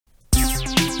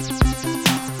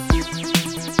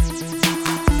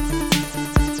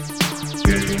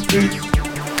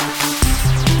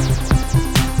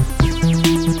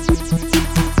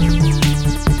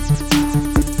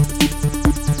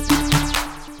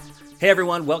Hey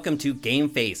everyone, welcome to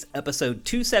GameFace, episode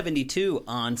 272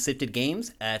 on Sifted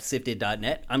Games at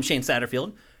Sifted.net. I'm Shane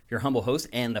Satterfield, your humble host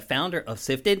and the founder of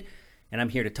Sifted, and I'm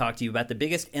here to talk to you about the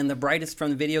biggest and the brightest from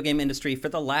the video game industry for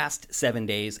the last 7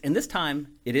 days. And this time,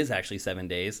 it is actually 7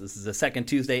 days. This is the second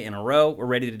Tuesday in a row. We're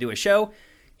ready to do a show.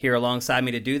 Here alongside me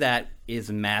to do that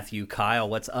is Matthew Kyle.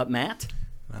 What's up, Matt?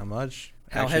 Not much.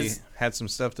 Actually, had some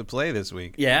stuff to play this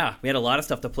week. Yeah, we had a lot of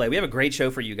stuff to play. We have a great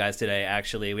show for you guys today,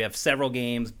 actually. We have several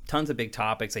games, tons of big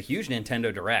topics, a huge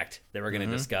Nintendo Direct that we're going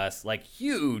to discuss. Like,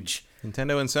 huge.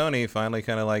 Nintendo and Sony finally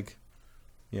kind of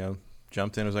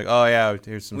jumped in and was like, oh, yeah,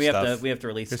 here's some stuff. We have to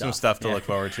release Here's stuff. some stuff to look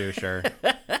forward to, sure.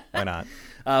 Why not?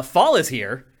 Fall is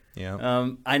here.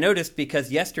 Yeah. I noticed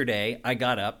because yesterday I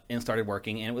got up and started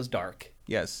working, and it was dark.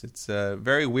 Yes, it's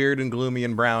very weird and gloomy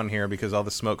and brown here because all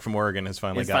the smoke from Oregon has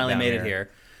finally made it here.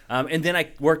 And then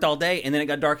I worked all day, and then it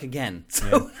got dark again.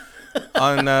 So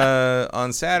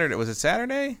on Saturday, was it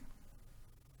Saturday?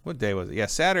 What day was it? Yeah,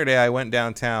 Saturday. I went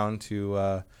downtown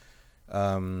to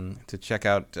check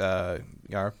out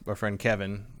our friend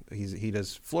Kevin. He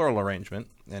does floral arrangement,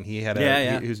 and he had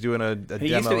he was doing a demo.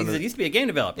 He used to be a game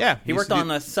developer. Yeah, he worked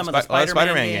on some of the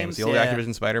Spider-Man games, the old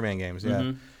Activision Spider-Man games. Yeah.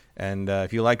 Mm-hmm. And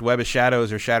if you liked Web of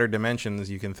Shadows or Shattered Dimensions,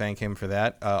 you can thank him for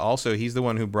that. Also, he's the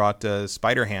one who brought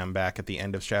Spider-Ham back at the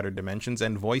end of Shattered Dimensions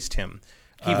and voiced him.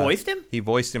 He voiced him? He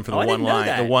voiced him for the one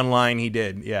line. The one line he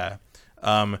did, yeah.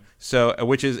 And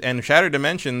Shattered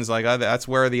Dimensions, that's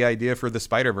where the idea for the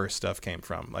Spider-Verse stuff came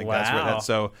from.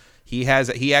 So he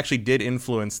actually did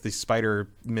influence the Spider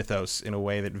mythos in a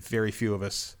way that very few of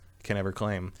us can ever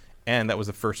claim. And that was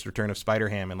the first return of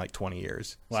Spider-Ham in 20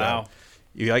 years. Wow. So,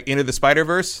 you Into the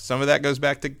Spider-Verse? Some of that goes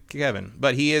back to Kevin,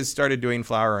 but he has started doing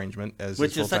flower arrangement as his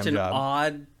full-time job. Which is such an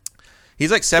odd.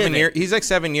 He's like 7 years. He's like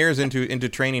 7 years into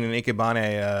training an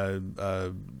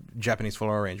ikebane, Japanese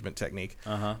flower arrangement technique,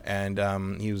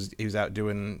 and he was out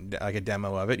doing a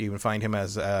demo of it. You can find him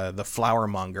as the flower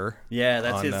monger. Yeah,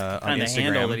 that's his kind of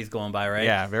handle that he's going by, right?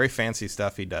 Yeah, very fancy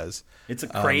stuff he does. It's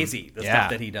crazy stuff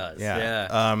that he does.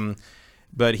 Yeah.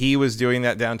 But he was doing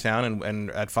that downtown,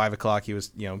 and at 5 o'clock he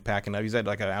was, packing up. He's at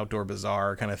an outdoor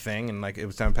bazaar kind of thing, and it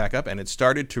was time to pack up, and it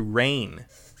started to rain.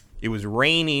 It was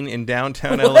raining in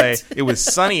downtown LA. It was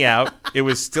sunny out. It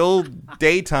was still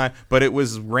daytime, but it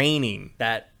was raining.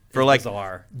 That is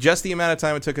bizarre. Just the amount of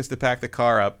time it took us to pack the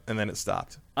car up, and then it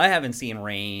stopped. I haven't seen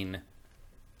rain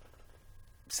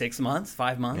 6 months,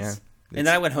 5 months. Yeah. And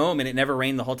then I went home, and it never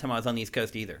rained the whole time I was on the East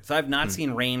Coast either. So I've not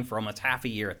seen rain for almost half a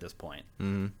year at this point.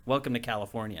 Welcome to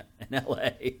California and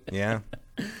L.A. Yeah.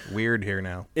 Weird here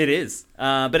now. It is.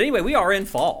 But anyway, we are in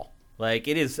fall. It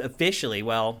is officially,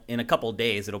 in a couple of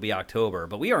days, it'll be October.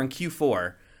 But we are in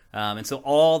Q4. And so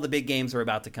all the big games are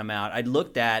about to come out. I'm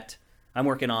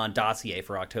working on Dossier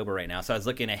for October right now. So I was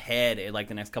looking ahead at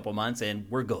the next couple of months, and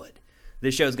we're good.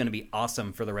 This show is going to be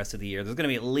awesome for the rest of the year. There's going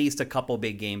to be at least a couple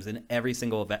big games in every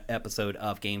single episode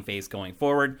of GameFace going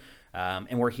forward.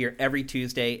 And we're here every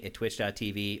Tuesday at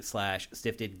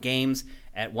twitch.tv/SiftedGames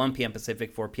at 1 p.m.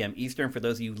 Pacific, 4 p.m. Eastern. For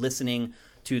those of you listening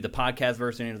to the podcast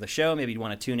version of the show, maybe you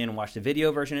want to tune in and watch the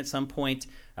video version at some point.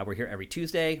 We're here every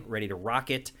Tuesday, ready to rock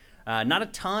it. Not a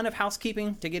ton of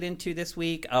housekeeping to get into this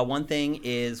week. One thing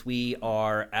is we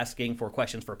are asking for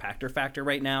questions for Pactor Factor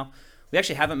right now. We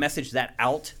actually haven't messaged that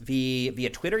out via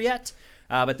Twitter yet,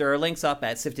 but there are links up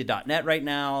at Sifted.net right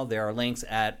now. There are links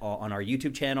on our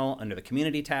YouTube channel under the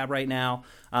community tab right now.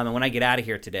 And when I get out of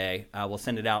here today, we'll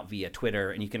send it out via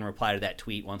Twitter, and you can reply to that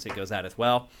tweet once it goes out as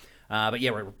well. But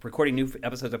yeah, we're recording new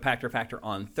episodes of Pactor Factor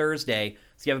on Thursday,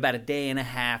 so you have about a day and a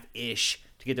half-ish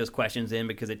to get those questions in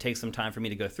because it takes some time for me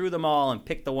to go through them all and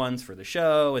pick the ones for the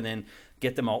show and then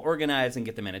get them all organized and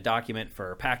get them in a document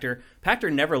for Pactor.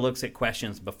 Pactor never looks at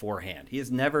questions beforehand. He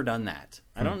has never done that.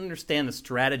 I don't understand the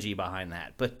strategy behind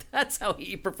that, but that's how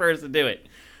he prefers to do it.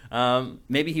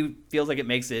 Maybe he feels like it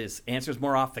makes his answers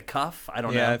more off the cuff. I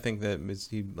don't know. Yeah, I think that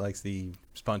he likes the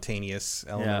spontaneous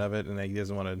element of it, and he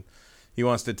doesn't want to. He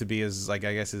wants it to be his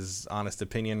honest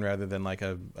opinion rather than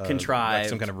a contrived,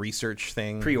 some kind of research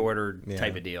thing, pre-ordered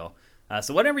type of deal.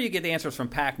 So whenever you get the answers from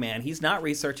Pac-Man, he's not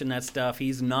researching that stuff.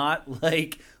 He's not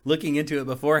looking into it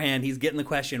beforehand. He's getting the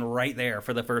question right there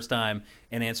for the first time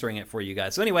and answering it for you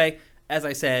guys. So anyway, as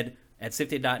I said, at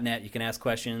Sifted.net, you can ask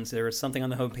questions. There is something on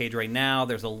the homepage right now.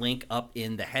 There's a link up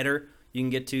in the header. You can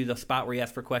get to the spot where you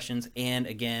ask for questions. And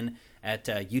again, at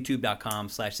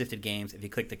youtube.com/SiftedGames, if you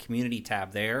click the community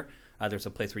tab there, there's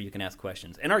a place where you can ask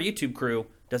questions. And our YouTube crew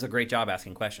does a great job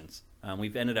asking questions.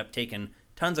 We've ended up taking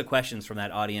tons of questions from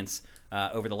that audience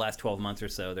over the last 12 months or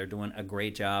so. They're doing a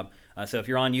great job. So if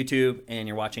you're on YouTube and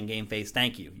you're watching GameFace,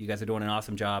 thank you. You guys are doing an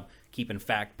awesome job keeping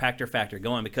Pachter Factor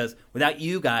going, because without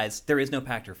you guys, there is no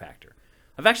Pachter Factor.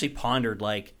 I've actually pondered,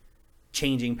 like,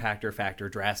 changing Pachter Factor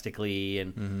drastically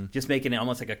and just making it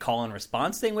almost like a call and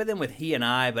response thing with him, with he and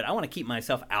I, but I want to keep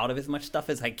myself out of as much stuff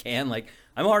as I can. Like,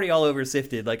 I'm already all over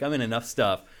Sifted. Like, I'm in enough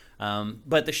stuff.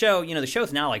 But the show, the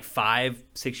show's now like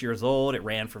 5-6 years old. It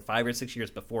ran for 5 or 6 years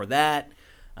before that.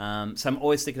 So I'm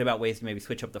always thinking about ways to maybe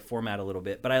switch up the format a little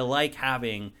bit. But I like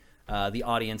having the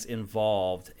audience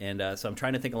involved. And so I'm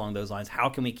trying to think along those lines. How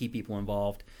can we keep people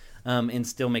involved and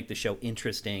still make the show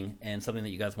interesting and something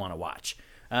that you guys want to watch?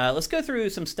 Let's go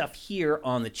through some stuff here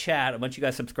on the chat. A bunch of you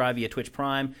guys subscribe via Twitch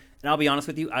Prime. And I'll be honest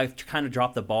with you, I kind of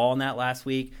dropped the ball on that last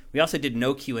week. We also did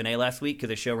no Q&A last week because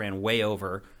the show ran way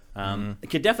over. I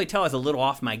could definitely tell I was a little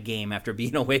off my game after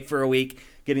being away for a week,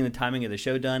 getting the timing of the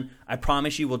show done. I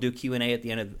promise you we'll do Q&A at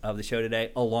the end of the show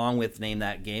today, along with Name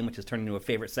That Game, which has turned into a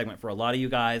favorite segment for a lot of you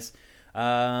guys.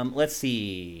 Let's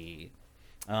see.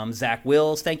 Zach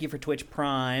Wills, thank you for Twitch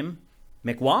Prime.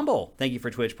 McWomble, thank you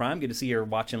for Twitch Prime. Good to see you're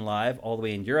watching live all the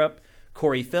way in Europe.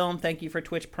 Corey Film, thank you for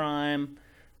Twitch Prime.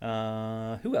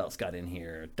 Who else got in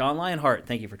here? Don Lionheart,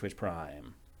 thank you for Twitch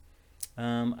Prime.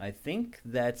 I think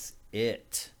that's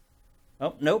it.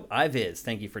 Oh, nope, iViz,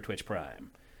 thank you for Twitch Prime.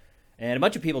 And a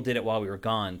bunch of people did it while we were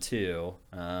gone, too.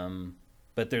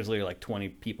 But there's literally like 20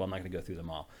 people. I'm not going to go through them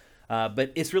all.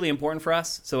 But it's really important for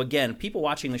us. So again, people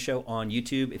watching the show on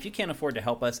YouTube, if you can't afford to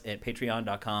help us at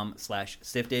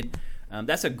patreon.com/sifted,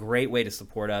 that's a great way to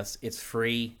support us. It's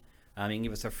free. You can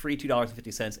give us a free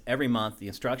 $2.50 every month. The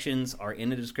instructions are in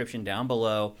the description down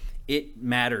below. It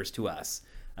matters to us.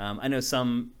 I know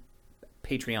some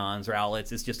Patreons or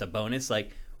outlets, it's just a bonus.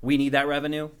 Like, we need that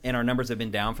revenue, and our numbers have been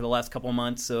down for the last couple of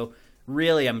months. So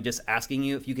really, I'm just asking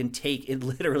you if you can take, it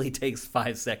literally takes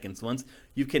 5 seconds. Once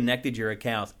you've connected your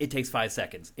accounts, it takes 5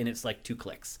 seconds, and it's like 2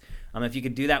 clicks. If you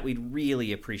could do that, we'd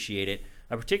really appreciate it.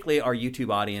 Particularly our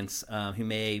YouTube audience, who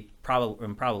may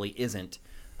probably isn't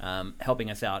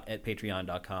helping us out at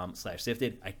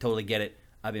patreon.com/sifted. I totally get it.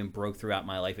 I've been broke throughout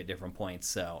my life at different points,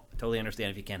 so I totally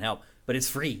understand if you can't help. But it's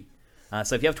free.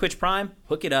 So if you have Twitch Prime,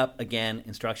 hook it up. Again,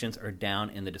 instructions are down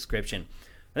in the description.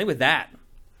 I think with that,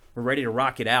 we're ready to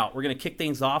rock it out. We're going to kick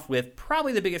things off with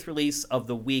probably the biggest release of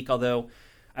the week, although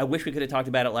I wish we could have talked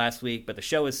about it last week, but the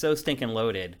show is so stinking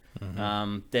loaded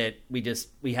that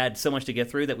we had so much to get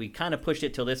through that we kind of pushed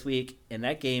it till this week, and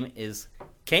that game is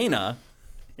Kena.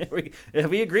 Have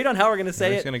we agreed on how we're going to say it?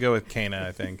 I'm just going to go with Kena,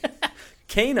 I think.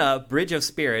 Kena, Bridge of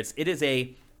Spirits. It is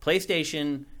a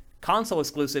PlayStation console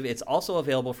exclusive. It's also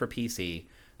available for PC,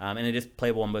 and it is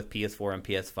playable on both PS4 and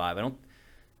PS5.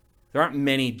 There aren't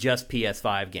many just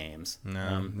PS5 games.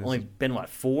 No. Only been,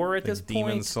 4 at this point?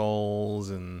 Demon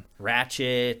Souls and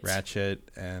Ratchet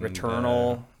and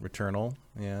Returnal,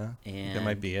 yeah. And that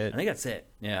might be it. I think that's it,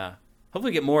 yeah.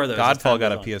 Hopefully get more of those. Godfall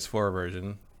got a PS4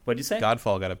 version. What'd you say?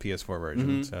 Godfall got a PS4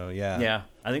 version, so yeah. Yeah,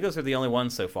 I think those are the only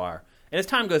ones so far. And as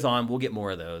time goes on, we'll get more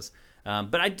of those.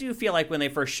 But I do feel like when they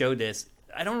first showed this,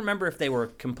 I don't remember if they were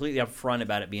completely upfront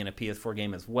about it being a PS4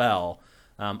 game as well.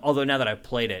 Although now that I've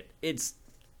played it,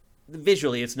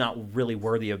 visually it's not really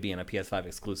worthy of being a PS5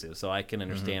 exclusive, so I can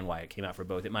understand why it came out for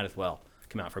both. It might as well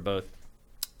come out for both.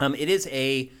 It is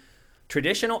a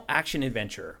traditional action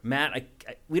adventure. Matt,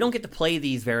 we don't get to play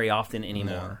these very often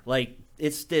anymore. No. Like,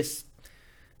 it's this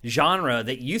genre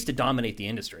that used to dominate the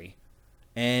industry,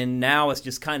 and now it's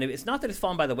just kind of, it's not that it's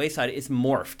fallen by the wayside, it's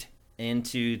morphed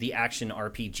into the action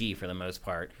RPG for the most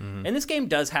part. And this game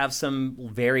does have some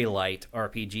very light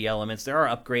RPG elements. There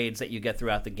are upgrades that you get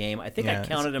throughout the game. I think I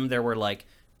counted them. There were like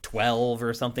 12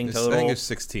 or something total. I think it's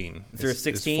 16. There's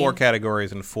 16? There's 4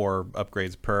 categories and 4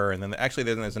 upgrades per, and then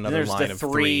there's another line of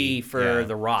 3 for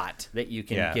the rot that you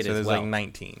can get as well. So there's like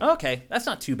 19. Okay, that's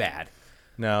not too bad.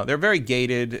 No, they're very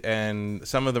gated, and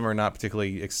some of them are not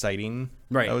particularly exciting,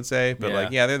 right, I would say. But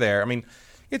they're there. I mean,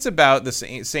 it's about the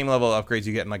same level of upgrades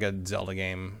you get in like a Zelda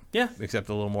game. Yeah. Except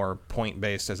a little more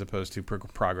point-based as opposed to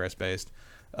progress-based.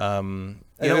 An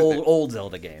old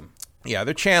Zelda game. Yeah,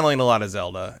 they're channeling a lot of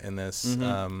Zelda in this.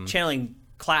 Channeling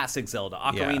classic Zelda,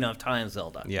 Ocarina of Time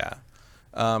Zelda. Yeah.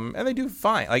 And they do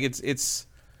fine. Like, it's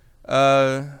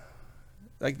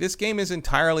like, this game is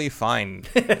entirely fine.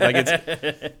 Like,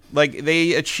 it's like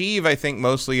they achieve, I think,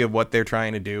 mostly of what they're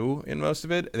trying to do in most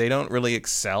of it. They don't really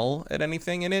excel at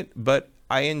anything in it, but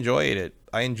I enjoyed it.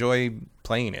 I enjoy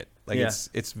playing it. Like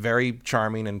it's very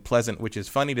charming and pleasant, which is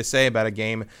funny to say about a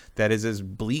game that is as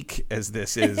bleak as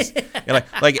this is.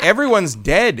 like everyone's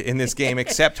dead in this game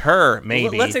except her, maybe.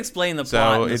 Well, let's explain the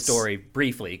plot and the story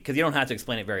briefly, because you don't have to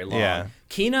explain it very long. Yeah.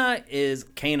 Kina,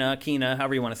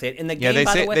 however you want to say it. In the game,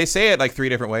 they say it like 3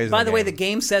 different ways. By the way, the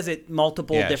game says it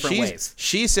multiple different ways.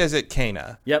 She says it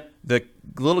Kana. Yep. The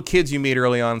little kids you meet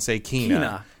early on say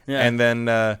Kina. Yeah.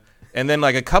 And then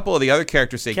like a couple of the other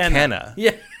characters say Kenna.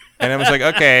 Yeah. And I was like,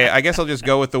 okay, I guess I'll just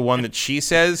go with the one that she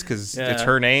says because it's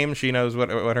her name. She knows what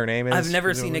her name is. I've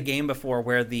never seen a game before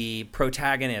where the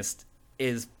protagonist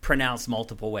is pronounced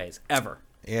multiple ways, ever.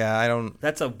 Yeah, I don't...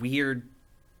 That's a weird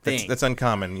thing. That's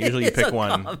uncommon. Usually you pick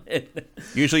one.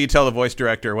 Usually you tell the voice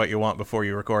director what you want before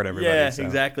you record everybody. Yeah,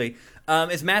 exactly.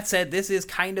 As Matt said, this is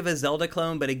kind of a Zelda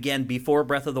clone, but again, before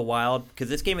Breath of the Wild, because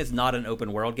this game is not an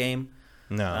open world game.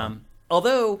 No.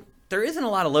 Although there isn't a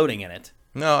lot of loading in it.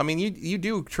 No, I mean, you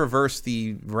do traverse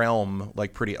the realm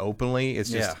like pretty openly. It's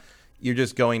just you're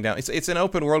just going down. It's an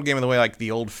open world game in the way like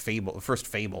the old first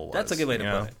Fable was. That's a good way to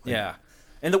put it. Yeah,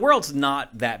 and the world's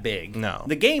not that big. No,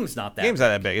 the game's not that. Not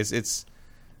that big.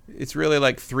 It's really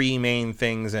like 3 main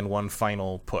things and 1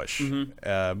 final push.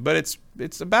 Mm-hmm. But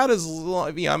it's about as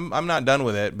long. I'm not done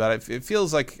with it, but it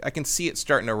feels like I can see it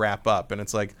starting to wrap up, and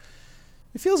it's like.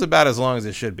 It feels about as long as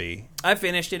it should be. I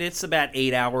finished it. It's about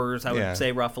 8 hours, I would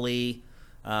say, roughly.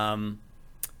 Doesn't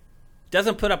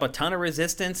put up a ton of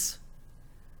resistance.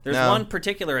 There's one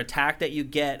particular attack that you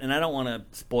get, and I don't want to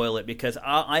spoil it because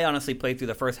I honestly played through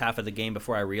the first half of the game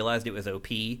before I realized it was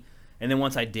OP. And then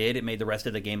once I did, it made the rest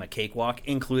of the game a cakewalk,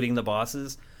 including the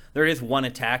bosses. There is one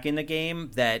attack in the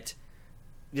game that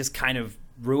just kind of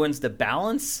ruins the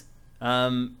balance.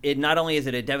 It not only is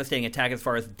it a devastating attack as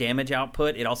far as damage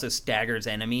output, it also staggers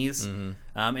enemies. Mm-hmm.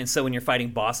 And so when you're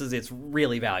fighting bosses, it's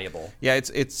really valuable. Yeah,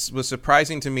 it was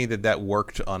surprising to me that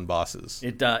worked on bosses.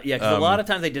 It does, because a lot of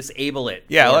times they disable it.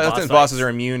 Yeah, a lot of times bosses are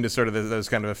immune to sort of those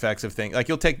kind of effects of things. Like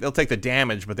they'll take the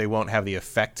damage, but they won't have the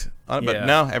effect on it. But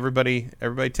no, everybody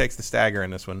takes the stagger in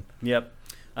this one. Yep.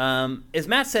 As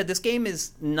Matt said, this game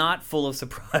is not full of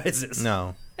surprises.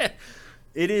 No.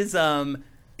 It is.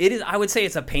 I would say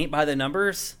it's a paint by the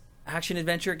numbers action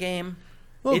adventure game.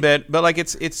 A little bit, but like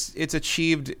it's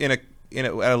achieved at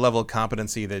a level of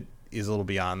competency that is a little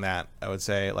beyond that. I would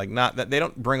say like not that they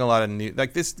don't bring a lot of new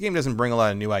like this game doesn't bring a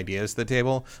lot of new ideas to the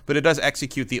table, but it does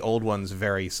execute the old ones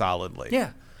very solidly.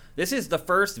 Yeah, this is the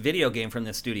first video game from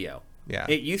this studio. Yeah,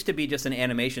 it used to be just an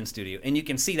animation studio, and you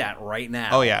can see that right now.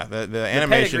 Oh yeah, the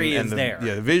animation and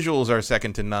the visuals are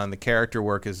second to none. The character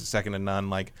work is second to none.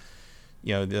 Like.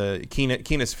 The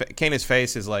Kina's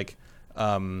face is like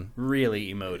really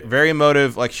emotive, very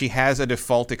emotive. Like she has a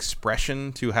default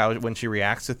expression to how when she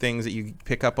reacts to things that you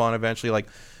pick up on eventually. Like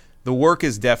the work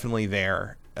is definitely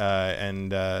there,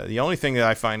 and the only thing that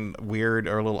I find weird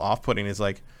or a little off-putting is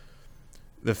like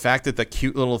the fact that the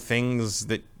cute little things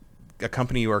that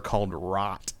accompany you are called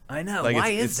rot. I know. Like, why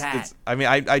is that? I mean,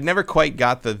 I never quite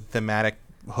got the thematic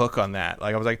hook on that.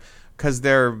 Like I was like, because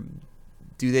they're.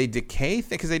 Do they decay?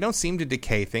 Because they don't seem to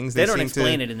decay things. They don't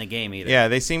explain it in the game either. Yeah,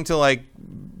 they seem to like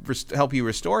help you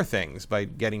restore things by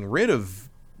getting rid of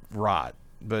rot.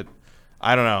 But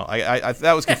I don't know. I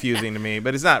that was confusing to me,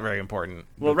 but it's not very important.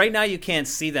 Well, right now you can't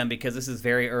see them because this is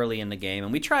very early in the game,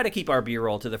 and we try to keep our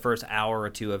B-roll to the first hour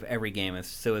or 2 of every game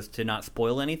so as to not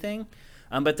spoil anything.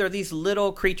 But there are these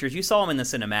little creatures. You saw them in the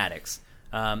cinematics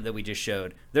that we just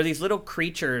showed. They're these little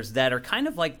creatures that are kind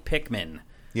of like Pikmin.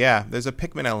 Yeah, there's a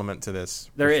Pikmin element to this.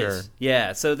 There is. Sure.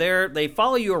 Yeah, so they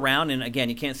follow you around, and again,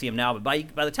 you can't see them now, but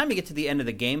by the time you get to the end of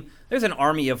the game, there's an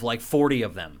army of like 40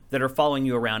 of them that are following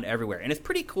you around everywhere. And it's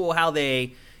pretty cool how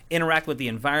they interact with the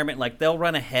environment. Like, they'll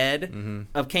run ahead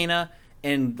of Kana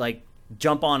and like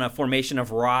jump on a formation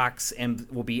of rocks and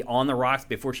will be on the rocks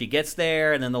before she gets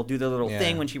there, and then they'll do the little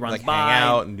thing when she runs like by. Hang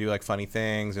out and do like funny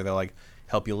things, or they'll like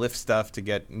help you lift stuff to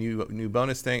get new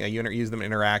bonus thing. You use them to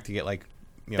interact to get like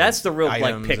that's the real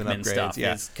like Pikmin stuff,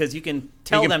 because you can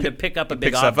tell them to pick up a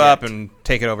big object. Pick stuff up and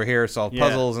take it over here, solve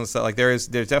puzzles and stuff. Like there's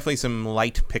definitely some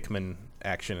light Pikmin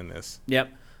action in this. Yep.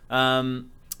 And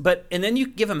then you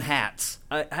give them hats.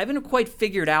 I haven't quite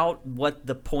figured out what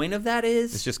the point of that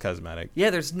is. It's just cosmetic. Yeah,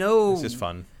 there's no. It's just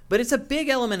fun. But it's a big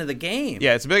element of the game.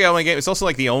 Yeah, it's a big element of the game. It's also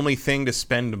like the only thing to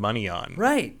spend money on.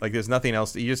 Right. Like there's nothing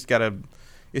else. You just gotta.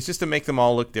 It's just to make them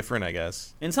all look different, I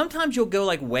guess. And sometimes you'll go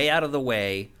like way out of the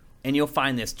way. And you'll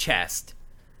find this chest.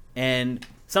 And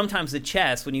sometimes the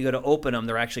chests, when you go to open them,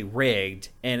 they're actually rigged.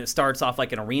 And it starts off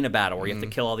like an arena battle where you have to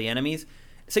kill all the enemies.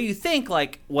 So you think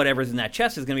like whatever's in that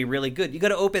chest is going to be really good. You go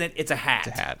to open it, it's a hat.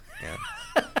 It's a hat,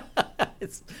 yeah.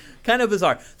 It's kind of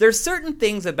bizarre. There's certain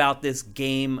things about this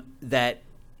game that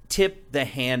tip the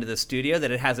hand of the studio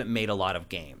that it hasn't made a lot of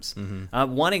games.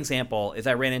 One example is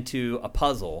I ran into a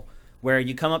puzzle where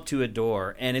you come up to a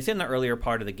door, and it's in the earlier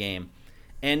part of the game.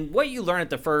 And what you learn at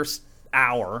the first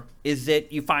hour is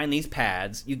that you find these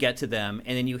pads, you get to them,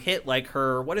 and then you hit like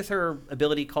what is her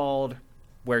ability called?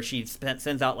 Where she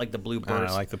sends out like the blue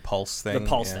burst. Like the pulse thing. The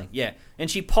pulse thing, yeah. And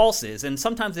she pulses, and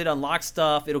sometimes it unlocks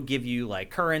stuff. It'll give you like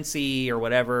currency or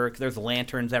whatever. There's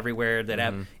lanterns everywhere that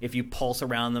have, if you pulse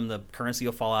around them, the currency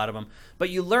will fall out of them. But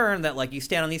you learn that like you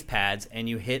stand on these pads and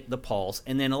you hit the pulse,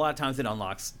 and then a lot of times it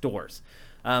unlocks doors.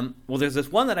 Well, there's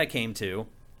this one that I came to,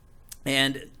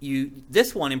 and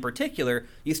this one in particular,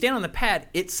 you stand on the pad,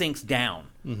 it sinks down.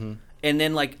 And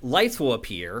then like lights will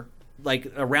appear, like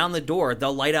around the door,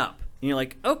 they'll light up. And you're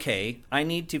like, okay, I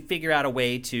need to figure out a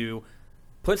way to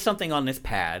put something on this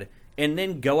pad and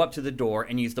then go up to the door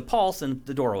and use the pulse and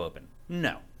the door will open.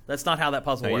 No, that's not how that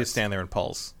puzzle works. You just stand there and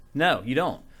pulse. No, you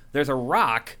don't. There's a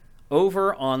rock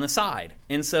over on the side.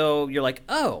 And so you're like,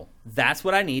 oh, that's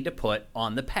what I need to put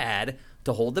on the pad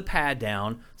to hold the pad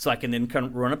down so I can then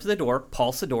run up to the door,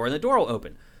 pulse the door, and the door will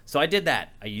open. So I did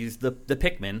that. I used the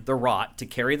Pikmin, the rot, to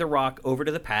carry the rock over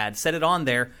to the pad, set it on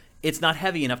there. It's not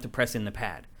heavy enough to press in the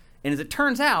pad. And as it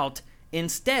turns out,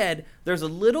 instead, there's a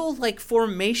little like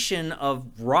formation of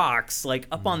rocks like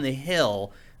up on the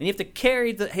hill, and you have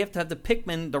to have the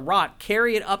Pikmin, the rot,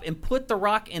 carry it up and put the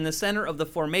rock in the center of the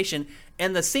formation,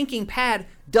 and the sinking pad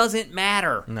doesn't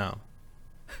matter. No.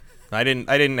 I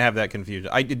didn't have that confusion.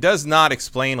 It does not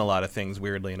explain a lot of things,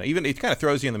 weirdly enough. Even it kind of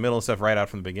throws you in the middle of stuff right out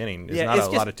from the beginning. There's not a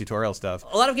lot of tutorial stuff.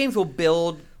 A lot of games will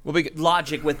build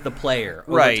logic with the player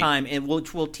over time, and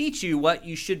which will teach you what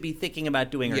you should be thinking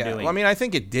about doing or doing. Well, I mean, I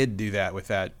think it did do that with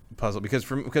that puzzle because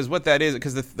what that is,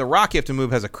 because the rock you have to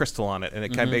move has a crystal on it, and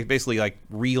it kind of basically like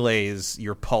relays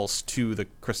your pulse to the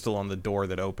crystal on the door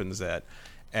that opens that.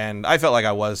 And I felt like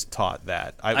I was taught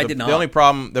that. I did not. The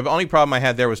only problem I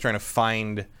had there was trying to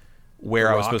find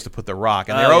where I was supposed to put the rock,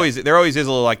 and there always is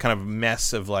a little like kind of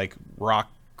mess of like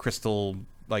rock crystal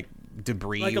like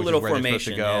debris, like a little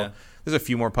formation. Yeah. There's a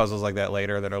few more puzzles like that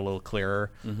later that are a little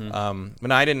clearer. But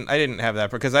no, I didn't have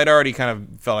that because I'd already kind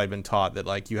of felt I'd been taught that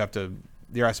like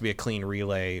there has to be a clean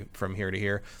relay from here to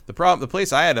here. The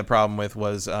place I had a problem with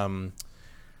was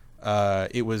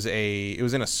it was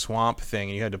in a swamp thing,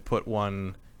 and you had to put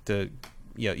one to.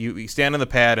 You stand on the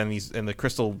pad and the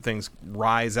crystal things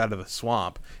rise out of the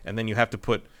swamp, and then you have to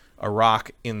put a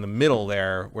rock in the middle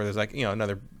there where there's like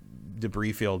another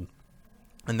debris field,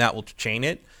 and that will chain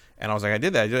it. And I was like, I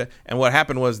did that. And what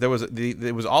happened was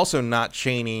it was also not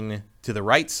chaining to the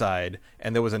right side,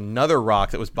 and there was another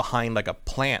rock that was behind like a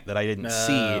plant that I didn't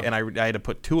see, and I had to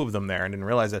put two of them there and didn't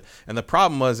realize it. And the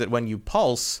problem was that when you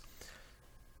pulse,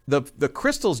 the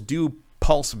crystals do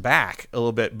pulse back a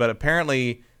little bit, but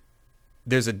apparently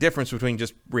there's a difference between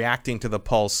just reacting to the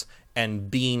pulse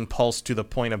and being pulsed to the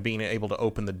point of being able to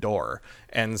open the door.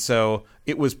 And so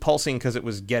it was pulsing because it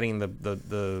was getting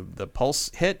the pulse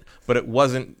hit, but it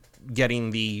wasn't getting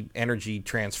the energy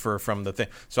transfer from the thing.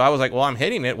 So I was like, well, I'm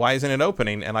hitting it. Why isn't it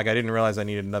opening? And like I didn't realize I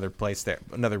needed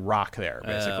another rock there,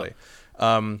 basically.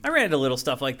 I ran into little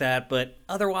stuff like that, but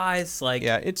otherwise, like...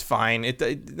 Yeah, it's fine.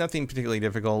 Nothing particularly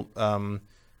difficult.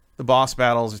 The boss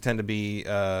battles tend to be,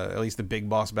 at least the big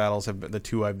boss battles, the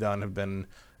two I've done have been,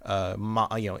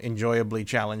 enjoyably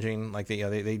challenging. Like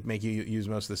they make you use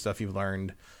most of the stuff you've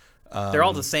learned. They're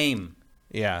all the same.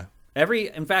 Yeah.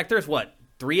 In fact, there's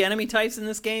 3 enemy types in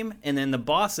this game, and then the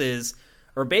bosses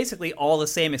are basically all the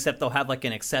same, except they'll have like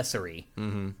an accessory.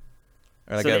 Mm-hmm.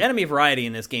 Like the enemy variety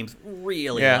in this game's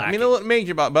really lacking. I mean the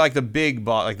major boss, but like the big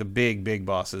big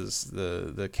bosses,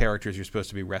 the characters you're supposed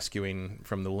to be rescuing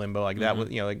from the limbo, like that was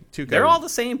like Tuco. They're all the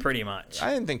same pretty much.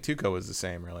 I didn't think Tuco was the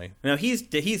same really. No, he's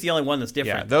the only one that's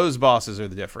different. Yeah, those bosses are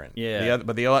the different. Yeah,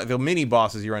 but the mini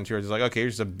bosses you run to are just like, okay,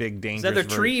 here's just a big dangerous. They're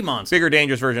tree monster, bigger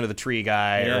dangerous version of the tree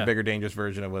guy, or a bigger dangerous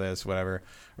version of this, whatever,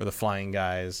 or the flying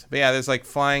guys. But yeah, there's like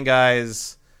flying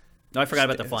guys. No, I forgot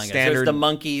about the flying guys. There's the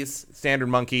monkeys. Standard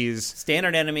monkeys.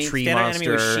 Standard enemy. Tree standard monster.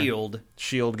 Enemy with shield.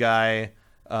 Shield guy.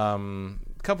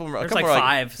 Couple there's like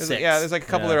 5, 6. There's like a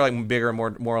couple that are like bigger,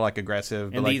 more like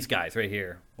aggressive. And these guys right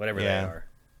here, whatever they are.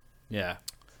 Yeah.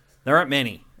 There aren't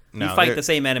many. You fight the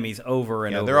same enemies over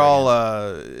and over. They're all...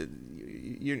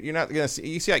 you're not going to see...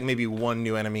 You see like maybe one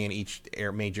new enemy in each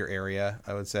major area,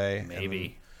 I would say.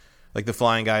 Maybe. Like the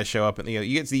flying guys show up, and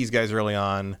you get these guys early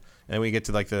on. And then we get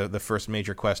to like the first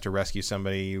major quest to rescue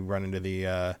somebody. You run into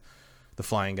the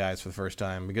flying guys for the first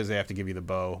time because they have to give you the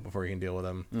bow before you can deal with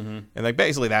them. Mm-hmm. And like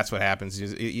basically that's what happens.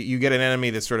 You get an enemy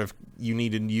that sort of you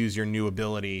need to use your new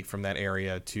ability from that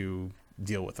area to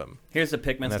deal with them. Here's the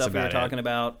Pikmin stuff we were talking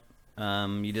about.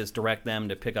 You just direct them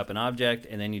to pick up an object,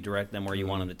 and then you direct them where you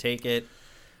want them to take it.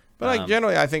 But like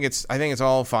generally, I think it's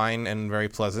all fine and very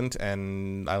pleasant,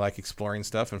 and I like exploring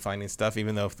stuff and finding stuff,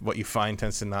 even though what you find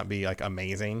tends to not be like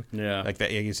amazing. Yeah, like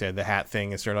that you said, the hat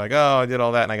thing is sort of like, oh, I did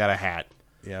all that and I got a hat,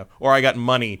 or I got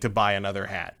money to buy another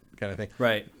hat, kind of thing.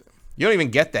 Right. You don't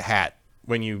even get the hat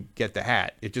when you get the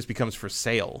hat; it just becomes for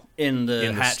sale in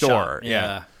the hat store. Shop.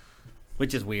 Yeah,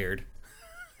 which is weird.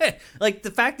 Like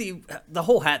the fact that the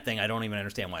whole hat thing, I don't even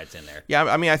understand why it's in there. Yeah,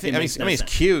 I mean, it's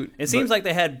cute. It seems like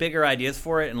they had bigger ideas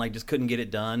for it and like just couldn't get it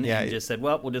done. Yeah, and just said,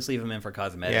 well, we'll just leave them in for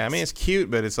cosmetics. Yeah, I mean, it's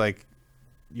cute, but it's like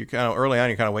you're kind of early on.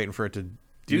 You're kind of waiting for it to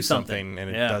do something,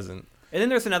 and it doesn't. And then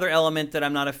there's another element that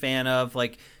I'm not a fan of.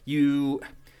 Like you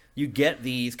get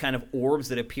these kind of orbs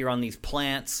that appear on these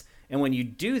plants. And when you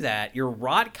do that, your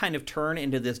rot kind of turn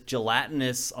into this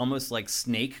gelatinous, almost like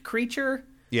snake creature.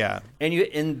 Yeah,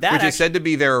 and that which is said to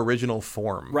be their original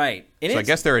form, right? And so I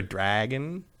guess they're a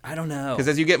dragon. I don't know, because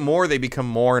as you get more, they become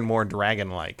more and more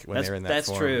dragon-like when they're in that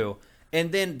form. That's true. And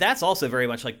then that's also very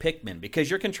much like Pikmin, because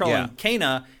you're controlling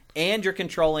Kena and you're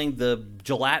controlling the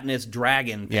gelatinous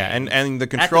dragon thing. Yeah, and the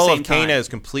control of Kena is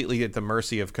completely at the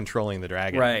mercy of controlling the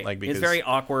dragon. Right, like, because it's very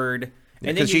awkward.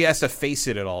 Because she has to face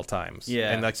it at all times.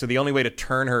 Yeah. And so the only way to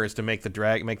turn her is to make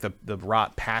the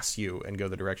rot pass you and go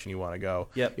the direction you want to go.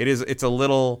 Yep. It's a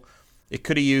little. It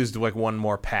could have used like one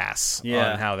more pass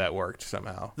on how that worked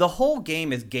somehow. The whole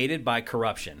game is gated by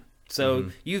corruption.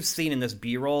 So you've seen in this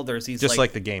B-roll, there's these just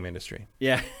like the game industry.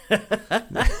 Yeah.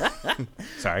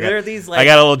 Sorry, I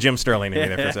got a little Jim Sterling in me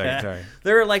there for a second. Sorry.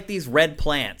 There are like these red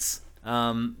plants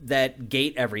that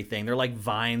gate everything. They're like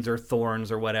vines or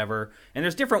thorns or whatever. And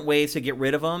there's different ways to get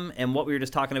rid of them. And what we were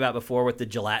just talking about before with the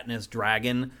gelatinous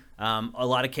dragon, a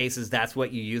lot of cases that's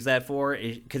what you use that for,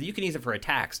 because you can use it for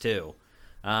attacks too.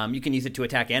 You can use it to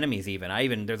attack enemies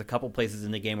even. There's a couple places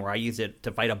in the game where I use it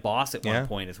to fight a boss at one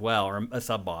point as well, or a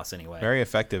sub-boss anyway. Very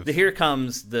effective. Here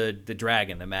comes the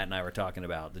dragon that Matt and I were talking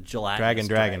about, the gelatinous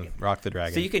dragon. Rock the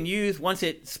dragon. So you can use, once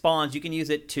it spawns, you can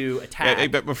use it to attack. Yeah,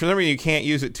 but for some reason you can't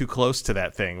use it too close to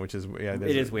that thing, which is... it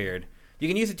is weird. You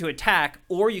can use it to attack,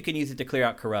 or you can use it to clear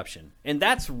out corruption. And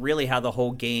that's really how the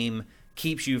whole game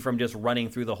keeps you from just running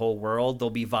through the whole world.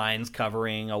 There'll be vines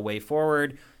covering a way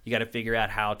forward. You got to figure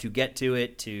out how to get to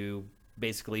it to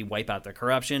basically wipe out the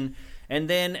corruption. And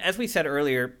then, as we said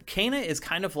earlier, Kena is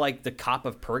kind of like the cop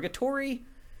of purgatory.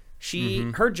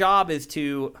 Her job is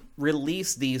to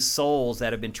release these souls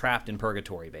that have been trapped in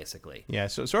purgatory, basically. Yeah,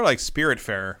 so sort of like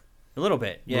Spiritfarer. A little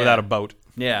bit, yeah. Without a boat.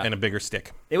 Yeah. And a bigger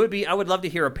stick. I would love to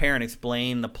hear a parent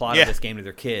explain the plot of this game to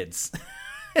their kids.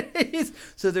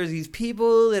 So there's these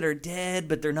people that are dead,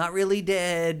 but they're not really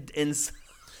dead, and so,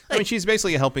 I mean, she's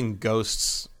basically helping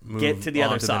ghosts get to the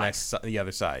other side. The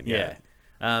other side,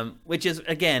 which is,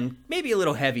 again, maybe a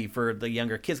little heavy for the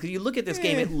younger kids, because you look at this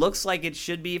game, it looks like it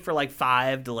should be for like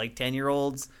 5 to like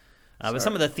 10-year-olds, but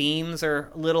some of the themes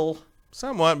are a little...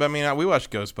 Somewhat, but I mean, we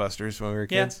watched Ghostbusters when we were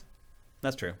kids.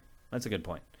 That's true. That's a good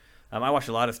point. I watched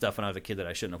a lot of stuff when I was a kid that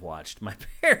I shouldn't have watched. My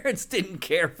parents didn't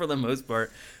care for the most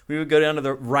part. We would go down to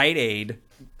the Rite Aid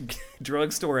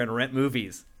drugstore and rent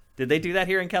movies. Did they do that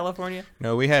here in California?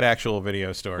 No, we had actual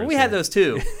video stores. Well, we had those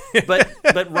too,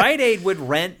 but Rite Aid would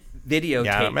rent video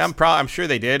tapes. I'm sure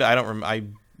they did. I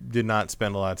did not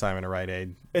spend a lot of time in a Rite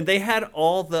Aid. And they had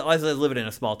all the... I was living in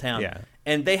a small town. Yeah.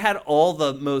 And they had all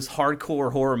the most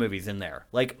hardcore horror movies in there.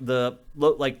 Like the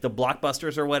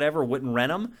Blockbusters or whatever wouldn't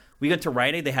rent them. We went to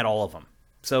Rite Aid, they had all of them.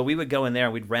 So we would go in there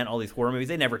and we'd rent all these horror movies.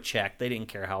 They never checked. They didn't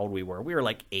care how old we were. We were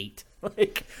like 8.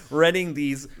 Like renting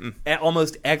these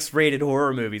almost X-rated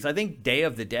horror movies. I think Day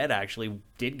of the Dead actually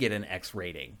did get an X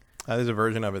rating. There's a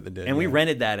version of it that did. And we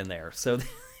rented that in there. So...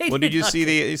 Well, did you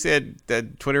see you said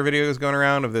that Twitter video was going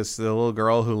around of the little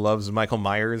girl who loves Michael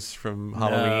Myers from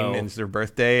Halloween, and it's their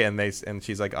birthday, and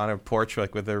she's like on a porch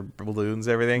like with her balloons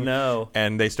and everything. No.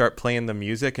 And they start playing the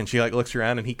music, and she like looks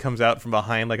around, and he comes out from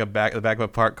behind like the back of a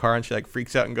parked car, and she like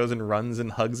freaks out and goes and runs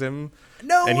and hugs him.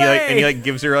 No and way. He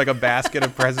gives her like a basket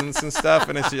of presents and stuff,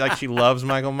 and it's like she loves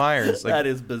Michael Myers. Like, that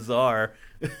is bizarre.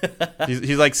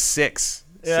 she's like 6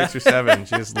 or 7.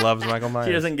 She just loves Michael Myers.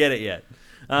 She doesn't get it yet.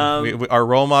 Our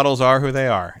role models are who they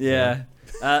are. Yeah.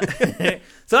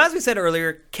 So as we said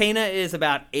earlier, Kena is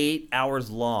about 8 hours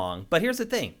long. But here's the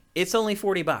thing. It's only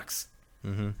 $40.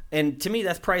 Mm-hmm. And to me,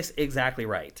 that's priced exactly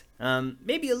right.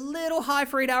 Maybe a little high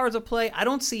for 8 hours of play. I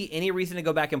don't see any reason to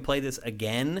go back and play this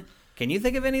again. Can you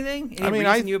think of anything?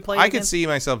 I could see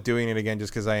myself doing it again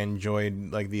just because I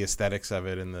enjoyed like the aesthetics of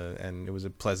it and it was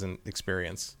a pleasant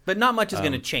experience. But not much is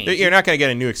going to change. You're not going to get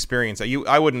a new experience. I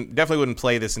definitely wouldn't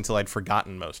play this until I'd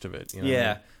forgotten most of it. You know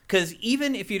yeah, because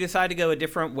even if you decide to go a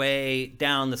different way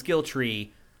down the skill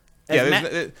tree,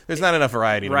 there's not enough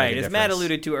variety to make a as difference. Matt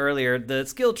alluded to earlier, the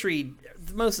skill tree,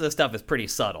 most of the stuff is pretty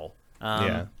subtle.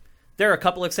 There are a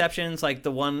couple exceptions, like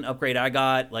the one upgrade I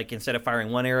got, like instead of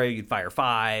firing 1 arrow, you'd fire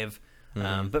 5.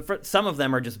 But for some of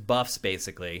them are just buffs,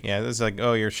 basically. Yeah, it's like,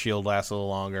 oh, your shield lasts a little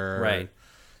longer. Right.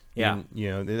 You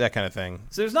know, that kind of thing.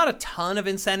 So there's not a ton of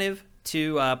incentive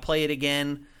to play it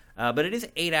again, but it is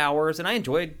 8 hours, and I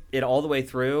enjoyed it all the way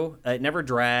through. It never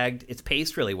dragged. It's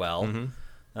paced really well.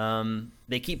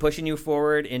 They keep pushing you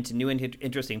forward into new and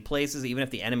interesting places, even if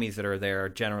the enemies that are there are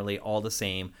generally all the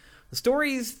same. The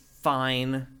story's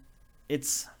fine.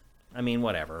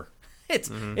 Whatever.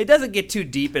 It doesn't get too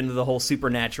deep into the whole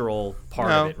supernatural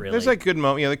part of it, really. There's like good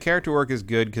moments. The character work is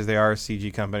good because they are a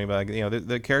CG company, but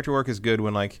the character work is good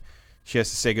when like she has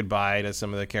to say goodbye to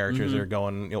some of the characters that are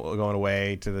going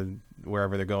away to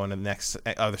wherever they're going to the next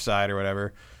other side or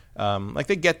whatever. Like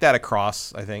they get that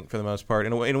across, I think, for the most part,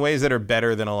 in ways that are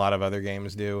better than a lot of other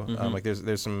games do. Like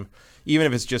there's some, even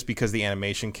if it's just because the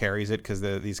animation carries it, because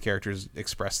these characters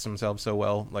express themselves so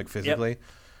well, like physically.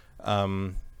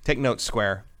 Take note,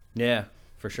 Square. Yeah,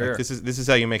 for sure. Like this is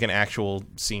how you make an actual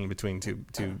scene between two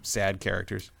sad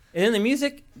characters. And then the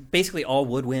music, basically all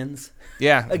woodwinds.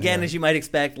 Yeah. Again, as you might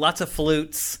expect, lots of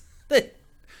flutes that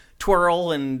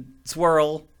twirl and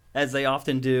swirl, as they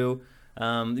often do.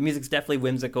 The music's definitely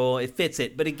whimsical. It fits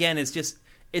it. But again, it's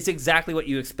exactly what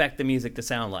you expect the music to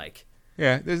sound like.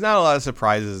 Yeah, there's not a lot of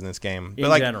surprises in this game.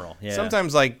 In general, yeah.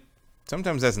 Sometimes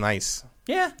that's nice.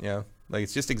 Yeah. Yeah. Like,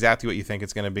 it's just exactly what you think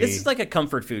it's going to be. This is like a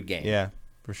comfort food game. Yeah,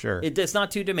 for sure. It's not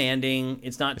too demanding.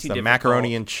 It's not too difficult. It's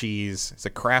macaroni and cheese. It's a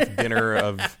craft dinner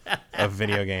of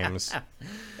video games.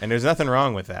 And there's nothing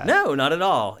wrong with that. No, not at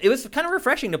all. It was kind of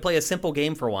refreshing to play a simple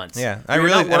game for once. Yeah. I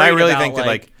really think that,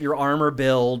 like, your armor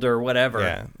build or whatever.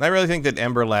 Yeah. I really think that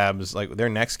Ember Labs, like, their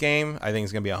next game, I think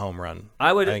is going to be a home run.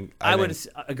 I would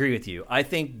agree with you. I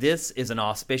think this is an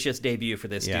auspicious debut for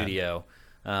this studio.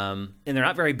 And they're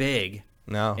not very big.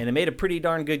 No. And it made a pretty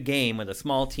darn good game with a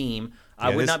small team.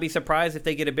 I would not be surprised if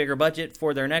they get a bigger budget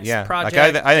for their next project.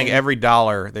 Like I think every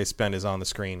dollar they spend is on the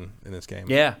screen in this game.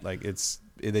 Yeah. Like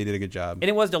they did a good job. And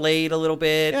it was delayed a little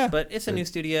bit, but it's a new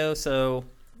studio, so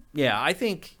yeah, I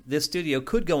think this studio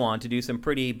could go on to do some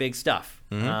pretty big stuff.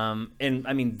 And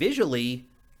I mean, visually,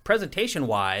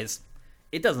 presentation-wise,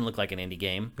 it doesn't look like an indie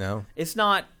game. No.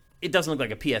 It doesn't look like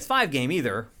a PS5 game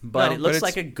either, but it looks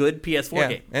like a good PS4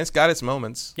 game. And it's got its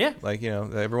moments. Yeah. Like,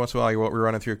 every once in a while we're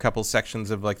running through a couple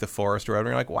sections of like the forest or whatever,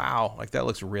 and you're like, wow, like that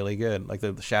looks really good. Like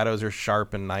the shadows are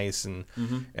sharp and nice, and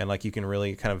like you can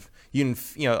really kind of,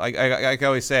 I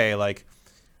always say, like,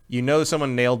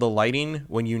 someone nailed the lighting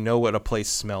when you know what a place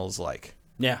smells like.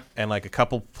 Yeah. And like a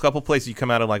couple places you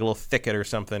come out of like a little thicket or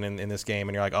something in this game,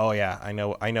 and you're like, oh yeah, I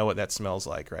know what that smells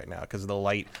like right now, because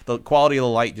the quality of the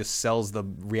light just sells the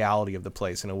reality of the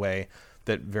place in a way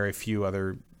that very few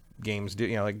other games do.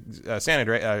 Like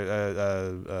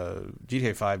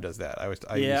GTA 5 does that. I used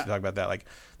to talk about that. Like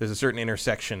there's a certain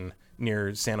intersection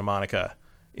near Santa Monica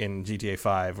in GTA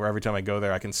 5 where every time I go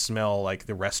there I can smell like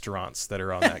the restaurants that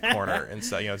are on that corner, and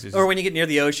so it's just, or when you get near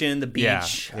the ocean, the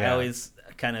beach. Yeah. I always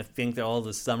kind of think that all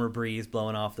the summer breeze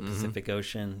blowing off the Pacific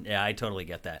Ocean. Yeah, I totally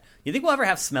get that. You think we'll ever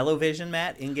have smell-o-vision,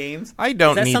 Matt, in games? I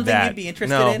don't need that. Is that something you'd be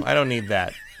interested in? No, I don't need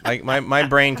that. Like my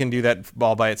brain can do that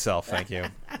all by itself. Thank you.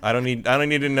 I don't need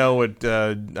to know what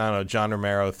John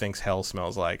Romero thinks hell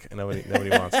smells like. Nobody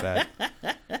wants that.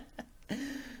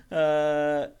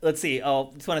 Let's see.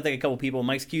 Oh, just want to thank a couple people.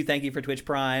 Mike's Q, thank you for Twitch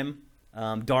Prime.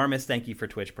 Darmus, thank you for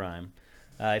Twitch Prime.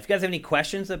 If you guys have any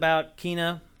questions about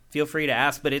Kena, feel free to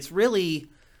ask, but it's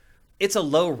a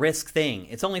low risk thing.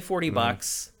 It's only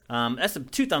 $40. That's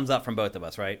 2 thumbs up from both of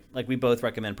us, right? Like we both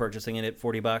recommend purchasing it at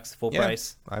 $40 full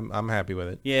price. I'm happy with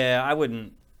it. Yeah,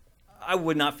 I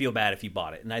would not feel bad if you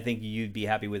bought it, and I think you'd be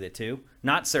happy with it too.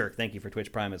 Not Cirque, thank you for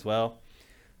Twitch Prime as well.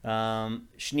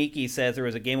 Schneeky says there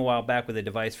was a game a while back with a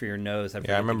device for your nose. I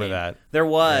remember that. There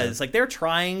was. Like they're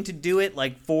trying to do it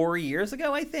like 4 years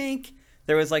ago, I think.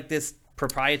 There was like this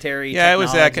proprietary technology. It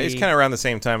was that. It's kind of around the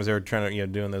same time as they were trying to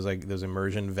doing those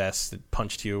immersion vests that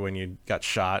punched you when you got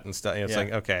shot and stuff. It's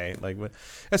like, okay, like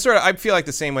it's sort of, I feel like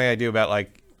the same way I do about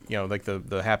like like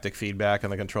the haptic feedback on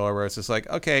the controller, where it's just like,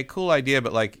 okay, cool idea,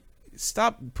 but like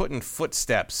stop putting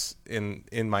footsteps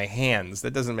in my hands. That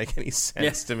doesn't make any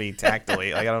sense to me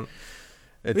tactily. Like I don't.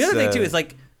 The other thing too is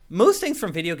like most things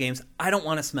from video games, I don't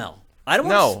want to smell. I don't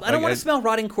want to smell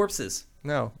rotting corpses.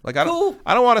 No, like I don't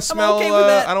want to smell. Okay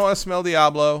I don't want to smell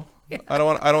Diablo. Yeah. I don't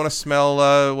want to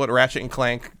smell what Ratchet and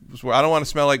Clank. I don't want to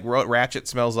smell like Ratchet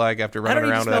smells like after running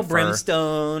around with that fur.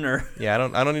 Brimstone or I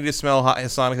don't need to smell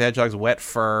Sonic the Hedgehog's wet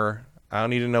fur. I don't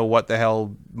need to know what the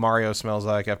hell Mario smells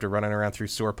like after running around through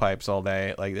sewer pipes all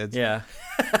day. Like, it's... Yeah.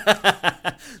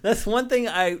 That's one thing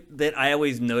that I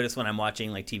always notice when I'm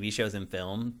watching like TV shows and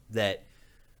film, that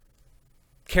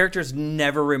characters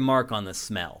never remark on the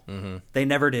smell. Mm-hmm. They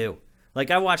never do. Like,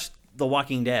 I watch The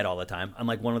Walking Dead all the time. I'm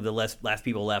like one of the last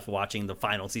people left watching the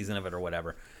final season of it or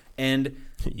whatever. And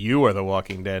you are The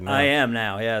Walking Dead now. I am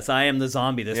now, yes. I am the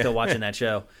zombie that's still watching that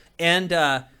show. And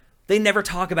they never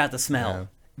talk about the smell. Yeah.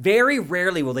 Very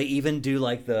rarely will they even do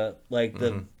like the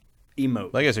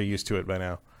emote. I guess they're used to it by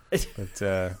now.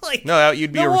 But like, no,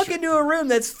 you'd be they'll walk into a room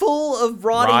that's full of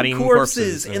rotting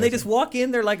corpses, and they just walk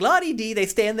in. They're like la-di-di. They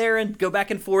stand there and go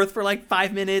back and forth for like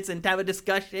 5 minutes and have a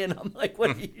discussion. I'm like,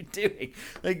 what are you doing?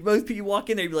 Like, most people walk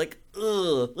in there, you'd be like,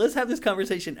 ugh, let's have this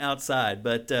conversation outside.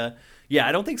 But yeah,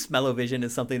 I don't think smell-o-vision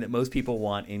is something that most people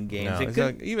want in games. No,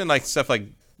 like, even like stuff like,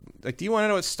 do you want to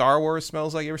know what Star Wars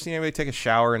smells like? You ever seen anybody take a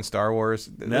shower in Star Wars?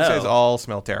 No. Those guys all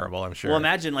smell terrible, I'm sure. Well,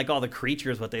 imagine like all the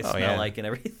creatures, what they smell like and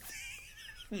everything.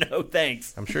 No,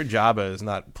 thanks. I'm sure Jabba is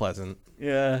not pleasant.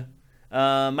 Yeah.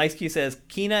 Mike Q says,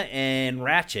 Kena and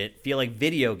Ratchet feel like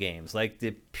video games, like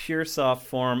the pure soft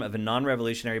form of a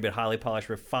non-revolutionary but highly polished,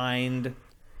 refined,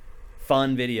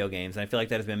 fun video games. And I feel like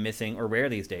that has been missing or rare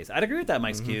these days. I'd agree with that,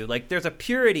 Mike Q. Like, there's a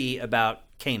purity about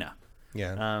Kena.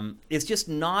 Yeah. It's just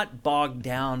not bogged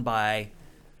down by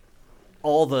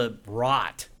all the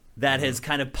rot that has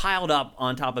kind of piled up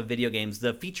on top of video games,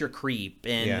 the feature creep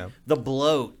and the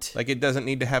bloat. Like, it doesn't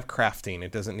need to have crafting.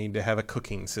 It doesn't need to have a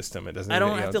cooking system. It doesn't. I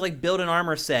don't have to like build an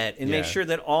armor set and make sure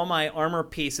that all my armor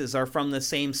pieces are from the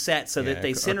same set so that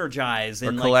they synergize.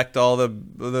 And collect all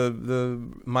the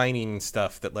mining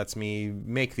stuff that lets me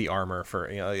make the armor for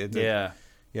and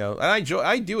I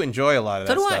do enjoy a lot of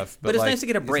that stuff. But it's nice to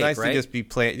get a break, right? It's nice to just be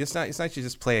play. It's nice to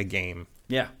just play a game.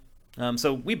 Yeah.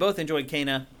 So we both enjoyed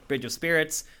Kena, Bridge of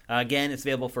Spirits. Again, it's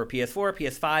available for PS4,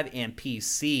 PS5, and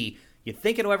PC. You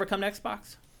think it'll ever come to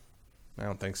Xbox? I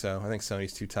don't think so. I think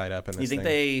Sony's too tied up in this. You think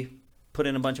they put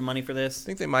in a bunch of money for this? I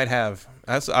think they might have.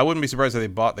 I wouldn't be surprised if they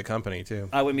bought the company too.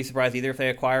 I wouldn't be surprised either if they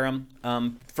acquire them.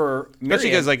 Especially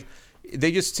because like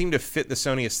they just seem to fit the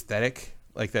Sony aesthetic,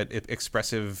 like that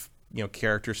expressive,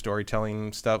 character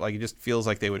storytelling stuff. Like, it just feels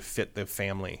like they would fit the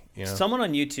family. Someone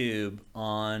on YouTube,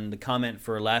 on the comment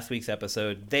for last week's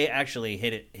episode, they actually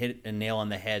hit a nail on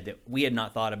the head that we had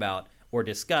not thought about or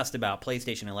discussed about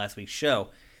PlayStation in last week's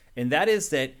show, and that is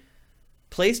that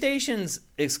PlayStation's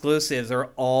exclusives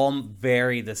are all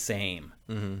very the same.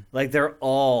 Mm-hmm. Like, they're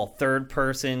all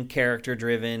third-person,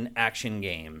 character-driven action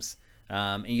games.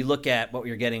 And you look at what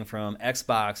you're getting from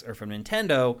Xbox or from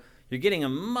Nintendo, you're getting a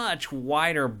much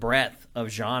wider breadth of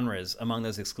genres among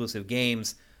those exclusive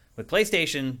games. With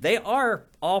PlayStation, they are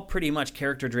all pretty much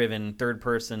character-driven,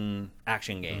 third-person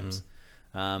action games,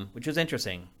 which was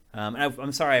interesting. And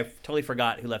I'm sorry, I totally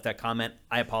forgot who left that comment.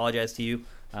 I apologize to you.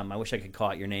 I wish I could call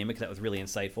out your name because that was really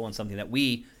insightful and something that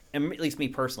we, and at least me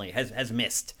personally, has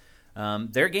missed.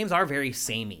 Their games are very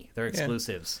samey. They're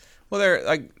exclusives. Yeah. Well, they're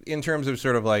like in terms of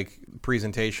sort of like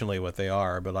presentationally what they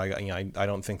are, but like I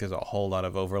don't think there's a whole lot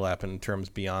of overlap in terms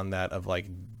beyond that of like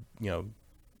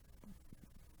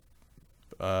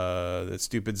the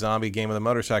stupid zombie game with the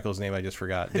motorcycle's name I just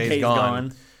forgot. Days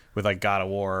Gone. With like God of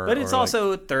War. But it's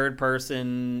also a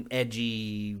third-person,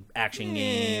 edgy action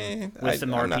game with some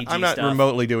RPG stuff. I'm not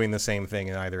remotely doing the same thing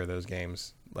in either of those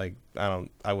games. Like,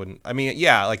 I wouldn't. I mean,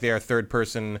 yeah, like they are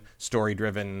third-person,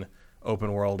 story-driven,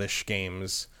 open-world-ish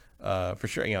games. For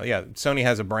sure, Sony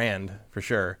has a brand for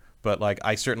sure, but like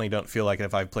I certainly don't feel like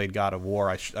if I've played God of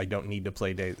War, I don't need to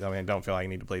play Days. I mean, I don't feel like I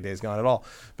need to play Days Gone at all.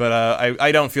 But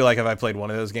I don't feel like if I played one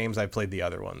of those games, I played the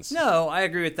other ones. No, I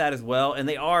agree with that as well. And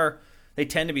they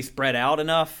tend to be spread out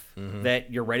enough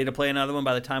that you're ready to play another one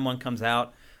by the time one comes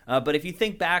out. But if you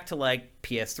think back to like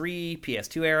PS3,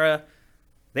 PS2 era,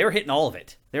 they were hitting all of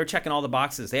it. They were checking all the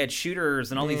boxes. They had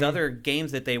shooters and all these other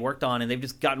games that they worked on, and they've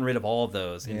just gotten rid of all of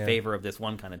those in favor of this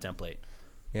one kind of template.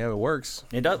 Yeah, it works.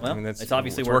 It does. Well, it's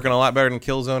obviously working a lot better than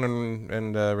Killzone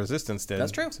and Resistance did.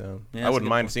 That's true. So I wouldn't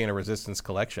mind seeing a Resistance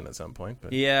collection at some point.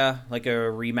 But yeah, like a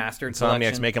remastered collection.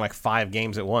 Insomniac's making like 5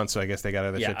 games at once, so I guess they got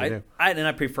other shit to do.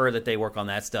 I prefer that they work on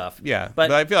that stuff. Yeah,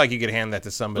 but I feel like you could hand that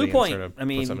to somebody and sort of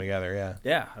put something together. Yeah.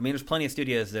 Yeah, I mean, there's plenty of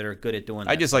studios that are good at doing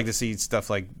that. I just like to see stuff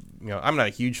like, I'm not a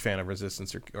huge fan of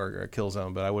Resistance or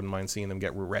Killzone, but I wouldn't mind seeing them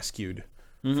get rescued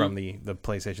from the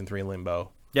PlayStation 3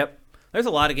 limbo. Yep. There's a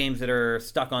lot of games that are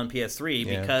stuck on PS3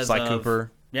 because Sly of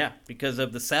Cooper. Yeah, because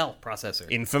of the Cell processor.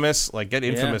 Infamous, get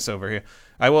Infamous over here.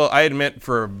 I admit,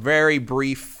 for a very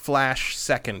brief flash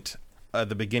second at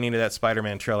the beginning of that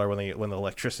Spider-Man trailer when the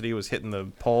electricity was hitting the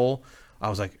pole, I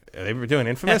was like, are they doing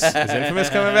Infamous? Is Infamous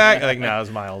coming back? Like, no, it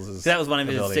was Miles'. That was one of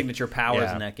his signature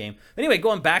powers in that game. But anyway,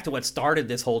 going back to what started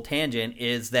this whole tangent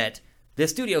is that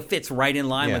this studio fits right in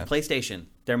line with PlayStation.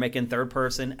 They're making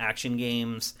third-person action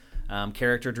games,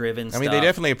 character-driven stuff. I mean, they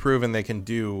definitely have proven they can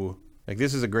do... Like,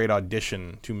 this is a great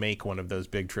audition to make one of those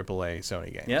big AAA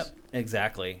Sony games. Yep,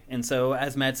 exactly. And so,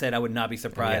 as Matt said, I would not be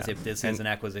surprised if this is an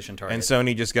acquisition target. And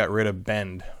Sony just got rid of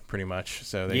Bend, pretty much.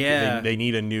 So they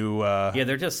need a new...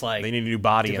 they're just like... They need a new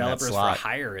body in that slot. Developers for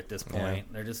hire at this point. Yeah.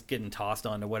 They're just getting tossed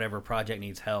onto whatever project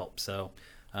needs help. So,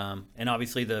 and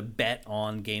obviously the bet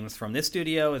on games from this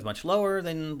studio is much lower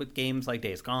than with games like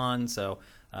Days Gone. So,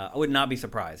 I would not be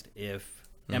surprised if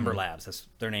Ember Labs, that's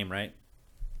their name, right?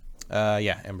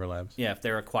 Ember Labs. Yeah, if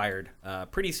they're acquired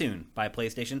pretty soon by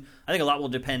PlayStation. I think a lot will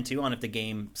depend, too, on if the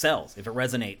game sells, if it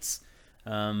resonates.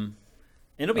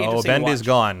 It'll be interesting Bend to watch. is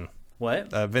gone.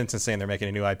 What? Vincent's saying they're making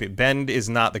a new IP. Bend is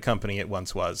not the company it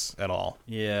once was at all.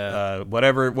 Yeah.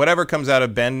 Whatever comes out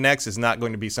of Bend next is not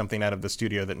going to be something out of the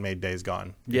studio that made Days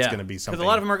Gone. It's going to be something... Because a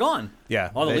lot of them are gone.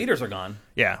 Yeah. All the leaders are gone.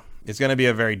 Yeah. It's going to be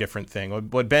a very different thing.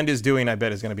 What Bend is doing, I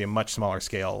bet, is going to be a much smaller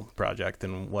scale project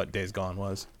than what Days Gone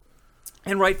was.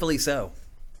 And rightfully so.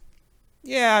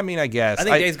 Yeah, I mean, I guess. I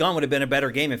think Days Gone would have been a better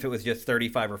game if it was just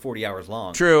 35 or 40 hours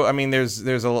long. True. I mean, there was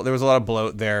a lot of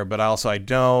bloat there, but also I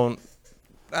don't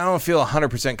feel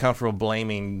 100% comfortable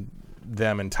blaming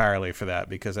them entirely for that,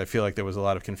 because I feel like there was a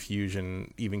lot of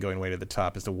confusion, even going way to the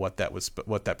top, as to what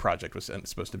that project was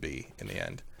supposed to be in the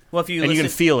end. Well, you can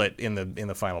feel it in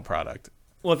the final product.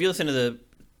 Well, if you listen to the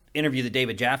interview that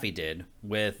David Jaffe did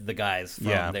with the guys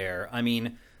from there, I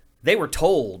mean, they were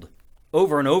told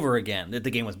over and over again that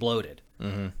the game was bloated.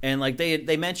 Mm-hmm. And like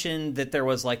they mentioned that there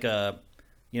was like a,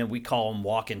 we call them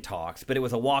walk-in talks, but it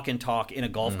was a walk-in talk in a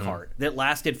golf cart that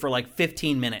lasted for like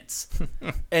 15 minutes.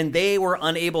 And they were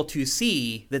unable to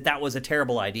see that was a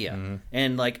terrible idea. Mm-hmm.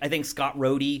 And like, I think Scott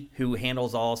Rohde, who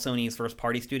handles all Sony's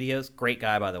first-party studios, great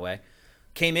guy, by the way,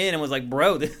 came in and was like,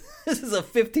 bro, this is a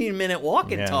 15-minute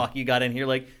walk-in talk you got in here.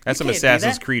 Like, that's some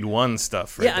Assassin's Creed 1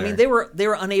 stuff right there. I mean, they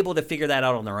were unable to figure that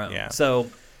out on their own. Yeah.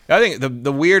 So... I think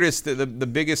the weirdest, the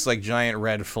biggest like giant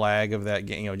red flag of that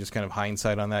game, just kind of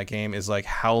hindsight on that game, is like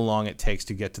how long it takes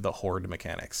to get to the horde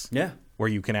mechanics. Yeah, where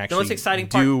you can actually the most exciting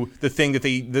do part, the thing that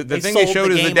the thing they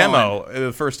showed is the demo.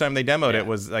 The first time they demoed it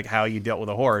was like how you dealt with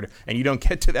a horde, and you don't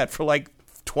get to that for like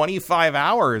 25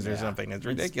 hours or something. It's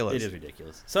ridiculous. It is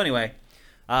ridiculous. So anyway,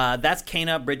 that's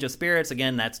Kena Bridge of Spirits.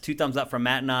 Again, that's 2 thumbs up from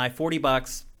Matt and I. $40,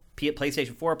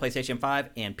 PlayStation 4, PlayStation 5,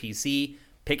 and PC.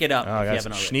 Pick it up if you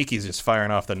haven't already. Sneaky's just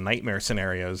firing off the nightmare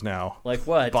scenarios now. Like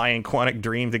what? Buying Quantic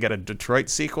Dream to get a Detroit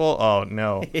sequel? Oh,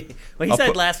 no. Well, he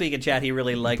said last week in chat he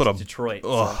really likes Detroit.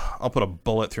 I'll put a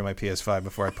bullet through my PS5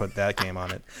 before I put that game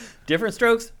on it. Different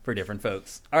strokes for different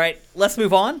folks. All right, let's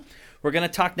move on. We're going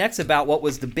to talk next about what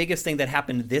was the biggest thing that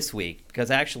happened this week,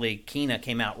 because actually Kena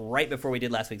came out right before we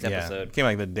did last week's episode. It came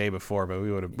like the day before, but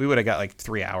we would have got like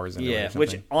 3 hours into it or something.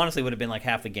 Which honestly would have been like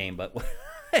half the game, but...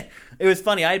 It was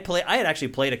funny. I had actually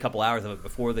played a couple hours of it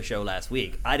before the show last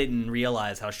week. I didn't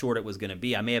realize how short it was going to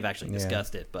be. I may have actually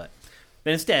discussed it, but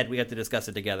instead we got to discuss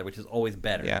it together, which is always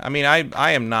better. Yeah, I mean,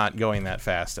 I am not going that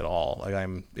fast at all. Like,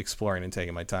 I'm exploring and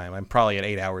taking my time. I'm probably at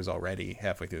 8 hours already,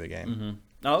 halfway through the game. Mm-hmm.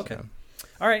 Oh, okay. So.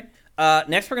 All right.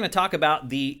 Next, we're going to talk about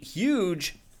the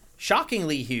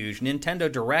shockingly huge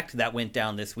Nintendo Direct that went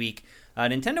down this week.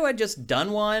 Nintendo had just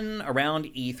done one around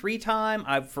E3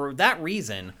 time. For that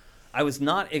reason, I was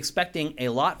not expecting a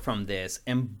lot from this,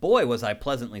 and boy, was I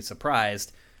pleasantly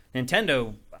surprised.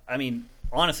 Nintendo, I mean,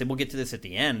 honestly, we'll get to this at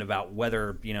the end about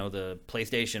whether, the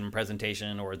PlayStation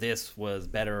presentation or this was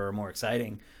better or more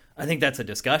exciting. I think that's a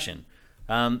discussion.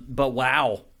 But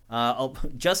wow.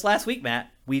 Just last week, Matt,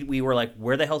 we were like,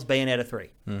 where the hell's Bayonetta 3?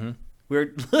 Mm-hmm.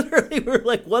 We're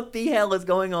like, what the hell is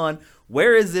going on?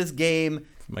 Where is this game?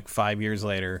 Like 5 years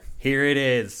later. Here it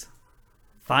is.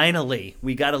 Finally,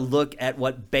 we got to look at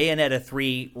what Bayonetta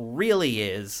 3 really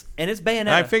is, and it's Bayonetta.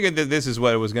 I figured that this is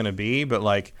what it was going to be, but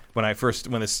like when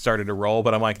this started to roll,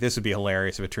 but I'm like, this would be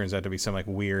hilarious if it turns out to be some like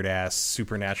weird ass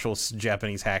supernatural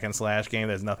Japanese hack and slash game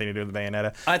that has nothing to do with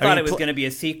Bayonetta. I thought it was going to be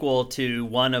a sequel to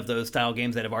one of those style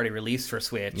games that have already released for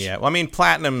Switch. Yeah, well, I mean,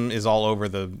 Platinum is all over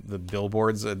the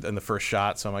billboards in the first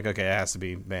shot, so I'm like, okay, it has to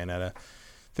be Bayonetta.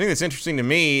 The thing that's interesting to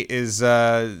me is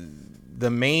the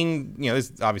main,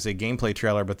 this is obviously a gameplay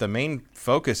trailer, but the main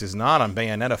focus is not on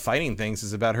Bayonetta fighting things.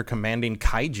 It's about her commanding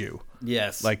kaiju.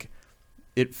 Yes. Like,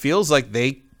 it feels like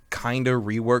they kind of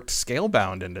reworked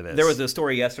Scalebound into this. There was a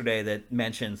story yesterday that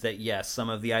mentions that, yes, some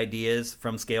of the ideas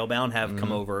from Scalebound have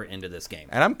come over into this game.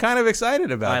 And I'm kind of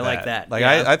excited about that. I like that. Like,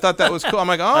 yeah. I thought that was cool. I'm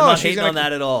like, I'm not hating on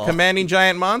that at all. Commanding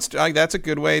giant monster. Like, that's a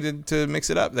good way to mix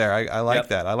it up there. I like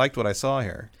that. I liked what I saw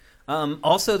here.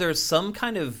 Also, there's some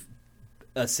kind of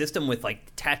a system with,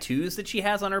 like, tattoos that she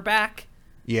has on her back.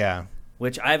 Yeah.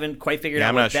 Which I haven't quite figured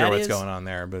out what that is. I'm not sure what's going on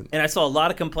there. And I saw a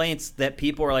lot of complaints that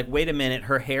people are like, wait a minute,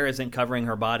 her hair isn't covering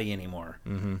her body anymore.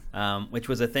 Which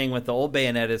was a thing with the old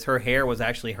Bayonetta's. Her hair was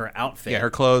actually her outfit. Yeah,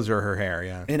 her clothes or her hair,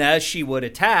 yeah. And as she would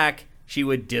attack, she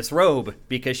would disrobe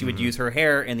because she would use her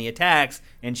hair in the attacks,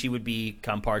 and she would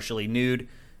become partially nude.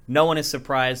 No one is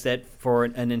surprised that for a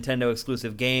Nintendo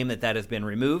exclusive game that has been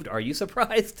removed. Are you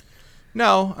surprised?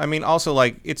 No. I mean, also,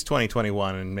 like, it's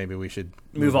 2021, and maybe we should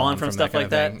move on from stuff like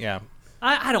that. Yeah.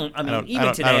 I don't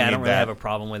really have a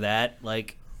problem with that.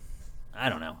 Like, I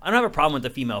don't know. I don't have a problem with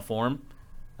the female form.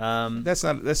 That's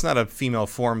not a female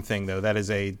form thing, though. That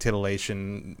is a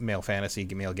titillation, male fantasy,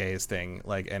 male gaze thing.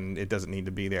 Like, and it doesn't need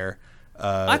to be there.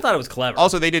 I thought it was clever.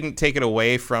 Also, they didn't take it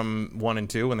away from 1 and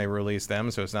 2 when they released them,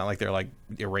 so it's not like they're like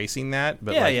erasing that.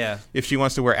 But if she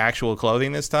wants to wear actual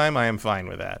clothing this time, I am fine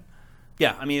with that.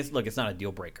 Yeah, I mean, it's not a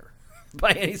deal breaker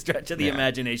by any stretch of the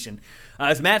imagination.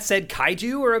 As Matt said,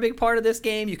 kaiju are a big part of this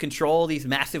game. You control these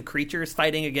massive creatures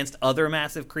fighting against other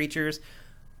massive creatures.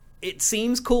 It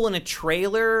seems cool in a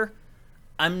trailer.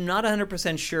 I'm not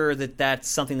 100% sure that that's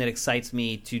something that excites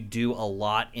me to do a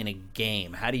lot in a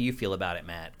game. How do you feel about it,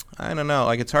 Matt? I don't know.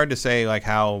 Like, it's hard to say, like,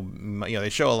 how, they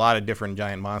show a lot of different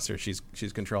giant monsters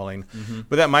she's controlling,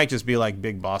 but that might just be like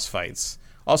big boss fights.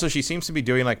 Also, she seems to be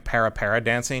doing like para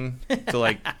dancing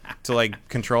to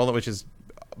control it, which is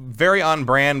very on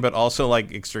brand, but also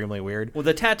like extremely weird. Well,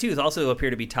 the tattoos also appear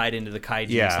to be tied into the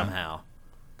kaiju somehow.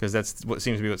 Because that's what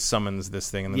seems to be what summons this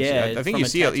thing. I think you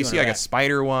see like a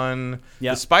spider one.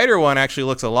 Yep. The spider one actually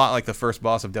looks a lot like the first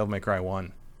boss of Devil May Cry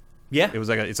 1. Yeah,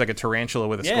 it's like a tarantula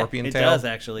with a scorpion tail. It does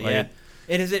actually. Like,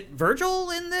 and is it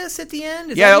Virgil in this at the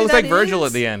end? It looked like Virgil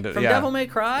at the end from Devil May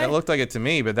Cry. It looked like it to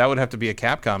me, but that would have to be a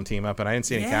Capcom team up, and I didn't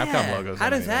see any Capcom logos. How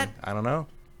does that? I don't know.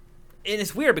 And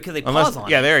it's weird because they pause on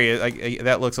it. Yeah, there he is. Like,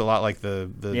 that looks a lot like the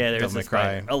Devil May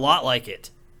Cry. A lot like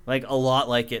it. Like a lot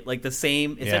like it. Like the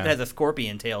same. Except it has a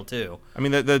scorpion tail too. I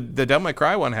mean, the Devil May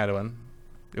Cry one had one.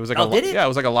 It was like did it? Yeah, it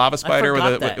was like a lava spider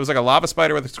it was like a lava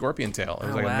spider with a scorpion tail. It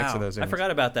was like a mix of those things. I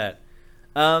forgot about that.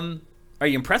 Are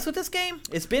you impressed with this game?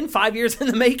 It's been 5 years in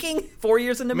the making, 4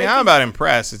 years in the making. I'm about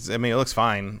impressed. It looks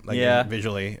fine.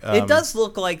 Visually, it does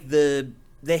look like the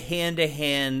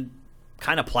hand-to-hand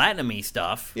kind of platinum-y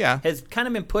stuff. Has kind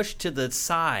of been pushed to the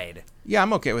side. Yeah,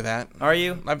 I'm okay with that. Are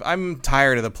you? I'm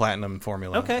tired of the platinum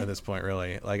formula at this point.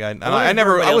 Really, like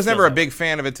I was never a big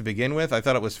fan of it to begin with. I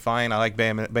thought it was fine. I like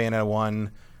Bayonetta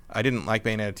 1. I didn't like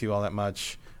Bayonetta 2 all that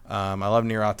much. I love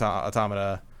Nier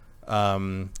Automata.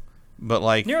 But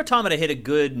like Nier Automata hit a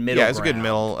good middle. Yeah, it's a good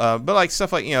middle. But like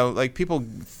stuff like like people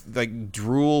like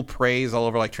drool praise all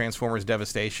over like Transformers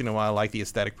Devastation, and while I like the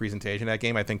aesthetic presentation of that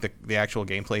game, I think the actual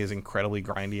gameplay is incredibly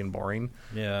grindy and boring.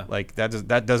 Yeah, like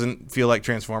that doesn't feel like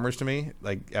Transformers to me,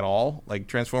 like at all. Like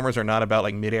Transformers are not about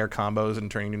like midair combos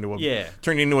and turning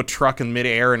into a truck in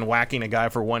midair and whacking a guy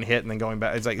for one hit and then going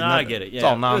back. It's like I get it. Yeah, it's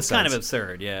all nonsense. It was kind of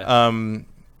absurd. Yeah.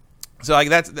 So like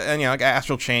that's like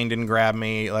Astral Chain didn't grab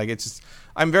me. Like it's just,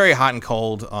 I'm very hot and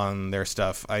cold on their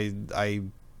stuff. I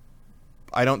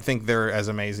don't think they're as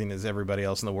amazing as everybody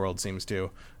else in the world seems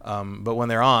to. But when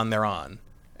they're on, they're on.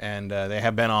 And they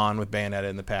have been on with Bayonetta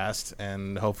in the past.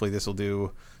 And hopefully this will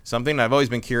do something. I've always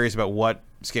been curious about what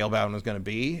Scalebound was going to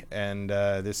be. And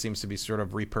this seems to be sort of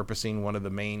repurposing one of the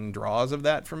main draws of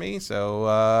that for me. So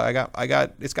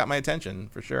it's got my attention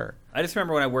for sure. I just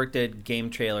remember when I worked at Game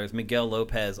Trailers, Miguel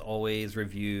Lopez always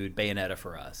reviewed Bayonetta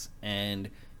for us. And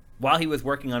while he was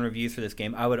working on reviews for this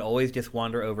game, I would always just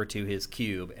wander over to his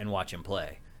cube and watch him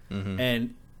play. Mm-hmm.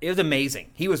 And it was amazing.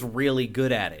 He was really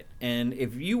good at it. And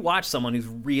if you watch someone who's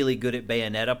really good at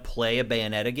Bayonetta play a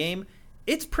Bayonetta game,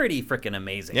 it's pretty freaking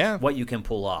amazing what you can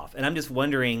pull off. And I'm just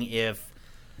wondering if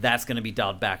that's going to be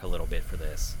dialed back a little bit for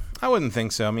this. I wouldn't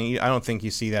think so. I mean, I don't think you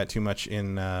see that too much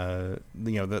in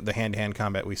the hand-to-hand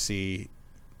combat we see.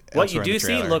 What you do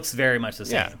see looks very much the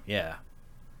same. Yeah.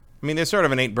 I mean, there's sort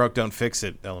of an ain't broke, don't fix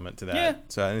it element to that. Yeah.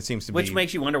 So and it seems to be, which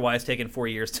makes you wonder why it's taken 4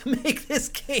 years to make this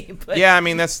game. But yeah, I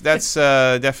mean that's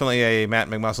definitely a Matt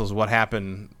McMuscle's what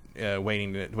happened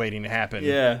waiting to happen.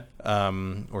 Yeah.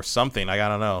 Or something. I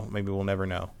don't know. Maybe we'll never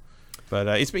know. But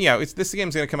this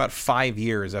game's going to come out 5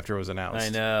 years after it was announced. I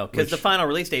know, because the final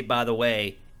release date, by the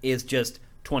way, is just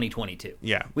 2022.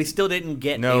 Yeah. We still didn't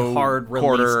get a hard release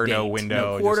quarter, date. No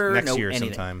window. No quarter, just next no year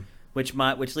anything. sometime. which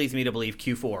leads me to believe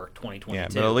Q4 2022. Yeah,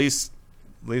 but at least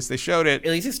they showed it.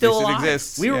 At least it's still alive. It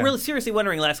exists. We were really seriously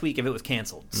wondering last week if it was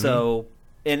canceled. Mm-hmm. So,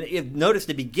 and notice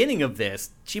the beginning of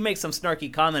this, she makes some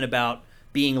snarky comment about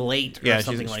being late or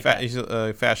something like that. She's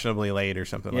fashionably late or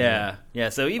something like that. Yeah,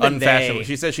 so even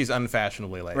she says she's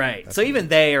unfashionably late. Right. That's so even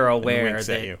they are aware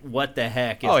that what the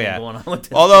heck is going on with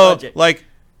this Although, budget. like,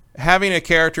 having a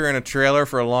character in a trailer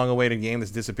for a long-awaited game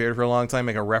that's disappeared for a long time,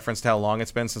 make a reference to how long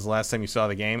it's been since the last time you saw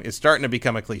the game, is starting to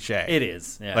become a cliche. It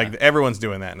is, yeah. Like, everyone's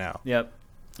doing that now. Yep.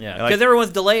 Yeah, because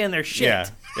everyone's delaying their shit. Yeah.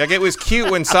 Like, it was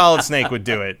cute when Solid Snake would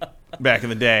do it back in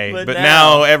the day, but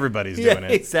now everybody's doing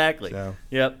it. Exactly. So.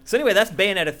 Yep. So anyway, that's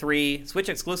Bayonetta 3, Switch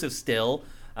exclusive still,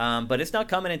 but it's not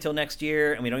coming until next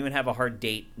year, and we don't even have a hard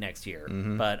date next year.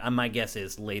 Mm-hmm. But my guess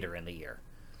is later in the year.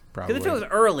 Probably. Because if it was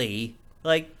early,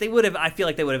 like they would have, I feel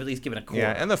like they would have at least given a quarter.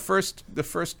 Yeah, and the first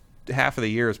half of the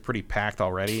year is pretty packed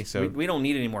already, so we don't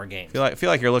need any more games. I feel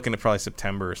like you're looking at probably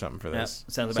September or something for this.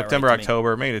 Yep, sounds about September, right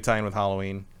October, maybe to tie in with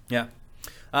Halloween. Yeah.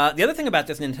 The other thing about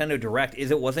this Nintendo Direct is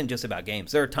it wasn't just about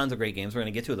games. There are tons of great games. We're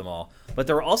going to get to them all. But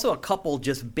there were also a couple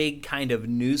just big kind of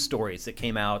news stories that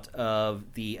came out of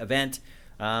the event.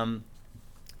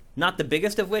 Not the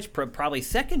biggest of which, probably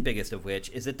second biggest of which,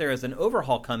 is that there is an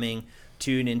overhaul coming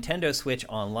to Nintendo Switch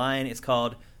Online. It's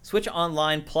called Switch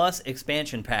Online Plus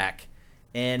Expansion Pack.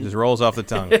 And it just rolls off the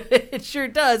tongue. It sure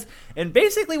does. And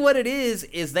basically what it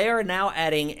is they are now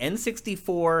adding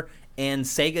N64 and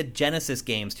Sega Genesis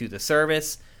games to the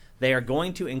service. They are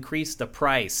going to increase the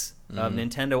price of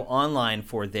Nintendo Online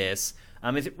for this.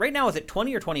 Right now, is it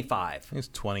 20 or 25? I think it's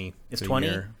 20. It's 20?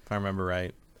 If I remember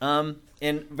right.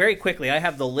 And very quickly, I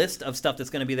have the list of stuff that's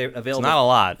going to be there available. It's not a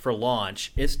lot. For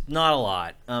launch. It's not a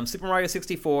lot. Super Mario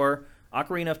 64,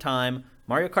 Ocarina of Time,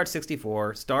 Mario Kart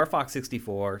 64, Star Fox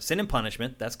 64, Sin and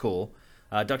Punishment, that's cool.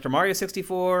 Dr. Mario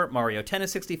 64, Mario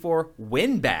Tennis 64,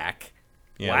 Winback.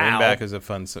 Yeah, wow. Winback is a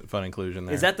fun inclusion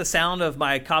there. Is that the sound of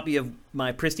my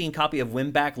pristine copy of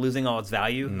Winback losing all its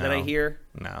value that I hear?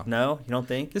 No, you don't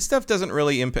think? This stuff doesn't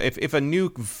really impact. If a new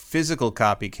physical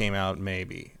copy came out,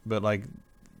 maybe, but like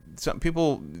some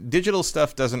people, digital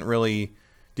stuff doesn't really.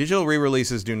 Digital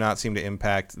re-releases do not seem to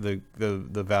impact the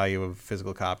value of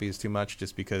physical copies too much,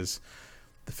 just because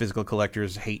the physical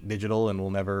collectors hate digital and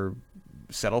will never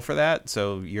settle for that.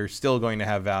 So you're still going to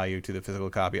have value to the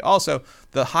physical copy. Also,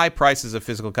 the high prices of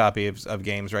physical copies of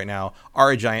games right now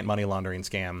are a giant money laundering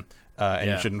scam, and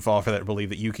you shouldn't fall for that. Believe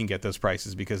that you can get those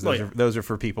prices because those are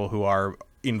for people who are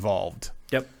involved.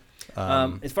 Yep.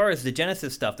 As far as the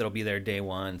Genesis stuff that'll be there day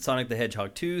one, Sonic the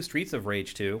Hedgehog 2, Streets of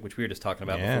Rage 2, which we were just talking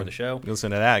about before the show.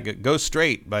 Listen to that. Go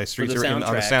Straight by Streets of Rage, on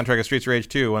the soundtrack of Streets of Rage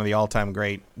 2, one of the all-time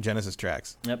great Genesis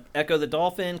tracks. Yep. Echo the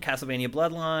Dolphin, Castlevania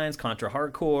Bloodlines, Contra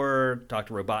Hardcore,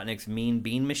 Dr. Robotnik's Mean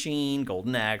Bean Machine,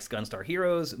 Golden Axe, Gunstar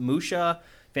Heroes, Musha,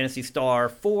 Phantasy Star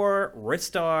 4,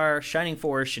 Ristar, Shining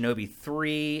Force, Shinobi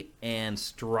 3, and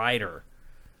Strider.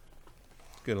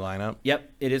 Good lineup. Yep,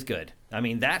 it is good. I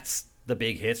mean, that's the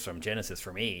big hits from Genesis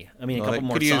for me. I mean, a couple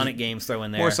more Sonic games throw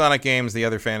in there. More Sonic games. The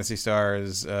other Phantasy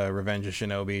Stars, Revenge of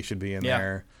Shinobi should be in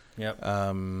there. Yep.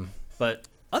 But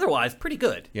otherwise, pretty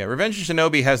good. Yeah, Revenge of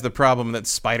Shinobi has the problem that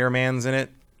Spider-Man's in it.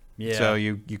 Yeah. So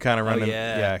you kind of run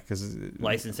because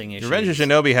licensing issues. Revenge of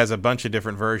Shinobi has a bunch of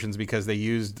different versions because they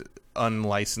used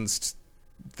unlicensed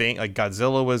thing. Like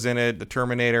Godzilla was in it, the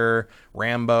Terminator,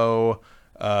 Rambo,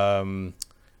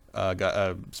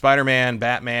 Spider-Man,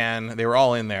 Batman. They were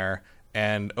all in there.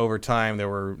 And over time, there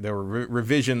were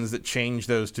revisions that changed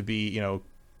those to be,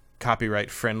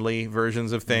 copyright-friendly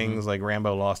versions of things. Mm-hmm. Like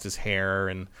Rambo lost his hair,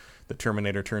 and the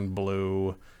Terminator turned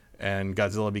blue, and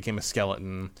Godzilla became a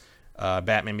skeleton.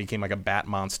 Batman became like a bat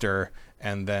monster,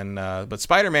 and then but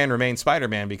Spider-Man remained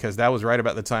Spider-Man because that was right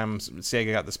about the time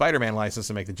Sega got the Spider-Man license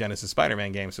to make the Genesis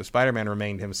Spider-Man game. So Spider-Man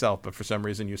remained himself, but for some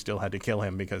reason you still had to kill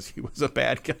him because he was a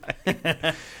bad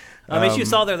guy. As you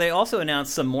saw there, they also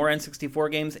announced some more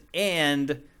N64 games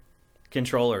and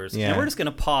controllers. Yeah. And we're just going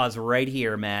to pause right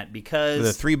here, Matt,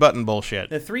 because... The 3-button bullshit.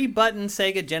 The 3-button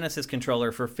Sega Genesis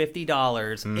controller for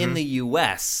 $50 in the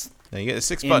U.S. Now you get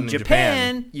the 6-button in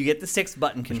Japan. You get the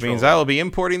 6-button controller. Which means I will be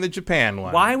importing the Japan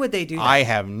one. Why would they do that? I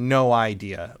have no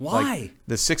idea. Why?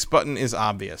 The 6-button is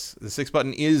obvious. The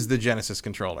 6-button is the Genesis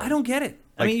controller. I don't get it.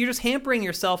 I mean, you're just hampering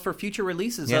yourself for future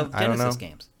releases of Genesis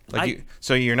games.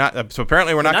 So you're not. So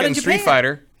apparently we're not getting Street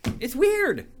Fighter. It's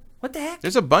weird. What the heck?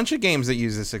 There's a bunch of games that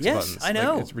use the 6 buttons. I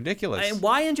know. It's ridiculous. And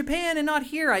why in Japan and not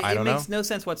here? I don't know. It makes no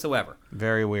sense whatsoever.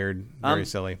 Very weird. Very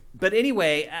silly. But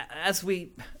anyway,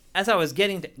 as I was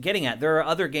getting at, there are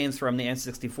other games from the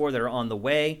N64 that are on the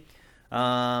way.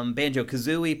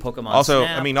 Banjo-Kazooie, Pokemon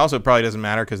Snap. Also it probably doesn't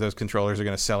matter because those controllers are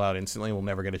going to sell out instantly. We'll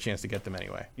never get a chance to get them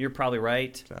anyway. You're probably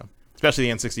right. So.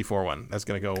 Especially the N64 one. That's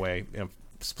going to go away in a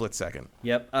split second.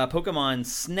 Yep. Pokemon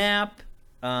Snap,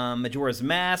 Majora's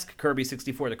Mask, Kirby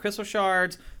 64, The Crystal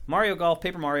Shards, Mario Golf,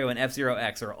 Paper Mario, and F-Zero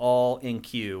X are all in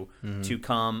queue to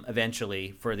come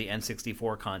eventually for the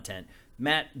N64 content.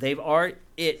 Matt,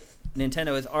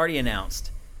 Nintendo has already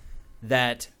announced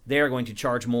that they are going to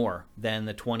charge more than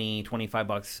the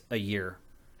 $20-$25 a year.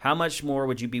 How much more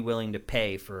would you be willing to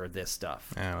pay for this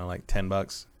stuff? I don't know, like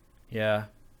 $10. Yeah.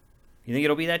 You think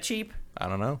it'll be that cheap? I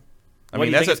don't know. I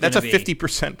mean, that's a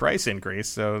 50% price increase.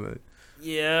 So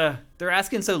yeah, they're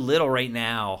asking so little right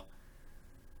now.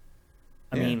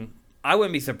 I mean, I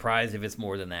wouldn't be surprised if it's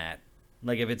more than that.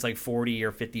 Like if it's like $40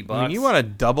 or $50. I mean, you want to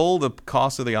double the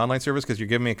cost of the online service because you're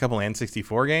giving me a couple of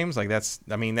N64 games? Like that's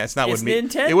not what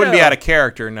Nintendo. It wouldn't be out of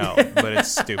character, no, but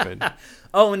it's stupid.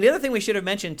 Oh, and the other thing we should have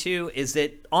mentioned too is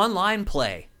that online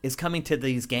play is coming to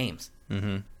these games.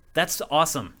 Mm-hmm. That's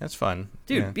awesome. That's fun.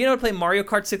 Dude, being able to play Mario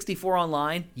Kart 64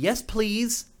 online, yes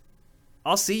please.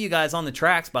 I'll see you guys on the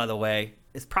tracks, by the way.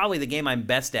 It's probably the game I'm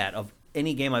best at of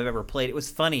any game I've ever played. It was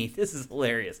funny. This is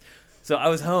hilarious. So I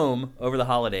was home over the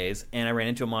holidays, and I ran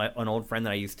into an old friend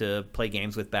that I used to play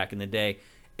games with back in the day,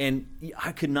 and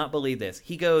I could not believe this.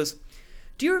 He goes,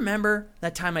 do you remember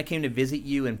that time I came to visit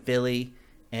you in Philly,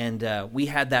 and we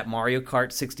had that Mario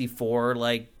Kart 64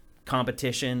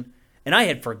 competition? And I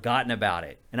had forgotten about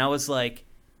it. And I was like,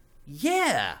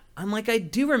 yeah. I'm like, I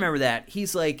do remember that.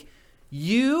 He's like,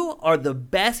 you are the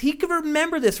best. He could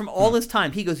remember this from all this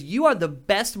time. He goes, you are the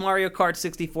best Mario Kart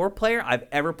 64 player I've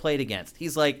ever played against.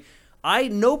 He's like,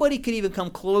 nobody could even come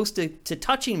close to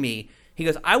touching me. He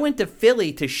goes, I went to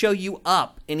Philly to show you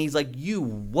up. And he's like, you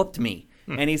whooped me.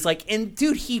 And he's like, and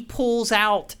dude, he pulls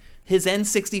out his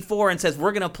N64 and says,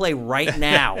 we're going to play right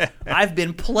now. I've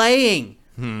been playing.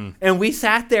 And we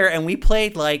sat there and we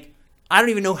played I don't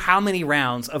even know how many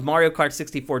rounds of Mario Kart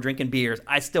 64 drinking beers.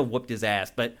 I still whooped his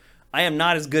ass, but I am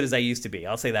not as good as I used to be.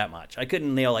 I'll say that much. I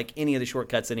couldn't nail any of the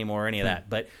shortcuts anymore or any of that.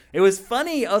 But it was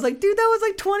funny. I was like, dude, that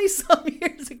was 20-some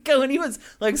years ago, and he was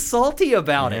salty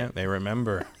about it. They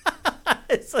remember.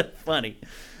 It's so funny.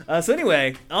 So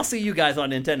anyway, I'll see you guys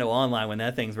on Nintendo Online when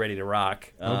that thing's ready to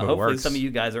rock. Hopefully some of you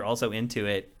guys are also into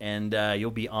it, and you'll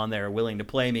be on there willing to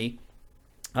play me.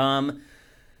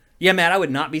 Yeah, Matt, I would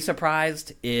not be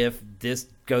surprised if this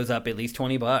goes up at least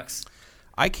 $20.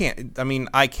 I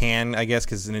can, I guess,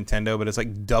 because it's Nintendo, but it's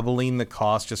doubling the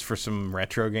cost just for some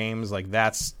retro games.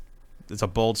 It's a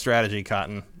bold strategy,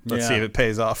 Cotton. Let's see if it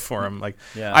pays off for them.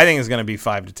 I think it's going to be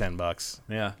 $5 to $10.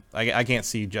 Yeah, I can't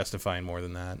see justifying more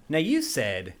than that. Now, you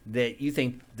said that you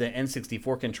think the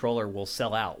N64 controller will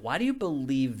sell out. Why do you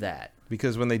believe that?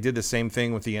 Because when they did the same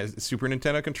thing with the Super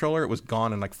Nintendo controller, it was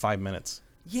gone in 5 minutes.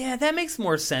 Yeah, that makes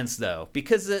more sense, though,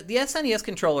 because the SNES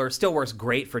controller still works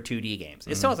great for 2D games.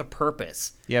 It still has a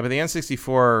purpose. Yeah, but the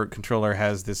N64 controller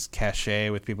has this cachet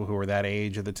with people who were that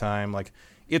age at the time.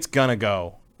 It's going to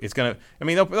go. It's going to... I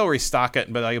mean, they'll restock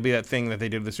it, but it'll be that thing that they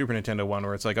did with the Super Nintendo one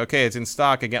where it's okay, it's in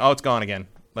stock again. Oh, it's gone again.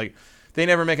 They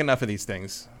never make enough of these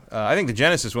things. I think the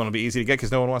Genesis one will be easy to get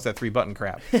because no one wants that 3-button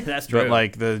crap. That's true.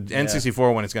 But the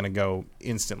N64 one is going to go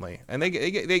instantly. And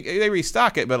they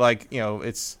restock it, but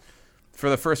it's... For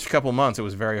the first couple months, it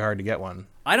was very hard to get one.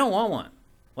 I don't want one.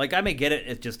 I may get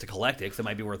it just to collect it because it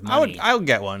might be worth money. I'll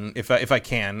get one if I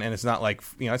can, and it's not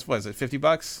it's what is it,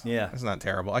 $50? Yeah, that's not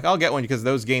terrible. I'll get one because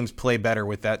those games play better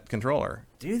with that controller.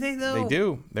 Do they though? They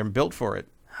do. They're built for it.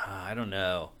 I don't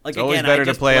know. It's always better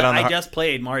to play it on. I just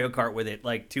played Mario Kart with it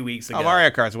 2 weeks ago. Oh, Mario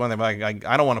Kart's one thing. But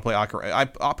I don't want to play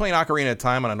Ocarina. Playing Ocarina at a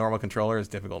time on a normal controller is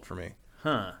difficult for me.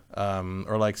 Huh.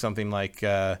 Or something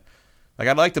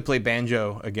I'd like to play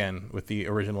Banjo again with the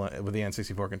original with the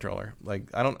N64 controller.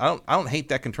 I don't hate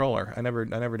that controller. I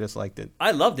never disliked it.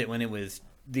 I loved it when it was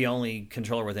the only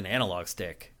controller with an analog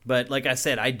stick. But like I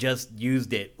said, I just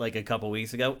used it a couple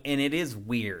weeks ago, and it is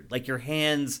weird. Your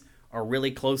hands are really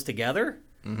close together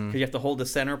because you have to hold the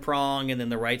center prong and then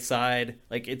the right side.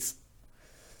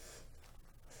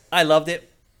 I loved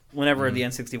it whenever the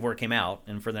N64 came out,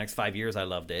 and for the next 5 years I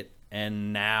loved it.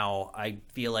 And now I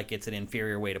feel like it's an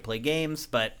inferior way to play games,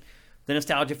 but the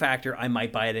nostalgia factor, I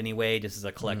might buy it anyway, just as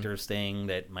a collector's thing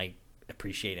that might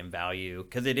appreciate in value,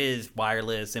 because it is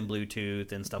wireless and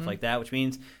Bluetooth and stuff like that, which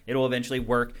means it'll eventually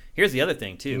work. Here's the other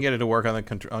thing, too. You can get it to work on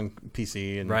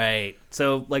PC. And... Right.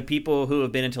 So, people who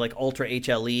have been into, Ultra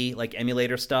HLE,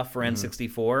 emulator stuff for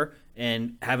N64,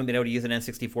 and haven't been able to use an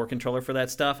N64 controller for that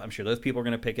stuff, I'm sure those people are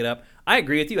going to pick it up. I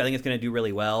agree with you. I think it's going to do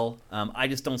really well. I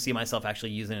just don't see myself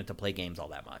actually using it to play games all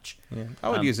that much. Yeah, I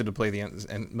would use it to play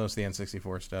most of the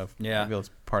N64 stuff. Yeah. I feel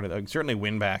it's part of it. Certainly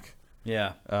WinBack.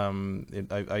 Yeah.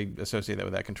 I associate that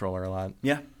with that controller a lot.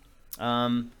 Yeah.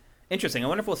 Interesting. I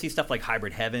wonder if we'll see stuff like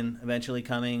Hybrid Heaven eventually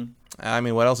coming. I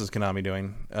mean, what else is Konami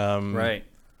doing? Right.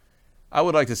 I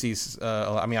would like to see.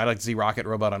 I'd like to see Rocket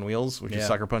Robot on Wheels, which is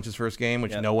Sucker Punch's first game,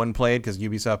 which no one played because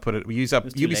Ubisoft put it.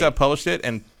 Ubisoft published it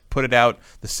and put it out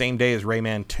the same day as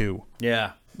Rayman 2.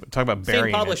 Yeah. Talk about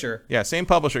burying same publisher. It. Yeah, same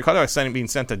publisher. Talk about being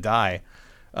sent to die.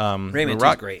 Rayman 2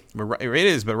 is great. It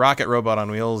is, but Rocket Robot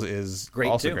on Wheels is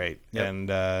also too. great. Yep. And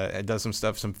it does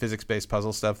some physics-based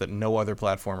puzzle stuff that no other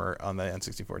platformer on the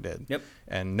N64 did. Yep.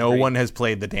 And no one has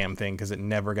played the damn thing because it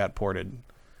never got ported.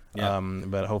 Yep.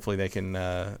 But hopefully they can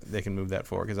move that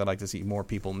forward because I'd like to see more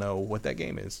people know what that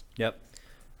game is. Yep.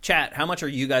 Chat, how much are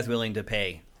you guys willing to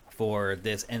pay for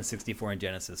this N64 and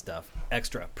Genesis stuff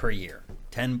extra per year?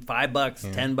 $5,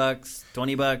 $10,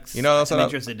 $20. You know, I'm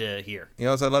interested to hear. You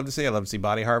know what I'd love to see? I'd love to see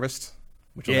Body Harvest,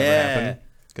 which will never happen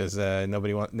because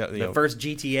nobody wants the first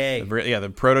GTA. The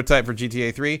prototype for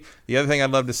GTA 3. The other thing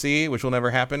I'd love to see, which will never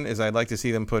happen, is I'd like to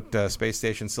see them put Space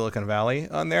Station Silicon Valley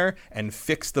on there and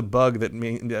fix the bug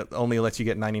that only lets you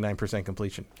get 99%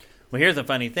 completion. Well, here's the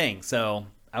funny thing. So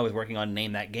I was working on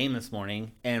Name That Game this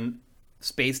morning, and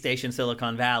Space Station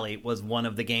Silicon Valley was one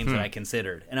of the games that I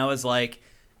considered, and I was like,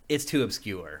 it's too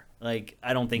obscure. Like,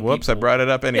 I don't think. Whoops! I brought it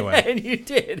up anyway. And you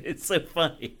did. It's so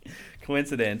funny.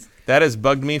 Coincidence. That has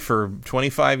bugged me for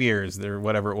 25 years, or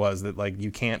whatever it was. That like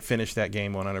you can't finish that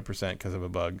game 100% because of a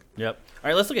bug. Yep. All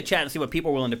right, let's look at chat and see what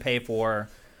people are willing to pay for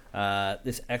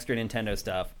this extra Nintendo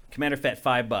stuff. Commander Fett,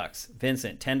 $5.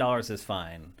 Vincent, $10 is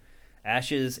fine.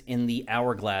 Ashes in the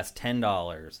Hourglass,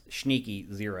 $10. Sneaky,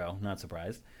 $0. Not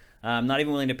surprised. Not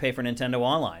even willing to pay for Nintendo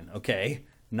Online. Okay.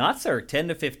 Not sir, 10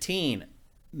 to 15.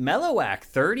 Mellowack,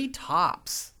 30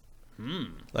 tops.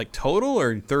 Like total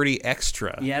or 30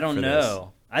 extra? Yeah, I don't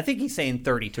know. I think he's saying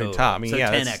 30 total. Top. I mean, so yeah,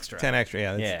 10 extra. 10 extra.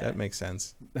 Yeah, that makes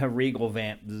sense. Regal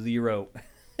Vamp, 0.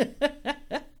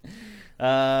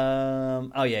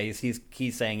 Oh yeah,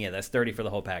 he's saying that's 30 for the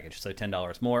whole package, so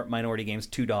 $10 more. Minority Games,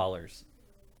 $2.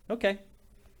 Okay.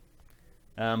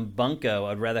 Bunko,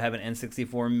 I'd rather have an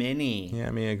N64 Mini. Yeah,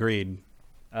 I mean, agreed.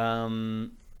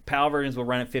 PAL versions will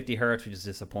run at 50 hertz, which is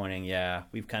disappointing. Yeah,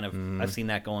 we've kind of I've seen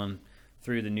that going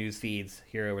through the news feeds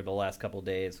here over the last couple of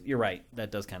days. You're right,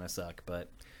 that does kind of suck, but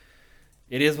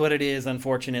it is what it is,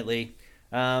 unfortunately.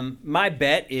 My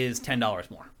bet is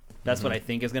 $10 more. That's what I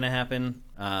think is going to happen.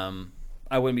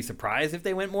 I wouldn't be surprised if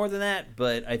they went more than that,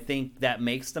 but I think that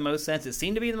makes the most sense. It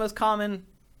seemed to be the most common.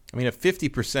 I mean, a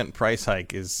 50% price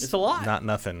hike is a lot. Not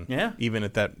nothing. Yeah. Even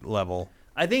at that level.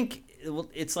 I think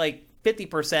it's like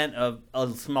 50% of a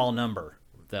small number,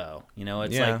 though. You know,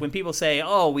 it's like when people say,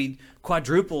 "Oh, we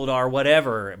quadrupled our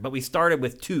whatever, but we started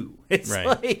with 2." It's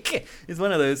like it's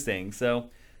one of those things. So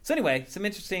anyway, some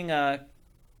interesting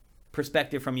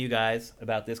perspective from you guys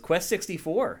about this Quest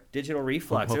 64 Digital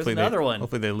Reflux. There's another one.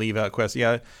 Hopefully they leave out Quest.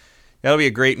 Yeah, that'll be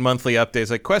a great monthly update.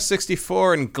 It's like Quest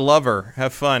 64 and Glover.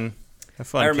 Have fun. Have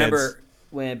fun. I remember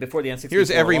kids. Before the N64. Here's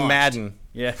every launched, Madden.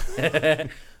 Yeah.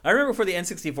 I remember before the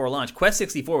N64 launch, Quest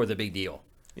 64 was a big deal.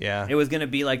 Yeah. It was going to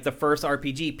be like the first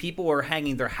RPG. People were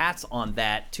hanging their hats on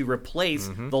that to replace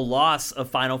the loss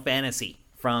of Final Fantasy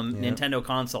from Nintendo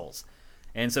consoles.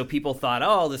 And so people thought,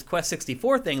 oh, this Quest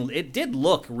 64 thing, it did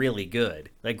look really good,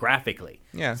 like graphically.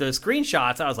 Yeah. So the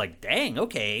screenshots, I was like, dang,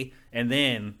 okay. And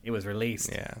then it was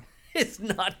released. Yeah. It's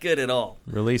not good at all.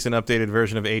 Release an updated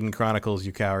version of Aiden Chronicles,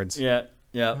 you cowards. Yeah.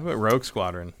 How about Rogue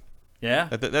Squadron? Yeah.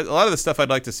 A lot of the stuff I'd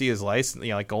like to see is licensed,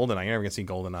 like GoldenEye. You're never going to see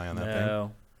GoldenEye on that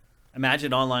thing.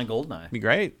 Imagine online GoldenEye. It'd be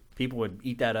great. People would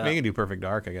eat that up. They can do Perfect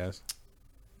Dark, I guess.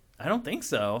 I don't think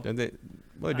so.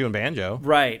 They're doing Banjo.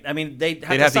 Right. I mean, they'd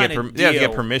have to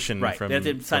get permission from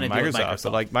Microsoft.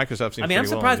 So, like, Microsoft seems I'm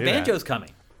surprised Banjo's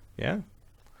coming. Yeah.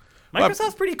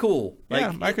 Microsoft's pretty cool.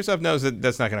 Microsoft knows that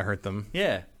that's not going to hurt them.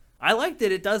 Yeah. I like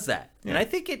that it does that. Yeah. And I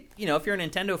think if you're a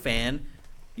Nintendo fan,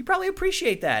 you probably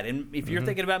appreciate that. And if you're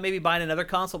thinking about maybe buying another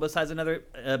console besides your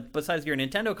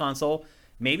Nintendo console,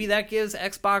 maybe that gives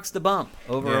Xbox the bump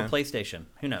over a PlayStation.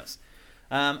 Who knows?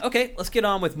 Okay, let's get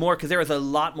on with more because there is a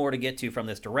lot more to get to from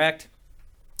this Direct.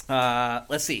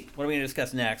 Let's see. What are we going to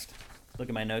discuss next? Look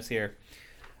at my notes here.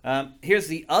 Here's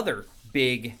the other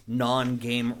big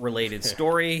non-game related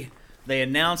story. They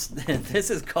announced this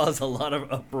has caused a lot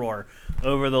of uproar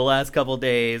over the last couple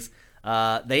days.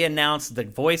 They announced the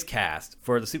voice cast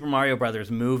for the Super Mario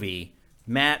Brothers movie.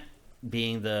 Matt,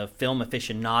 being the film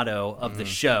aficionado of the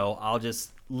show, I'll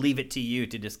just leave it to you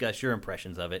to discuss your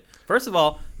impressions of it. First of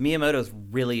all, Miyamoto's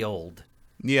really old.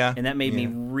 Yeah. And that made me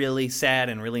really sad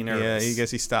and really nervous. Yeah, I guess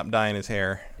he stopped dyeing his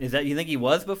hair. Is that, you think he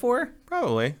was before?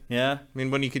 Probably. Yeah. I mean,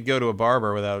 when you could go to a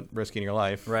barber without risking your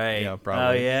life. Right.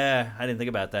 Probably. Oh, yeah. I didn't think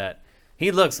about that.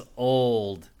 He looks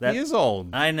old. He is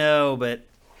old. I know, but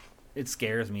It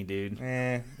scares me, dude.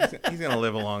 He's gonna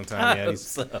live a long time. I hope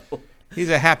so. He's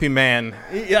a happy man.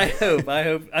 Yeah, I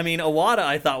hope. I mean, Iwata,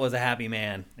 I thought was a happy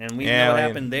man, and we know what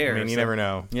happened there. I mean, you never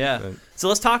know. Yeah. But. So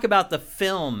let's talk about the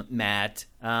film, Matt.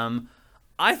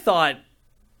 I thought,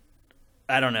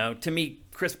 I don't know. To me,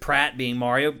 Chris Pratt being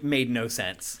Mario made no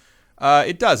sense.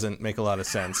 It doesn't make a lot of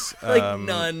sense.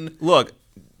 None. Look.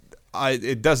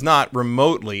 It does not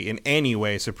remotely in any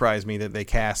way surprise me that they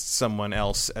cast someone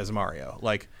else as Mario.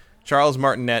 Like, Charles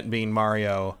Martinet being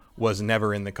Mario was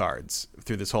never in the cards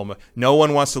through this whole no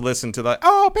one wants to listen to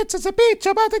Pizza's a beach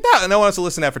about that. No one wants to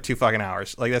listen to that for 2 fucking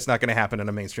hours. Like, that's not going to happen in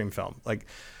a mainstream film. Like,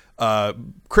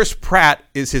 Chris Pratt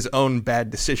is his own bad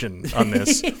decision on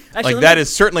this. Actually, that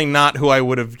is certainly not who I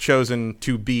would have chosen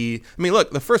to be. I mean,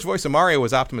 look, the first voice of Mario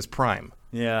was Optimus Prime.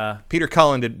 Yeah. Peter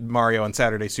Cullen did Mario on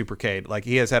Saturday Supercade. Like,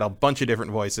 he has had a bunch of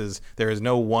different voices. There is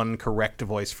no one correct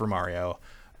voice for Mario.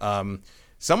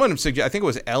 Someone I think it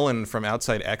was Ellen from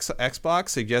Outside Xbox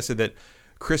suggested that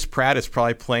Chris Pratt is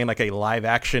probably playing like a live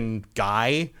action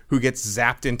guy who gets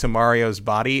zapped into Mario's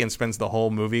body and spends the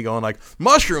whole movie going like,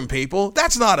 mushroom people,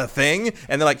 that's not a thing.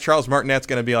 And then like Charles Martinet's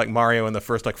going to be like Mario in the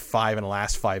first like 5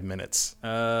 minutes.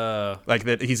 Like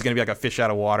that he's going to be like a fish out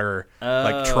of water,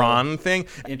 like Tron thing.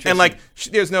 And like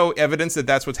there's no evidence that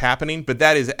that's what's happening, but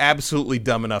that is absolutely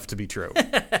dumb enough to be true.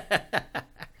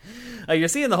 You're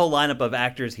seeing the whole lineup of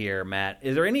actors here, Matt.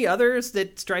 Is there any others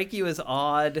that strike you as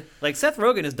odd? Like Seth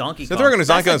Rogen is Donkey Kong. Seth Rogen as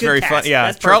Donkey Kong is very fun.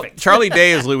 Yeah, Charlie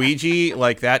Day is Luigi.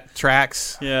 Like that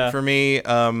tracks for me.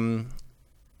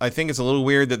 I think it's a little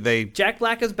weird that they Jack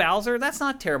Black as Bowser. That's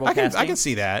not terrible casting. I can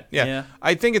see that. Yeah,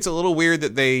 I think it's a little weird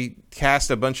that they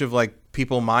cast a bunch of like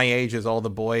people my age as all the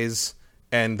boys.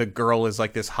 And the girl is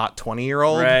like this hot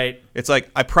 20-year-old. Right. It's like,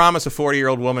 I promise a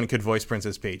 40-year-old woman could voice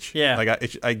Princess Peach. Yeah.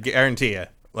 Like I guarantee you.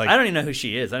 Like, I don't even know who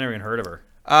she is. I never even heard of her.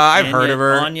 I've heard of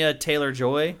her. Anya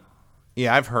Taylor-Joy.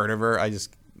 Yeah, I've heard of her. I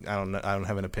don't know. I don't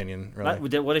have an opinion.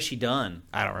 Really. What has she done?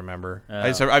 I don't remember.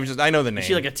 I know the name. Is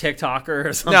she like a TikToker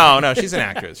or something? No, she's an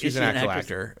actress. She's an actual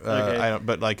actor. Okay.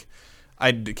 But like,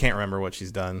 I can't remember what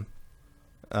she's done.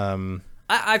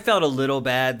 I felt a little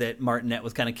bad that Martinet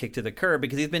was kind of kicked to the curb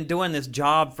because he's been doing this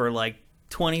job for like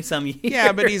 20-some years.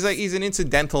 Yeah, but he's an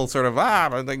incidental sort of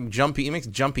like jumpy. He makes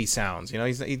jumpy sounds. You know,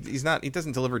 he's not. He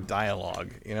doesn't deliver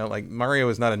dialogue. You know, like Mario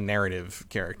is not a narrative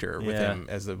character with him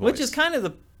as the voice, which is kind of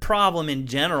the problem in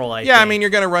general. I think. I mean, you're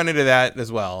going to run into that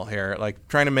as well here. Like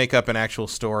trying to make up an actual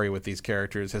story with these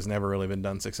characters has never really been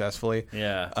done successfully.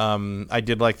 Yeah. I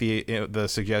did like the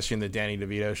suggestion that Danny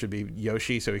DeVito should be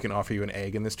Yoshi, so he can offer you an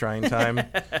egg in this trying time,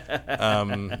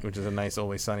 which is a nice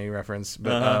Always Sunny reference.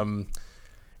 But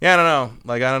yeah, I don't know.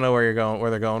 Like, I don't know where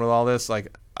they're going with all this.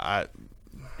 Like,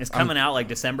 it's coming out like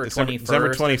December 21st.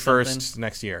 December 21st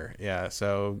next year. Yeah,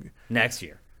 so next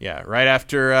year. Yeah, right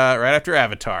after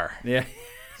Avatar. Yeah.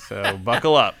 So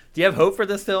buckle up. Do you have hope for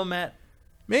this film, Matt?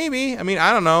 Maybe. I mean,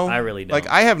 I don't know. I really don't. Like,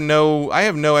 I have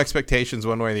no expectations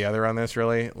one way or the other on this,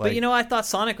 really. Like, but I thought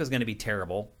Sonic was going to be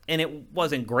terrible, and it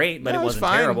wasn't great, but it wasn't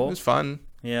fine. terrible. It was fun.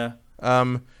 Yeah.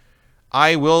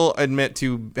 I will admit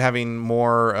to having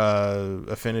more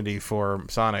affinity for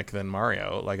Sonic than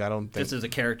Mario. Like, I don't think... Just as a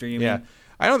character, you mean?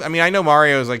 I know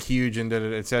Mario is, like, huge and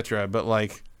et cetera, but,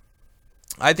 like,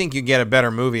 I think you get a better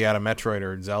movie out of Metroid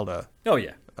or Zelda. Oh,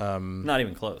 yeah. Not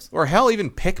even close. Or, hell, even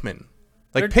Pikmin.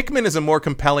 Like, Pikmin is a more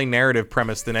compelling narrative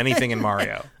premise than anything in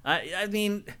Mario. I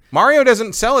mean... Mario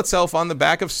doesn't sell itself on the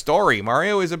back of story.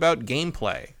 Mario is about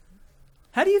gameplay.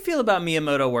 How do you feel about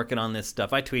Miyamoto working on this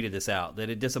stuff? I tweeted this out, that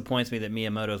it disappoints me that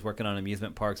Miyamoto's working on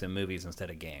amusement parks and movies instead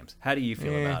of games. How do you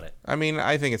feel about it? I mean,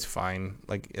 I think it's fine.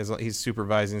 Like, he's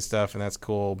supervising stuff, and that's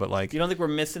cool, but like... You don't think we're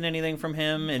missing anything from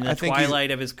him in the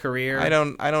twilight of his career? I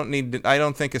don't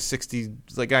think a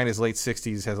 60s... Like, guy in his late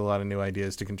 60s has a lot of new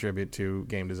ideas to contribute to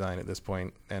game design at this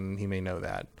point, and he may know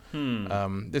that.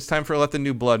 It's time for let the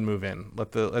new blood move in.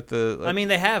 I mean,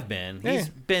 they have been. He's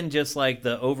been just like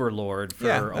the overlord for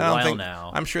a while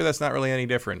now. I'm sure that's not really any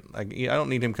different. Like, I don't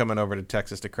need him coming over to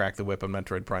Texas to crack the whip on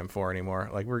Metroid Prime 4 anymore.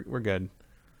 Like, we're good.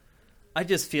 I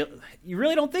just feel you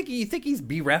really don't think he's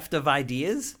bereft of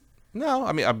ideas? No,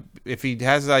 I mean, if he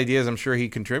has ideas, I'm sure he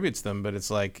contributes them. But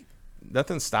it's like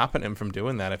nothing's stopping him from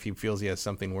doing that if he feels he has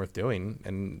something worth doing,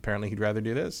 and apparently he'd rather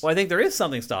do this. Well, I think there is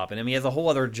something stopping him. He has a whole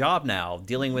other job now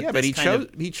dealing with but he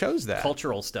chose that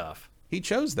cultural stuff. He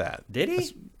chose that. Did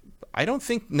he? I don't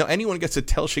think anyone gets to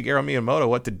tell Shigeru Miyamoto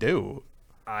what to do.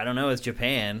 I don't know. It's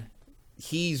Japan.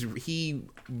 He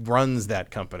runs that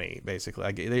company basically.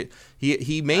 Like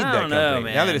he made that company. Know,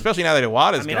 man. Especially now that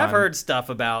Iwata's gone. I've heard stuff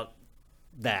about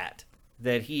that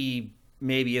he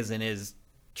maybe isn't as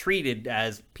treated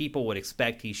as people would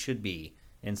expect he should be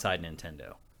inside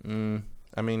Nintendo.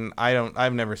 I mean,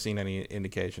 I've never seen any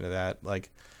indication of that. Like,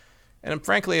 and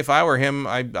frankly, if I were him,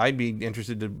 I'd be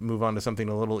interested to move on to something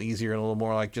a little easier and a little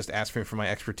more like just ask me for my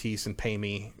expertise and pay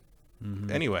me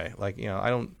anyway. Like, you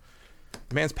know,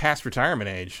 the man's past retirement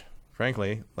age,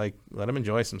 frankly. Like, let him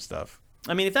enjoy some stuff.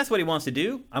 I mean, if that's what he wants to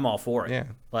do, I'm all for it. Yeah.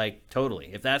 Like,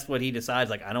 totally. If that's what he decides,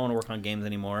 like, I don't want to work on games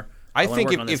anymore. I think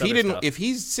if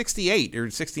he's 68 or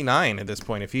 69 at this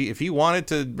point, if he wanted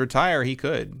to retire, he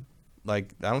could.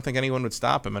 Like, I don't think anyone would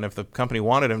stop him, and if the company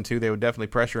wanted him to, they would definitely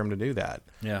pressure him to do that.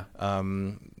 Yeah.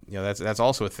 You know, that's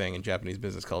also a thing in Japanese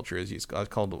business culture. Is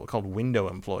called window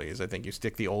employees. I think you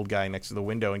stick the old guy next to the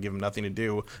window and give him nothing to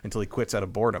do until he quits out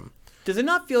of boredom. Does it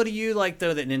not feel to you like,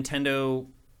 though, that Nintendo,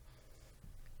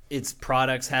 its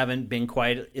products haven't been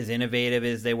quite as innovative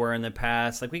as they were in the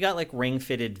past? Like, we got like Ring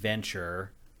Fit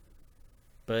Adventure,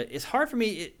 but it's hard for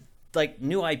me. Like,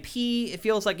 new IP, it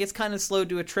feels like it's kind of slowed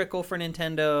to a trickle for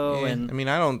Nintendo. Yeah, and I mean,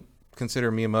 I don't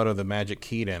consider Miyamoto the magic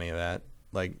key to any of that.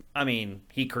 Like, I mean,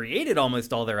 he created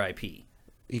almost all their IP.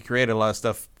 He created a lot of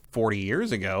stuff 40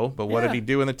 years ago, but what did he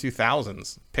do in the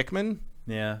 2000s? Pikmin?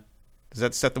 Yeah. Does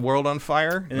that set the world on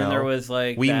fire? And then there was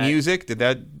like Wii Music. Did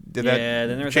that then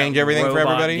there was change that everything for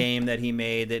everybody? Game that he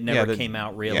made that never came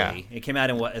out really. Yeah. It came out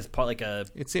in what as part like a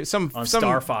on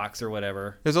Star Fox or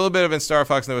whatever. There's a little bit of in Star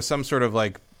Fox, and there was some sort of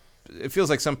like, it feels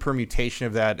like some permutation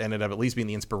of that ended up at least being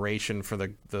the inspiration for the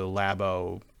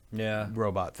Labo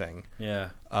robot thing.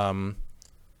 Yeah. I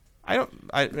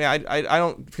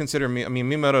don't consider me. I mean,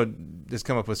 Miyamoto has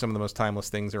come up with some of the most timeless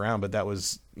things around, but that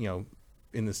was, you know,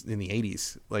 in the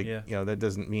 80s. Like, you know, that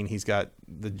doesn't mean he's got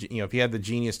if he had the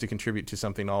genius to contribute to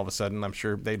something, all of a sudden I'm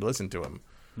sure they'd listen to him.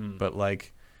 But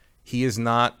like, he is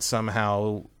not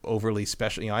somehow overly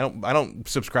special. You know, I don't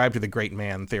subscribe to the great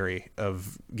man theory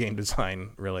of game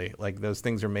design, really. Like, those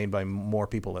things are made by more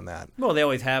people than that. Well, they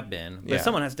always have been. But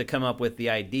someone has to come up with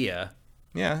the idea.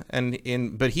 Yeah,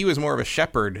 but he was more of a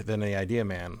shepherd than an idea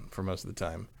man for most of the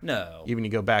time. No. Even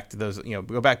you go back to those, you know,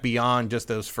 go back beyond just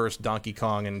those first Donkey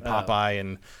Kong and Popeye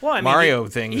and Mario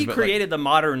things. He created the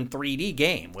modern 3D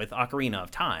game with Ocarina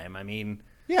of Time. I mean...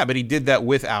 Yeah, but he did that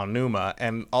with Aonuma,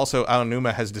 and also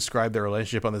Aonuma has described their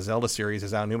relationship on the Zelda series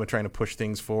as Aonuma trying to push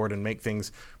things forward and make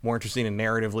things more interesting and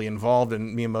narratively involved,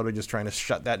 and Miyamoto just trying to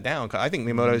shut that down. I think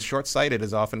Miyamoto is short-sighted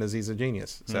as often as he's a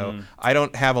genius. So I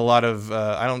don't have a lot of...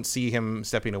 I don't see him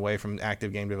stepping away from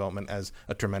active game development as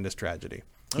a tremendous tragedy.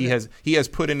 Okay. He has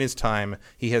put in his time.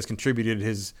 He has contributed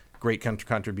his great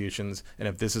contributions, and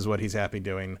if this is what he's happy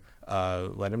doing,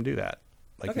 let him do that.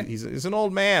 Like, he's an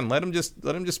old man. Let him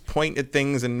just point at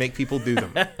things and make people do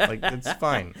them. Like, it's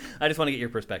fine. I just want to get your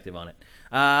perspective on it.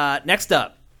 Next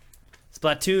up,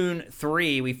 Splatoon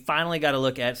 3. We finally got to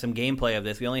look at some gameplay of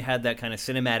this. We only had that kind of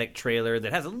cinematic trailer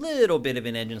that has a little bit of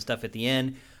in-engine stuff at the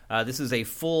end. This is a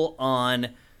full-on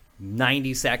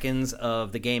 90 seconds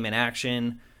of the game in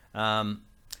action.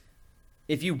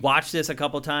 If you watch this a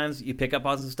couple times, you pick up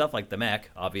on some stuff like the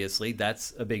mech, obviously.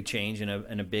 That's a big change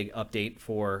and a big update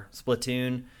for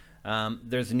Splatoon.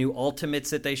 There's new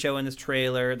ultimates that they show in this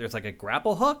trailer. There's like a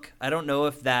grapple hook. I don't know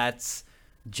if that's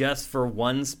just for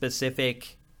one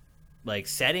specific like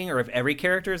setting or if every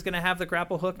character is going to have the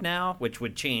grapple hook now, which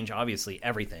would change, obviously,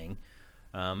 everything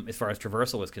as far as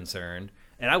traversal is concerned.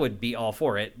 And I would be all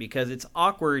for it because it's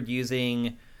awkward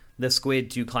using the squid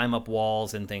to climb up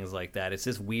walls and things like that. It's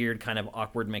this weird kind of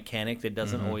awkward mechanic that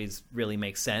doesn't always really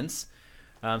make sense.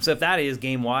 So if that is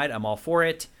game-wide, I'm all for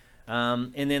it.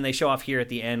 And then they show off here at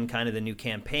the end kind of the new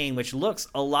campaign, which looks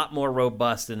a lot more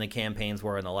robust than the campaigns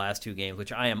were in the last two games,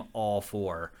 which I am all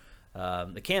for.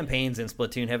 The campaigns in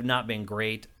Splatoon have not been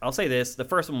great. I'll say this. The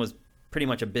first one was pretty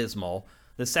much abysmal.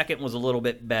 The second was a little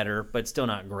bit better, but still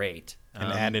not great.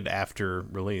 And added after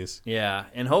release. Yeah,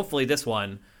 and hopefully this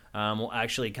one will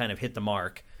actually kind of hit the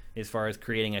mark as far as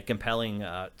creating a compelling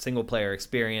single-player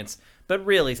experience. But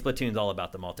really, Splatoon's all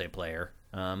about the multiplayer.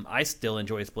 I still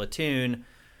enjoy Splatoon. And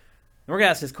we're going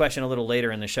to ask this question a little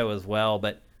later in the show as well.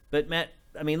 But Matt,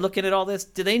 I mean, looking at all this,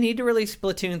 do they need to release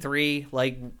Splatoon 3?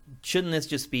 Like, shouldn't this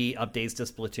just be updates to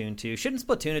Splatoon 2? Shouldn't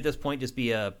Splatoon at this point just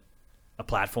be a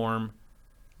platform?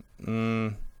 I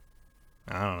don't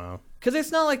know. Because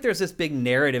it's not like there's this big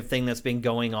narrative thing that's been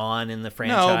going on in the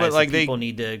franchise. No, but like people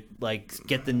need to like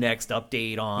get the next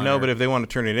update on. No, but if they want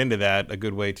to turn it into that, a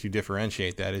good way to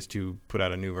differentiate that is to put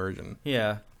out a new version.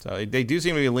 Yeah. So they do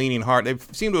seem to be leaning hard. They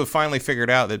seem to have finally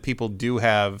figured out that people do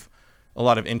have a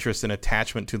lot of interest and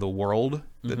attachment to the world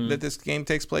that this game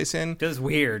takes place in. It's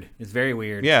weird. It's very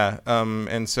weird. Yeah.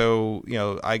 And so, you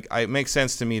know, it makes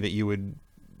sense to me that you would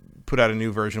put out a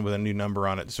new version with a new number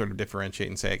on it to sort of differentiate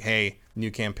and say, like, hey, new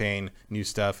campaign, new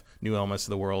stuff, new elements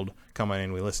of the world, come on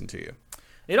in, we listen to you.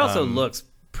 It also looks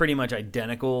pretty much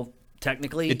identical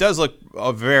technically. It does look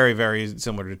very, very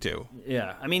similar to 2.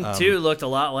 Yeah. I mean, 2 looked a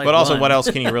lot like But also, 1. what else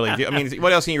can you really do? I mean,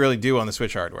 what else can you really do on the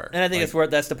Switch hardware? And I think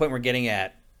that's the point we're getting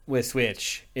at with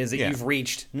Switch, is that you've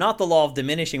reached not the law of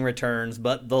diminishing returns,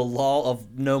 but the law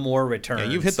of no more returns. Yeah,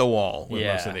 you've hit the wall with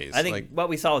most of these. I think what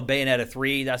we saw with Bayonetta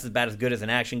 3, that's about as good as an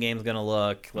action game is going to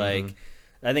look. Like,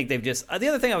 I think they've just... the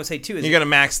other thing I would say, too, is... You're going to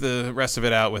max the rest of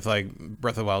it out with, like,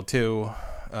 Breath of the Wild 2.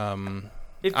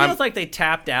 It feels like they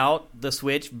tapped out the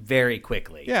Switch very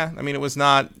quickly. Yeah, I mean, it was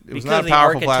not a because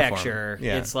powerful the architecture, platform.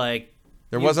 Yeah. It's like...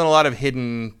 There wasn't a lot of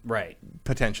hidden right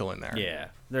potential in there. Yeah.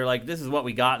 They're like, this is what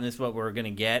we got and this is what we're going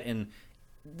to get. And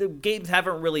the games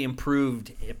haven't really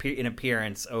improved in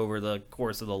appearance over the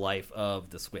course of the life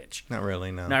of the Switch. Not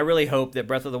really, no. And I really hope that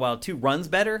Breath of the Wild 2 runs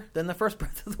better than the first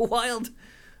Breath of the Wild.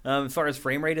 As far as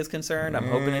frame rate is concerned, I'm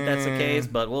hoping that that's the case,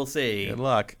 but we'll see. Good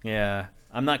luck. Yeah.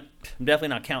 I'm definitely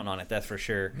not counting on it, that's for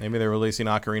sure. Maybe they're releasing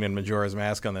Ocarina and Majora's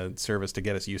Mask on the service to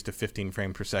get us used to 15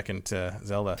 frames per second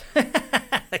Zelda.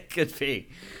 That could be.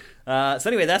 So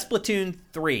anyway, that's Splatoon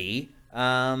 3.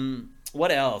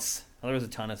 What else? Oh, there was a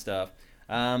ton of stuff.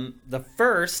 The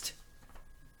first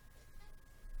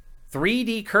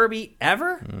 3D Kirby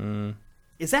ever?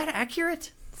 Is that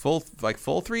accurate? Full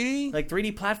 3D? Like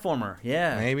 3D platformer,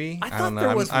 yeah. Maybe? I thought don't know.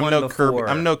 there was I'm one no before.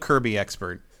 I'm no Kirby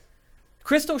expert.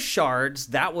 Crystal Shards,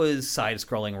 that was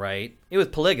side-scrolling, right? It was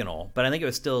polygonal, but I think it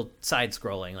was still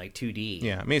side-scrolling, like 2D.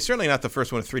 Yeah, I mean, it's certainly not the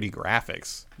first one with 3D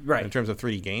graphics. Right. In terms of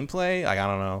 3D gameplay, like, I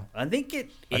don't know. I think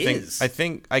it is. I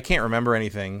think I can't remember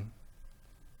anything.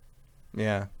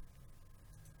 Yeah.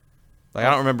 Like, I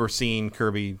don't remember seeing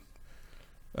Kirby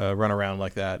run around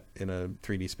like that in a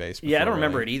 3D space before, I don't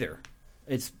remember it either.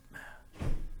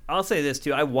 I'll say this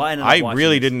too. I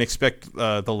really didn't expect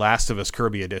the Last of Us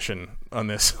Kirby edition on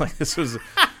this. Like, this was,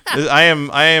 I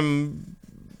am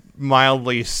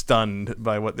mildly stunned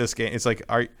by what this game. It's like,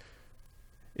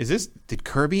 did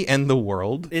Kirby end the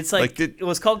world? It's like it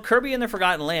was called Kirby in the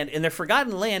Forgotten Land, and the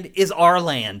Forgotten Land is our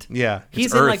land. Yeah,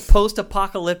 he's Earth. In like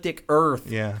post-apocalyptic Earth.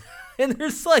 Yeah, and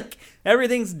there's like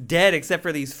everything's dead except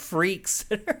for these freaks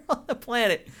that are on the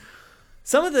planet.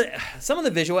 Some of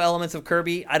the visual elements of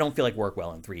Kirby, I don't feel like work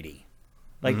well in 3D.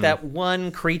 Like that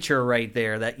one creature right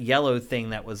there, that yellow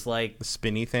thing that was like the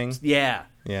spinny thing. Yeah.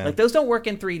 Like those don't work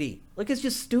in 3D. Like, it's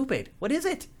just stupid. What is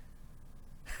it?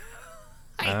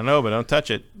 I don't know, but don't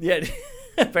touch it. Yeah,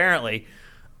 apparently.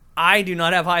 I do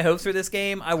not have high hopes for this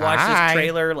game. I watched this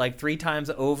trailer like 3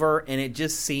 times over, and it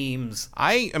just seems...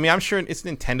 I mean, I'm sure it's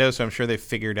Nintendo, so I'm sure they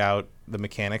figured out the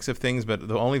mechanics of things, but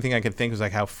the only thing I could think was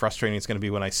like how frustrating it's going to be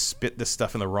when I spit this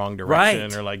stuff in the wrong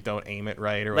direction or like don't aim it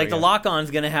right. Or like the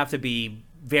lock-on's going to have to be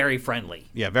very friendly.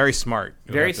 Yeah, very smart.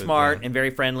 Very smart and very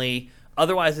friendly.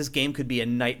 Otherwise, this game could be a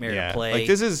nightmare to play.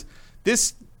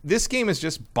 Like this game is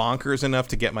just bonkers enough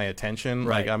to get my attention.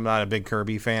 Right. Like, I'm not a big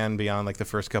Kirby fan beyond like the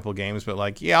first couple games, but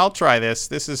like, yeah, I'll try this.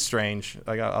 This is strange.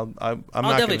 Like, I'm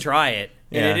definitely try it.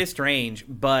 And it is strange,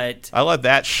 but I love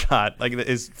that shot. Like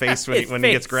his face when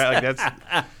he gets grabbed. Like,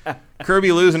 that's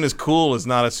Kirby losing his cool is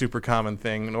not a super common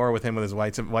thing, nor with him with his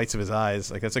whites of his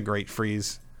eyes. Like, that's a great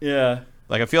freeze. Yeah.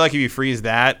 Like, I feel like if you freeze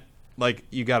that, like,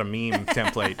 you got a meme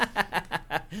template.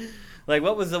 Like,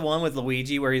 what was the one with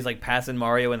Luigi where he's like passing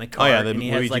Mario in the cart and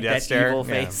he Luigi has like that stare. evil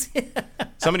face?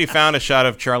 Somebody found a shot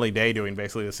of Charlie Day doing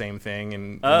basically the same thing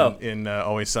in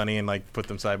Always Sunny and like put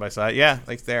them side by side. Yeah,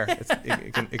 like there,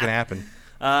 it can happen.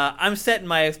 I'm setting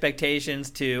my expectations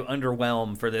to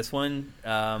underwhelm for this one.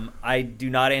 I do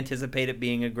not anticipate it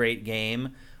being a great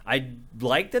game. I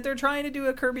like that they're trying to do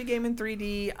a Kirby game in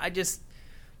 3D.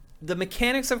 The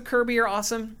mechanics of Kirby are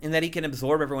awesome in that he can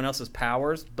absorb everyone else's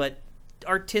powers, but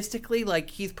artistically,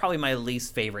 like, he's probably my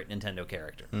least favorite Nintendo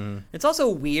character. It's also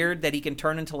weird that he can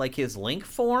turn into like his Link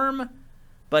form,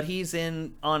 but he's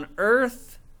on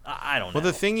Earth. I don't know. Well,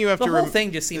 the thing you have the whole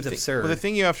thing just seems absurd. Well, the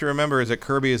thing you have to remember is that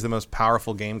Kirby is the most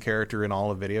powerful game character in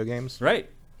all of video games. Right.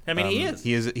 I mean, he is.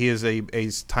 He is a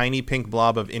tiny pink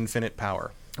blob of infinite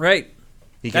power. Right.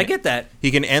 I get that. He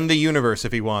can end the universe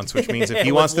if he wants, which means if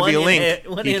he wants to be a Link,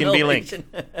 he can be Link.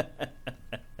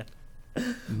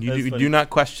 You do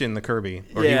not question the Kirby,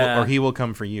 or he will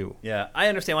come for you. Yeah, I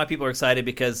understand why people are excited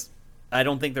because I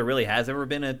don't think there really has ever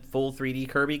been a full 3D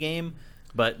Kirby game,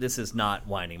 but this is not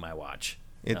winding my watch.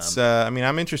 It's. I mean,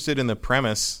 I'm interested in the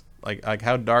premise. Like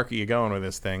how dark are you going with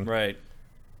this thing? Right.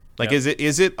 Like, is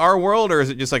it our world, or is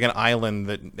it just like an island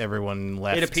that everyone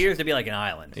left? It appears to be like an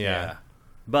island. Yeah.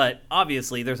 But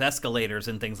obviously, there's escalators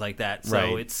and things like that,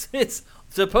 so it's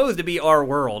supposed to be our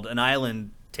world, an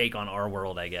island take on our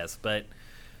world, I guess. But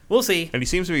we'll see. And he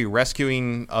seems to be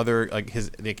rescuing other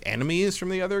enemies from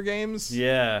the other games.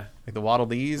 Yeah, like the Waddle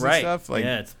Dees and stuff. Like,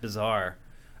 yeah, it's bizarre.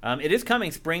 It is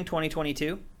coming spring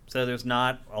 2022. So there's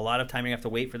not a lot of time you have to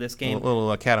wait for this game. A little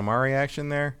Katamari action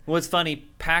there. Well, it's funny.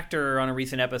 Pactor, on a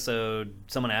recent episode,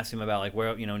 someone asked him about like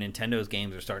where Nintendo's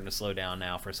games are starting to slow down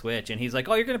now for Switch, and he's like,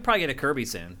 "Oh, you're going to probably get a Kirby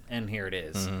soon," and here it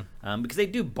is. Because they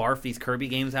do barf these Kirby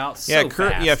games out so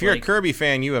fast. Yeah, if you're a Kirby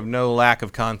fan, you have no lack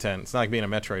of content. It's not like being a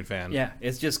Metroid fan. Yeah,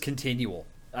 it's just continual.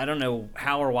 I don't know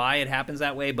how or why it happens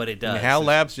that way, but it does. And HAL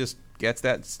Labs just gets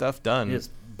that stuff done. It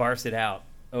just barfs it out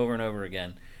over and over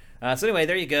again. So anyway,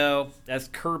 there you go. That's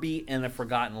Kirby and the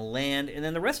Forgotten Land. And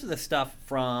then the rest of the stuff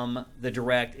from the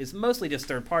Direct is mostly just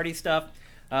third-party stuff,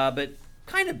 but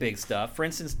kind of big stuff. For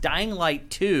instance, Dying Light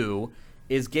 2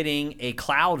 is getting a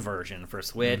cloud version for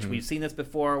Switch. We've seen this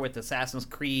before with Assassin's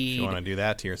Creed. If you want to do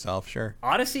that to yourself, sure.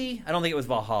 Odyssey? I don't think it was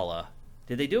Valhalla.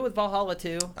 Did they do it with Valhalla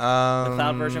too? The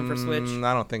cloud version for Switch?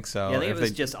 I don't think so. Yeah, I think it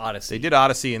was just Odyssey. They did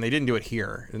Odyssey, and they didn't do it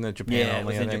here. In Japan only. Yeah, it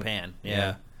was in Japan.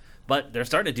 Yeah. But they're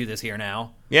starting to do this here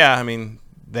now. Yeah, I mean,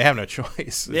 they have no choice.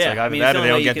 It's like either that or they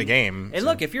don't get the game. And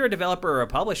look, if you're a developer or a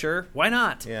publisher, why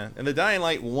not? Yeah, and the Dying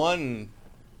Light 1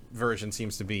 version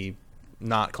seems to be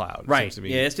not cloud. Right. Seems to be,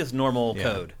 yeah, it's just normal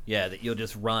code. Yeah, that you'll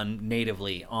just run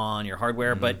natively on your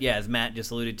hardware. But yeah, as Matt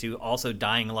just alluded to, also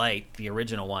Dying Light, the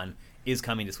original one, is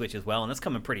coming to Switch as well, and that's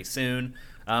coming pretty soon.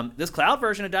 This cloud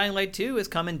version of Dying Light 2 is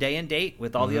coming day and date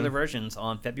with all the other versions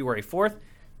on February 4th,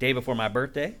 day before my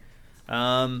birthday.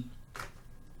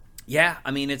 Yeah,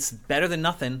 I mean, it's better than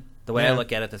nothing, the way I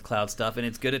look at it, this cloud stuff, and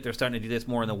it's good that they're starting to do this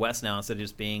more in the West now instead of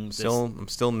just being this... I'm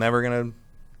still never going to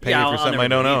pay for something I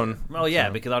don't own. Well, yeah,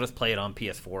 because I'll just play it on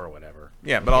PS4 or whatever.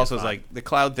 Yeah, but also it's like, the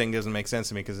cloud thing doesn't make sense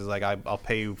to me because it's like, I'll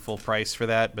pay you full price for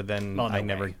that, but then I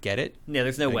never get it. Yeah,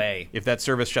 there's no way. If that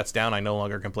service shuts down, I no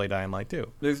longer can play Dying Light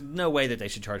 2. There's no way that they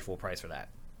should charge full price for that.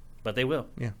 But they will.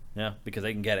 Yeah. Yeah, because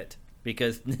they can get it.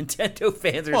 Because Nintendo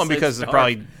fans are because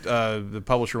probably the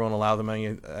publisher won't allow them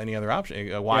any other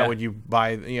option. Why would you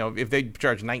buy? If they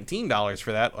charge $19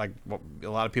 for that, like a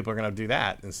lot of people are going to do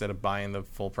that instead of buying the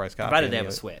full price copy. Provided they have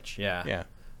a Switch, yeah.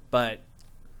 But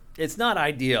it's not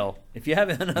ideal. If you have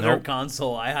another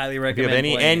console, I highly recommend. If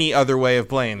you have any other way of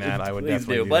playing that, I would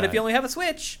definitely do But that. if you only have a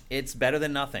Switch, it's better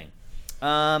than nothing.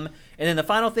 And then the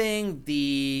final thing,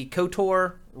 the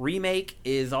KOTOR remake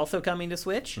is also coming to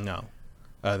Switch. No.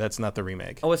 That's not the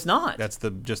remake. Oh, it's not? That's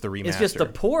just the remaster. It's just the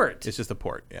port. It's just the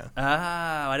port, yeah.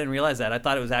 Ah, I didn't realize that. I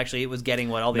thought it was getting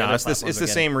what all the other platforms it's the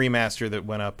same remaster that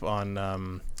went up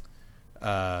on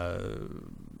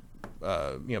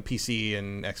PC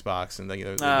and Xbox and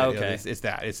okay. It's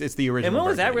that. It's the original. And when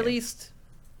was that released?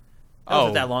 That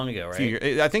wasn't that long ago,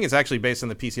 right? I think it's actually based on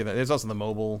the PC. There's also the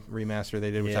mobile remaster they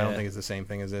did, which I don't think is the same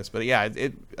thing as this. But yeah,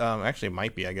 it actually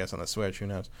might be, I guess, on the Switch. Who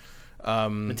knows?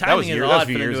 The timing is odd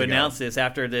for them to announce this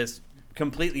after this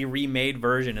completely remade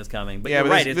version is coming. But you're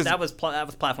right, that was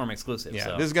platform exclusive. Yeah,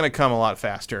 so. This is going to come a lot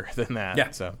faster than that. Yeah,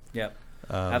 so. Yep.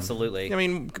 Absolutely. I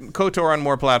mean, KOTOR on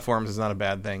more platforms is not a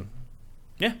bad thing.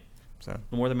 Yeah. So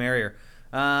the more the merrier.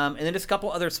 And then just a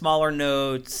couple other smaller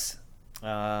notes.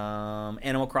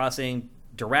 Animal Crossing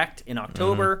Direct in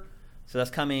October. So that's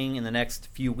coming in the next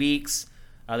few weeks.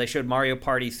 They showed Mario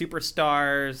Party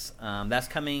Superstars. That's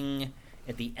coming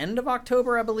at the end of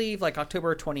October, I believe, like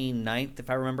October 29th, if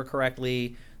I remember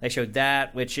correctly. They showed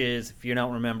that, which is, if you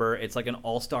don't remember, it's like an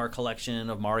all-star collection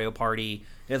of Mario Party.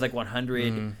 It has like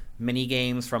 100 mini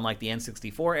games from like the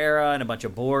N64 era and a bunch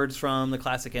of boards from the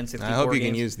classic N64 I hope you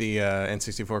games. can use the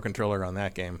N64 controller on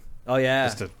that game. Oh,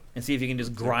 yeah. And see if you can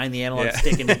just grind the analog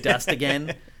stick into dust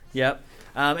again. Yep.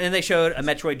 And they showed a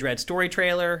Metroid Dread story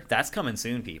trailer. That's coming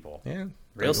soon, people. Yeah.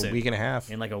 Real soon. A week and a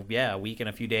half. In like a week and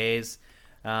a few days.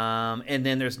 And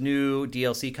then there's new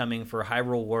DLC coming for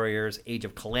Hyrule Warriors Age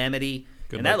of Calamity.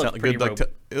 And that looked pretty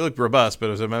it looked robust, but it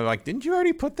was like, didn't you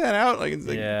already put that out? Like,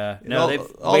 yeah. No, they've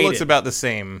all looks about the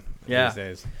same these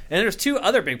days. And there's two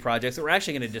other big projects that we're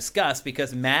actually going to discuss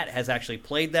because Matt has actually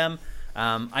played them.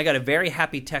 I got a very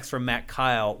happy text from Matt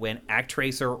Kyle when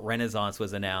Actracer Renaissance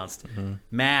was announced.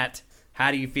 Matt, how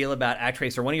do you feel about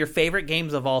Actracer? One of your favorite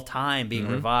games of all time being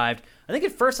revived. I think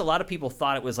at first a lot of people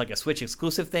thought it was like a Switch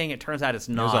exclusive thing. It turns out it's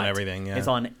not. It's on everything, yeah. It's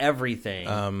on everything.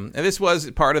 And this was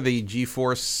part of the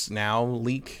GeForce Now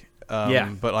leak.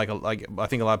 But like I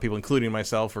think a lot of people, including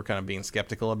myself, were kind of being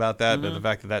skeptical about that. But the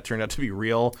fact that turned out to be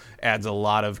real adds a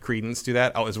lot of credence to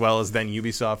that, as well as then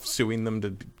Ubisoft suing them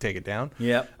to take it down.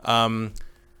 Yep.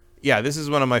 This is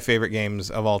one of my favorite games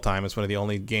of all time. It's one of the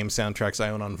only game soundtracks I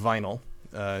own on vinyl.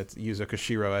 It's Yuzo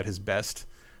Koshiro at his best,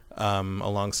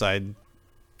 alongside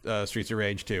Streets of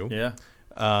Rage 2. Yeah.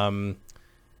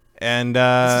 And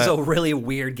this is a really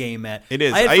weird game, Matt. It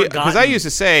is. Because I used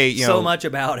to say, so much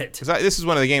about it. Because this is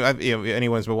one of the games.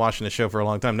 Anyone's been watching the show for a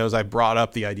long time knows I brought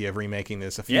up the idea of remaking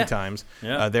this a few times.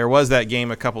 Yeah. There was that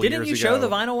game a couple years ago. Didn't you show the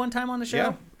vinyl one time on the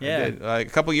show? Yeah. I did. A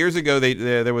couple years ago,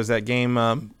 there was that game,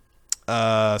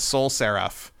 Soul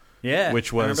Seraph. Yeah,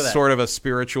 which was sort of a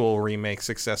spiritual remake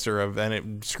successor of, and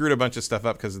it screwed a bunch of stuff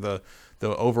up because the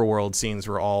overworld scenes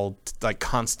were all like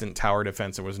constant tower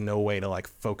defense. There was no way to like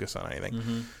focus on anything.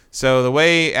 Mm-hmm. So the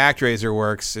way ActRaiser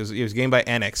works is it was a game by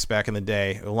Enix back in the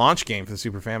day, a launch game for the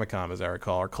Super Famicom, as I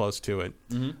recall, or close to it.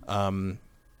 Mm-hmm.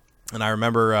 And I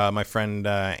remember my friend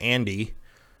Andy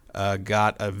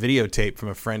got a videotape from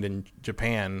a friend in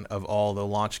Japan of all the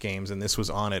launch games, and this was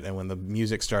on it. And when the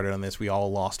music started on this, we all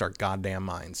lost our goddamn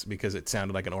minds because it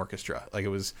sounded like an orchestra. Like it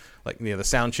was like the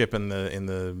sound chip in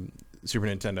the Super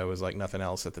Nintendo was like nothing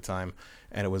else at the time,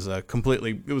 and it was a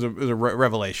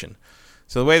revelation.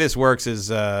 So the way this works is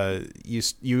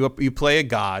you play a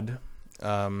god,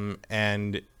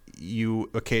 and you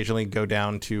occasionally go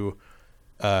down to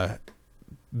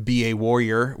be a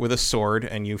warrior with a sword,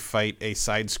 and you fight a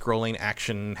side-scrolling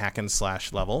action hack and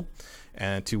slash level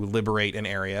to liberate an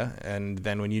area. And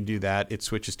then when you do that, it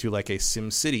switches to like a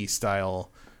SimCity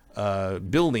style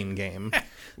building game.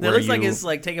 It looks like it's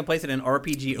like taking place in an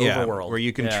RPG overworld, where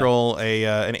you control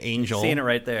an angel. Seeing it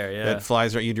right there, that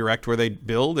flies. You direct where they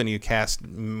build, and you cast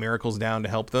miracles down to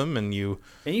help them, and you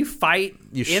fight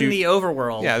in the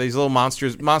overworld. Yeah, these little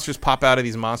monsters pop out of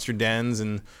these monster dens,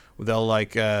 and they'll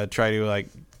like try to like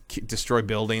destroy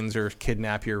buildings or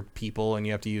kidnap your people, and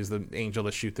you have to use the angel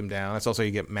to shoot them down. That's also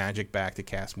you get magic back to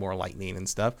cast more lightning and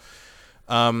stuff.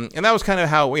 And that was kind of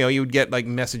how you would get like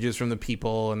messages from the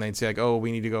people, and they'd say like, "Oh,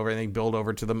 we need to go over," and they build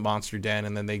over to the monster den,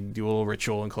 and then they do a little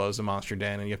ritual and close the monster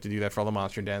den, and you have to do that for all the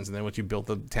monster dens. And then once you built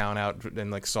the town out and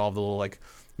like solve the little like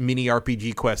mini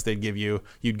RPG quest they'd give you,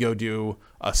 you'd go do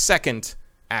a second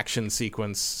action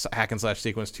sequence, hack and slash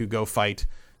sequence, to go fight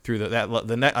through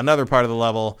another part of the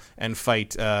level and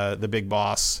fight the big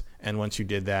boss. And once you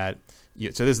did that,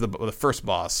 so this is the first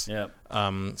boss. Yep.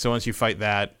 So once you fight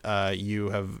that, you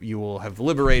will have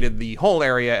liberated the whole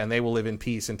area, and they will live in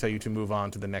peace and tell you to move on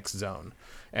to the next zone.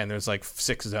 And there's like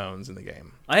 6 zones in the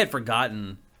game. I had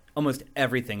forgotten almost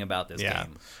everything about this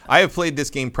game. I have played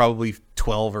this game probably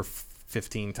 12 or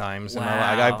 15 times. Wow.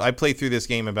 And I play through this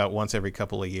game about once every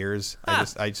couple of years.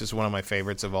 It's just one of my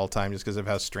favorites of all time, just because of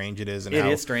how strange it is. And it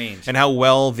is strange. And how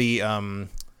well the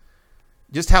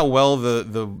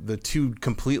two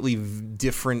completely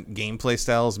different gameplay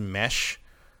styles mesh.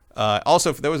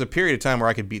 Also, there was a period of time where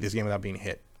I could beat this game without being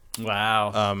hit.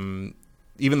 Wow.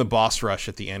 Even the boss rush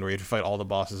at the end, where you have to fight all the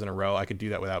bosses in a row, I could do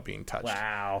that without being touched.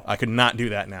 Wow. I could not do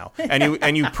that now.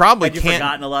 And you probably can't. Had you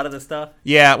forgotten a lot of the stuff?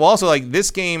 Yeah. Well, also like this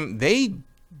game,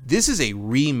 this is a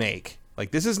remake.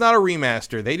 Like this is not a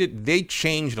remaster. They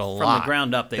changed a lot from the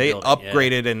ground up. They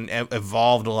upgraded and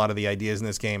evolved a lot of the ideas in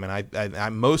this game, and I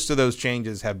most of those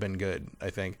changes have been good. I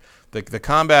think the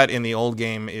combat in the old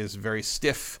game is very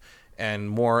stiff.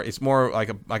 And it's more like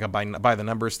a by the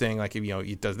numbers thing. Like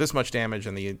it does this much damage,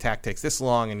 and the attack takes this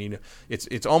long, and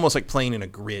it's almost like playing in a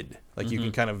grid. Like you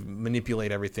can kind of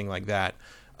manipulate everything like that.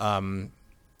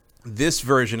 This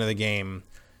version of the game,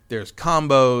 there's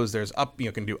combos. There's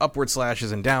you can do upward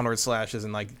slashes and downward slashes,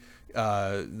 and like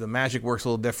the magic works a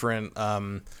little different.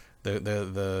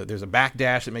 There's a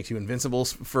backdash that makes you invincible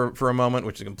for a moment,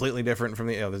 which is completely different from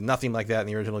there's nothing like that in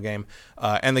the original game.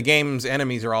 And the game's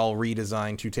enemies are all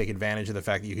redesigned to take advantage of the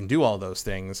fact that you can do all those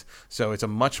things. So it's a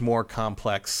much more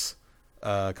complex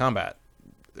combat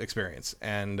experience.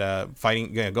 And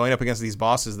fighting, going up against these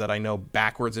bosses that I know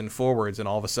backwards and forwards, and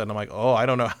all of a sudden I'm like, oh, I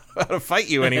don't know how to fight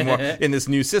you anymore in this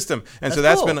new system. And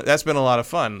that's cool. That's been a lot of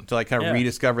fun to like kind of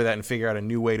rediscover that and figure out a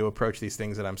new way to approach these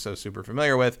things that I'm so super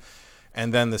familiar with.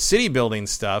 And then the city building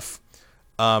stuff,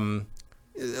 the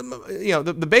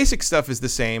basic stuff is the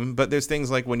same, but there's things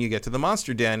like when you get to the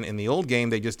monster den in the old game,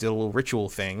 they just did a little ritual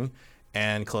thing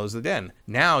and close the den.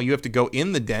 Now you have to go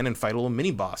in the den and fight a little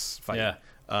mini boss fight,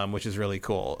 which is really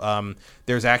cool.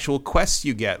 There's actual quests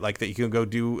you get, like that you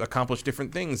can accomplish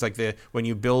different things. Like when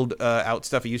you build out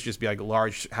stuff, it used to just be like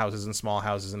large houses and small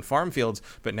houses and farm fields,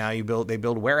 but now they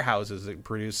build warehouses that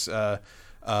produce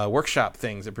workshop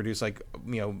things that produce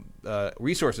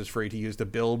resources for you to use to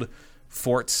build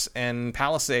forts and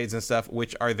palisades and stuff,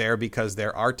 which are there because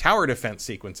there are tower defense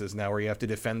sequences now where you have to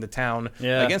defend the town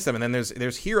against them. And then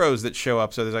there's heroes that show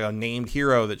up. So there's like a named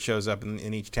hero that shows up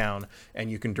in each town,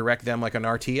 and you can direct them like an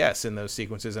RTS in those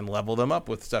sequences and level them up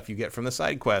with stuff you get from the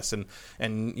side quests.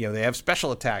 And they have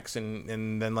special attacks,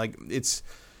 and then like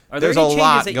Are there any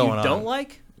changes that you don't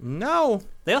like? No.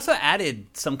 They also added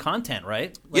some content,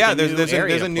 right?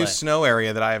 There's a new snow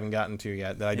area that I haven't gotten to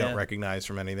yet that I don't recognize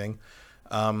from anything.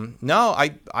 No,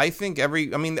 I think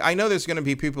I know there's going to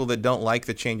be people that don't like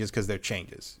the changes because they're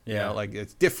changes. Yeah. You know, like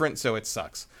it's different, so it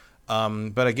sucks.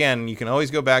 But again, you can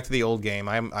always go back to the old game.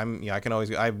 I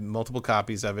have multiple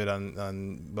copies of it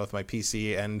on both my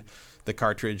PC and the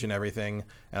cartridge and everything,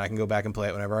 and I can go back and play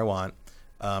it whenever I want.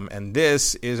 And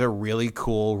this is a really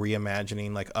cool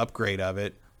reimagining, like upgrade of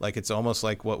it. Like it's almost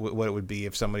like what it would be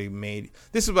if somebody made.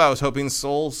 This is what I was hoping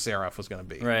Soul Seraph was going to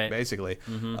be, right? Basically,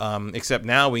 except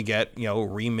now we get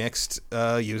remixed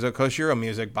Yuzo Koshiro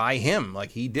music by him.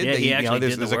 Like he did.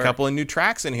 There's a couple of new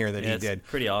tracks in here that he did.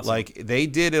 Pretty awesome. Like they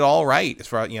did it all right as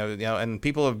far and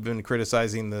people have been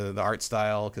criticizing the art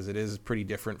style because it is pretty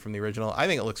different from the original. I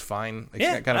think it looks fine. I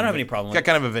don't have any problem. It's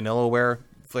got kind of a Vanillaware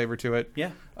flavor to it.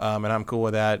 Yeah. And I'm cool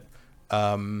with that.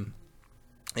 I'm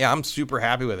super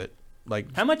happy with it.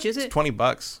 Like how much is it? $20.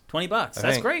 $20.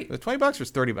 That's great. It's $20 or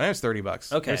 $30. I think it's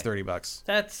 $30. Okay, it's $30.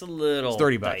 That's a little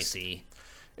dicey.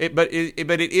 But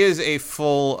it is a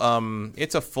full.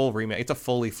 It's a full remake. It's a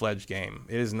fully fledged game.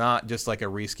 It is not just like a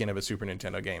reskin of a Super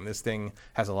Nintendo game. This thing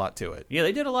has a lot to it. Yeah,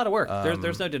 they did a lot of work.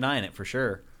 There's no denying it for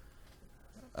sure.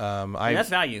 And that's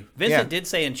value. Vincent did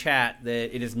say in chat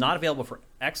that it is not available for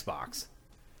Xbox.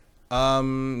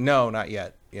 No, not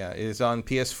yet. Yeah, it is on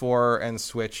PS4 and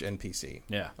Switch and PC.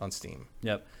 Yeah. On Steam.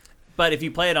 Yep. But if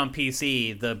you play it on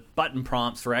PC, the button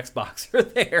prompts for Xbox are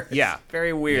there. Yeah. It's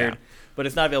very weird. Yeah. But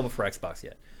it's not available for Xbox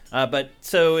yet.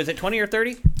 So is it 20 or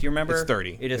 30? Do you remember? It's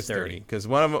 30. It is 30. Because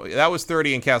one of them, that was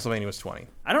 30 and Castlevania was 20.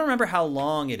 I don't remember how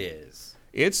long it is.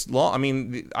 It's long. I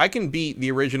mean, I can beat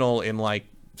the original in like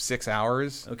 6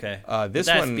 hours. Okay. That's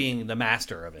being the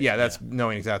master of it. Yeah, that's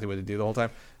knowing exactly what to do the whole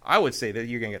time. I would say that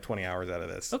you're going to get 20 hours out of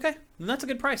this. Okay. Then that's a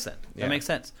good price then. Yeah. That makes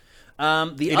sense.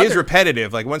 It is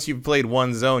repetitive. Like once you've played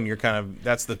one zone, you're kind of,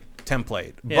 that's the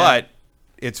template. Yeah. But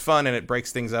it's fun and it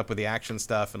breaks things up with the action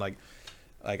stuff. And like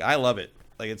I love it.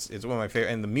 Like it's one of my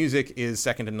favorite. And the music is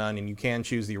second to none. And you can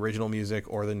choose the original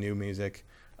music or the new music,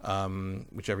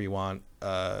 whichever you want.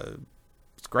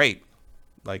 It's great.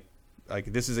 Like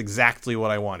this is exactly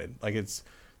what I wanted. Like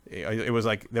it was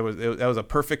like that was a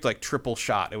perfect like triple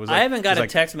shot. It was. Like, I haven't got a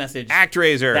text message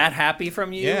ActRaiser that happy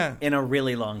from you in a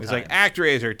really long time. It's like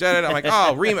ActRaiser. I'm like,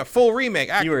 oh, full remake.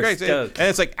 You were stoked. And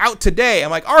it's like out today. I'm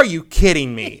like, are you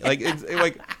kidding me? Like it's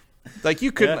like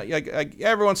you could like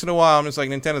every once in a while I'm just like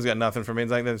Nintendo's got nothing for me.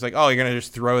 It's like oh you're gonna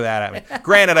just throw that at me.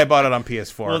 Granted, I bought it on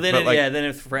PS4. Well then then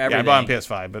it's for everything. Yeah, I bought it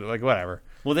on PS5, but like whatever.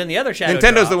 Well then the other Shadow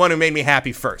Nintendo's the one who made me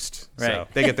happy first, right. So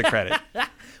they get the credit.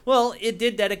 Well, it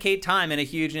did dedicate time and a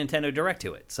huge Nintendo Direct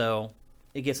to it, so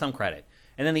it gets some credit.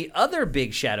 And then the other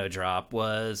big Shadow drop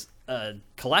was a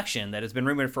collection that has been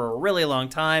rumored for a really long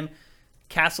time,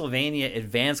 Castlevania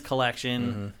Advance Collection.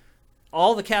 Mm-hmm.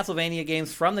 All the Castlevania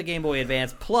games from the Game Boy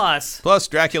Advance, plus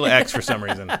Dracula X for some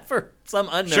reason. For some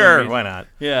unknown reason. Why not?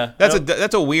 Yeah.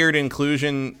 That's a weird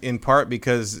inclusion in part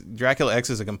because Dracula X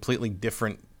is a completely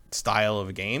different style of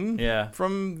a game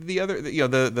from the other the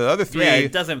other three. Yeah,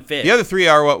 it doesn't fit. The other three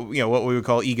are what we would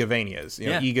call Igavanias.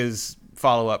 Iga's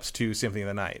follow-ups to Symphony of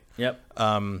the Night. Yep.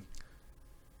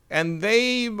 And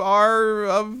they are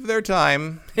of their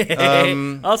time.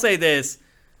 I'll say this.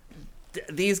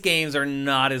 These games are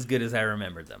not as good as I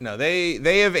remembered them. No,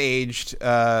 they have aged.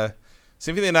 Symphony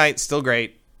of the Night still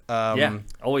great.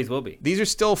 Always will be. These are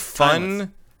still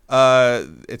fun.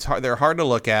 It's hard. They're hard to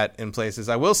look at in places.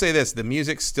 I will say this: the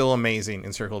music's still amazing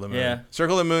in Circle of the Moon. Yeah.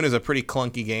 Circle of the Moon is a pretty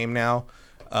clunky game now,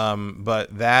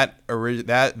 but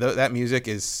that music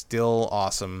is still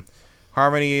awesome.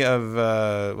 Harmony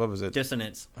of what was it?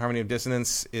 Dissonance. Harmony of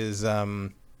Dissonance is.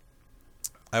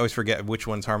 I always forget which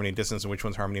one's Harmony of Dissonance and which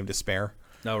one's Harmony of Despair.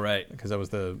 Oh right, because that was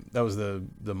the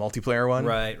multiplayer one.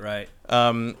 Right.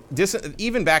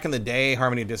 Even back in the day,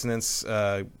 Harmony of Dissonance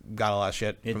got a lot of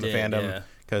shit from the fandom. Yeah.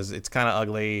 Because it's kind of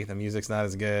ugly, the music's not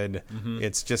as good. Mm-hmm.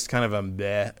 It's just kind of a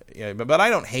bleh. Yeah, but I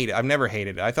don't hate it. I've never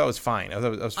hated it. I thought it was fine. I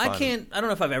thought it was fun. I don't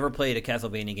know if I've ever played a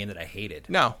Castlevania game that I hated.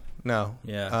 No.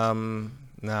 Yeah.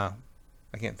 No.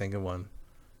 I can't think of one.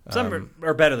 Some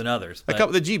are better than others. A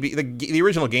couple, the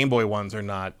original Game Boy ones are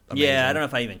not amazing. Yeah, I don't know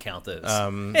if I even count those.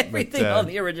 Everything on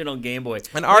the original Game Boy.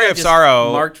 And Aria of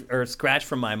Sorrow marked or scratched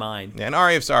from my mind. Yeah, and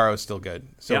Aria of Sorrow is still good.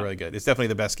 Really good. It's definitely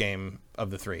the best game of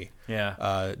the three.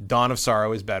 Yeah. Dawn of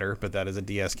Sorrow is better, but that is a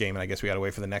DS game, and I guess we got to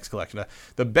wait for the next collection.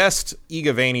 The best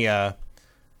Igavania,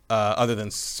 other than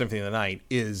Symphony of the Night,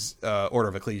 is Order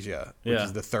of Ecclesia, which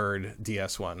is the third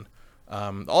DS one.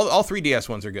 All 3 DS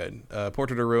ones are good.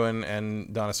 Portrait of Ruin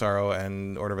and Dawn of Sorrow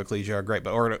and Order of Ecclesia are great,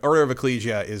 but Order of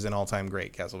Ecclesia is an all-time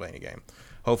great Castlevania game.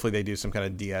 Hopefully they do some kind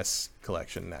of DS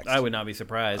collection next. I would not be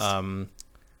surprised. And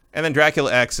then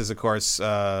Dracula X is, of course,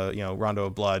 Rondo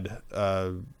of Blood,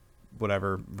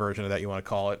 whatever version of that you want to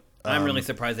call it. I'm really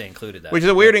surprised they included that. Which is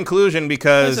a weird inclusion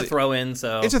because it's a throw-in.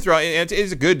 So it's a throw. It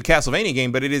is a good Castlevania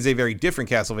game, but it is a very different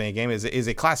Castlevania game. It is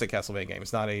a classic Castlevania game.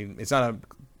 It's not a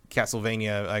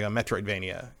Castlevania, like a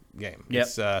Metroidvania game. Yep.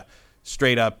 It's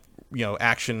straight up,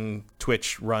 action,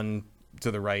 twitch, run to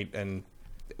the right and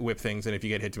whip things, and if you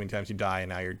get hit too many times, you die, and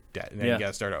now you're dead, and then you got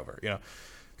to start over.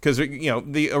 Because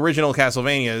the original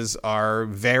Castlevanias are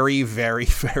very, very,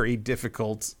 very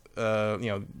difficult.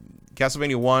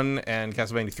 Castlevania 1 and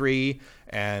Castlevania 3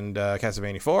 and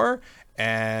Castlevania 4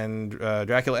 and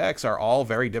Dracula X are all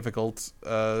very difficult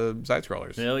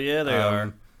side-scrollers. Hell yeah, they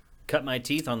are. Cut my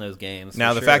teeth on those games.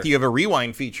 Now, the fact that you have a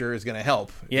rewind feature is going to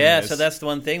help. Yeah, so that's the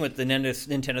one thing with the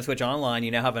Nintendo Switch Online.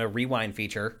 You now have a rewind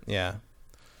feature. Yeah.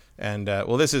 And,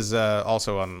 this is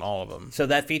also on all of them. So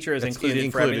that feature is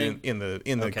included for everything? in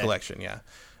the collection, yeah.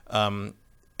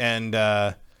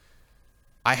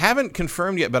 I haven't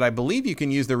confirmed yet, but I believe you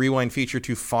can use the rewind feature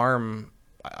to farm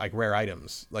like rare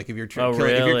items. Like if you're if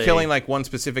you're killing like one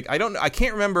specific, I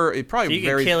can't remember. It probably so you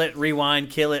can kill it,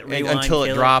 rewind, until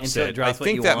it drops it. I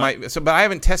think that might. So, but I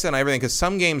haven't tested on everything because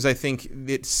some games I think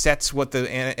it sets what the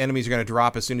enemies are going to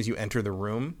drop as soon as you enter the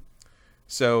room.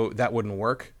 So that wouldn't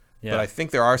work. Yeah. But I think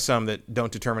there are some that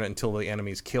don't determine it until the enemy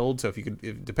is killed. So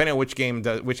depending on which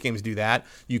games do that,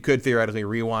 you could theoretically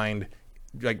rewind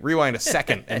a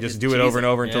second and just do it over and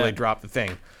over until they drop the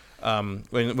thing.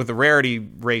 With the rarity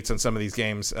rates on some of these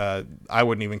games, I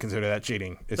wouldn't even consider that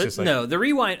cheating. The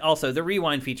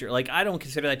rewind feature, like I don't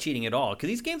consider that cheating at all because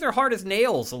these games are hard as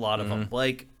nails. A lot of them,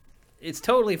 like it's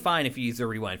totally fine if you use the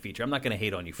rewind feature. I'm not going to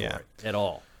hate on you for it at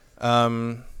all.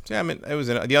 It was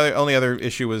the only other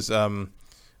issue was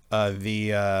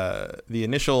the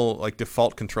initial like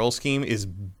default control scheme is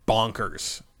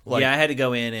bonkers. I had to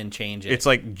go in and change it. It's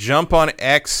like jump on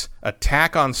X,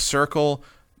 attack on circle,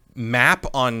 map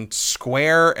on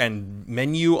square, and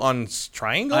menu on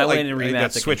triangle. I went and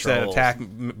remapped the switch controls. That attack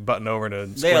button over to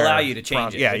square. They allow you to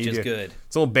change it, which is good.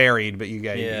 It's a little buried, but you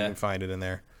can find it in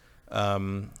there.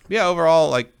 Overall,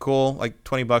 like cool. Like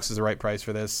 $20 is the right price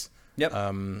for this. Yep.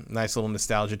 Nice little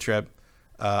nostalgia trip.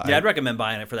 I'd recommend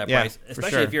buying it for that price,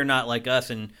 especially if you're not like us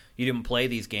and you didn't play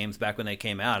these games back when they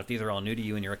came out. If these are all new to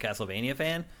you and you're a Castlevania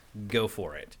fan, go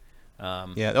for it.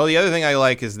 The other thing I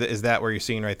like is that where you're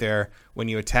seeing right there when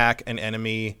you attack an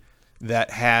enemy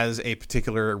that has a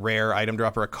particular rare item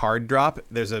drop or a card drop,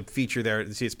 there's a feature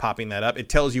there. See, it's popping that up. It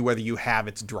tells you whether you have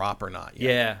its drop or not yet.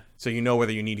 Yeah. So you know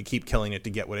whether you need to keep killing it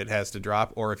to get what it has to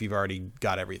drop, or if you've already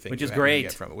got everything, which is great to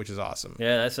get from it, which is awesome.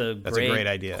 Yeah, that's a great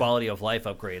idea. Quality of life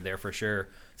upgrade there for sure.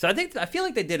 So I feel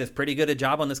like they did as pretty good a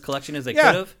job on this collection as they could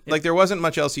have. Like there wasn't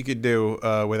much else you could do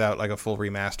without like a full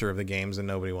remaster of the games, and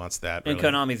nobody wants that. Really.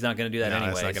 And Konami's not going to do that anyway.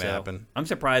 That's not going to happen. I'm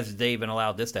surprised they even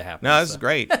allowed this to happen. No, this is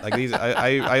great. Like these,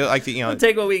 I like the we'll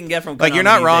take what we can get from Konami. Like you're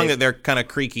not wrong that they're kind of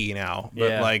creaky now,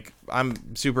 but like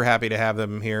I'm super happy to have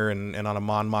them here and on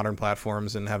modern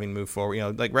platforms and having moved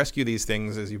forward. Like rescue these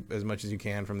things as much as you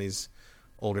can from these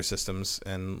older systems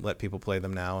and let people play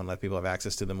them now and let people have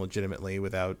access to them legitimately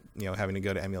without having to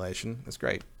go to emulation. That's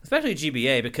great, especially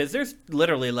GBA, because there's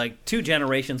literally like 2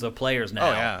 generations of players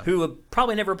now who have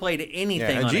probably never played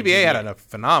anything. And GBA had a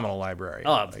phenomenal library.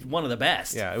 One of the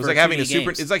best. Yeah, it was like having a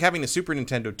Super. It's like having a Super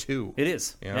Nintendo 2. It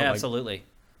is. Absolutely.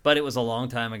 But it was a long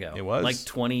time ago. It was like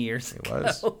 20 years ago. It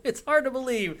was. It's hard to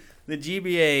believe the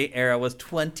GBA era was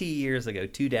 20 years ago,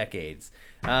 2 decades.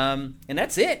 And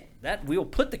that's it. That we will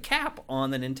put the cap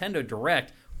on the Nintendo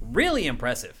Direct. Really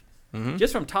impressive,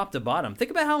 just from top to bottom.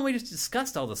 Think about how we just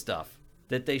discussed all the stuff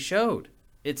that they showed.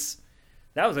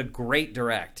 That was a great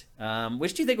Direct.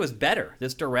 Which do you think was better,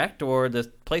 this Direct or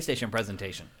the PlayStation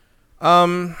presentation?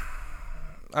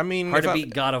 I mean, hard to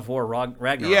beat God of War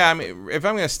Ragnarok. Yeah, I mean, if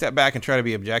I'm going to step back and try to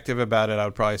be objective about it, I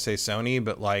would probably say Sony,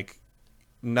 but like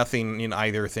nothing in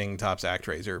either thing tops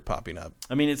ActRaiser popping up.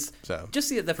 I mean, it's just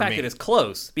the fact that it's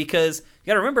close, because you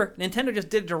got to remember Nintendo just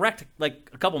did Direct like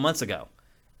a couple months ago,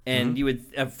 and you would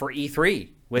for E3,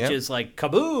 which is like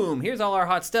kaboom, here's all our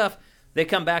hot stuff. They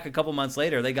come back a couple months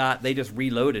later, they just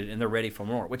reloaded and they're ready for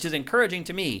more, which is encouraging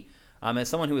to me as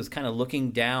someone who is kind of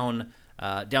looking down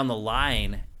the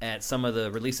line at some of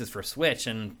the releases for Switch,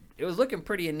 and it was looking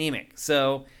pretty anemic.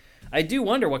 So I do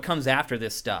wonder what comes after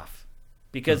this stuff,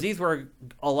 because these were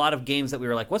a lot of games that we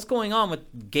were like, what's going on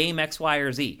with game X, Y,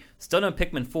 or Z? Still no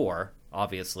Pikmin 4,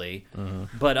 obviously.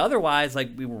 But otherwise,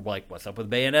 like, we were like, what's up with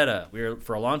Bayonetta?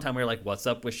 For a long time, we were like, what's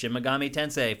up with Shin Megami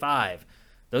Tensei 5?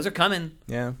 Those are coming.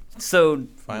 Yeah. So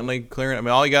finally clearing. I mean,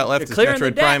 all you got left is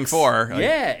Metroid Prime 4. Like,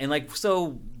 yeah, and like,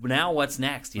 so now what's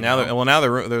next? You know? Now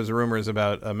there's rumors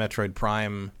about a Metroid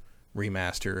Prime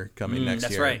remaster coming next year.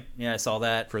 That's right. Yeah, I saw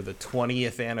that for the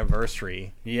 20th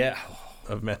anniversary. Yeah.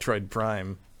 Of Metroid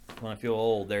Prime. When I feel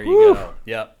old, there you go.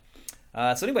 Yep.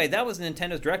 So anyway, that was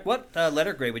Nintendo's Direct. What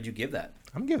letter grade would you give that?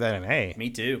 I'm gonna give that an A. Me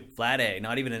too. Flat A.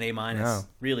 Not even an A-. No.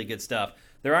 Really good stuff.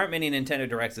 There aren't many Nintendo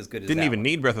Directs as good as Didn't that even one.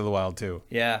 need Breath of the Wild 2.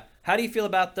 Yeah. How do you feel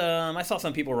about the... I saw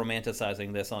some people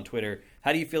romanticizing this on Twitter.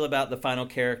 How do you feel about the final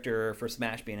character for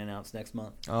Smash being announced next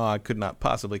month? Oh, I could not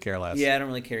possibly care less. Yeah, I don't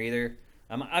really care either.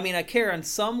 I mean, I care in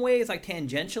some ways, like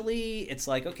tangentially. It's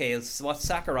like, okay, what's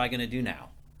Sakurai going to do now?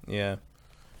 Yeah.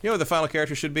 You know what the final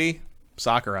character should be?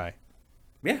 Sakurai.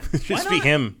 Yeah. It should just be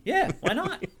him. Yeah, why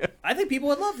not? I think people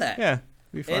would love that. Yeah,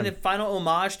 it'd be fun. And a final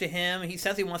homage to him. He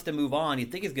says he wants to move on. You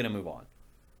think he's going to move on?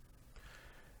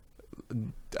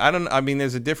 I mean,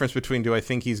 there's a difference between do I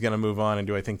think he's going to move on and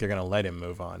do I think they're going to let him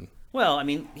move on. Well, I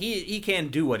mean, he can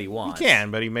do what he wants. He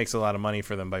can, but he makes a lot of money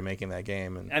for them by making that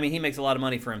game. And I mean, he makes a lot of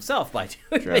money for himself by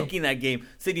making that game.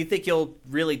 So do you think he'll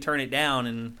really turn it down?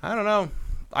 And I don't know.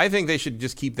 I think they should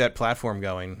just keep that platform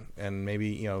going, and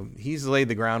maybe he's laid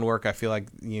the groundwork. I feel like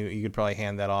you could probably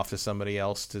hand that off to somebody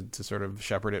else to sort of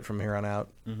shepherd it from here on out.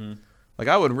 Mm-hmm. Like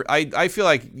I feel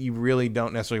like you really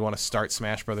don't necessarily want to start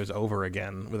Smash Brothers over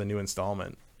again with a new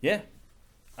installment. Yeah,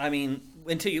 I mean,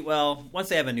 once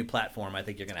they have a new platform, I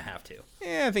think you're going to have to.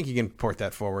 Yeah, I think you can port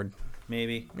that forward.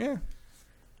 Maybe. Yeah.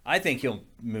 I think he'll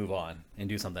move on and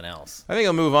do something else. I think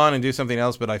he'll move on and do something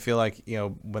else, but I feel like,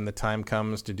 when the time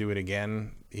comes to do it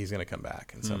again, he's going to come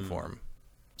back in some form.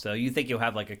 So you think he'll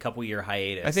have like a couple-year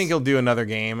hiatus? I think he'll do another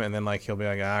game, and then he'll be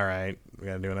like, all right, we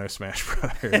got to do another Smash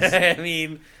Brothers. I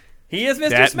mean, he is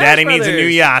Mr. Smash Daddy Brothers. needs a new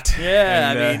yacht.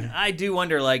 Yeah, I mean, I do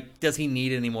wonder, does he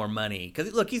need any more money?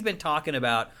 Because, look, he's been talking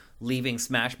about leaving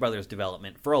Smash Brothers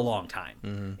development for a long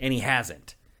time, and he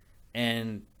hasn't.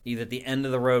 And he's at the end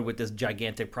of the road with this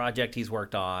gigantic project he's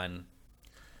worked on.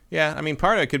 Yeah, I mean,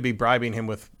 part of it could be bribing him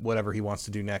with whatever he wants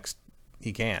to do next.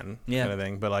 He can, kind of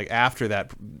thing. But after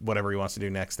that, whatever he wants to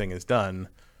do next thing is done,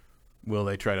 will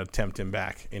they try to tempt him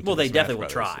back into Well, the they Smash definitely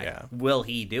Brothers? will try. Yeah. Will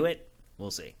he do it?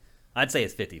 We'll see. I'd say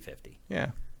it's 50-50.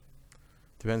 Yeah.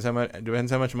 Depends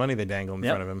how much money they dangle in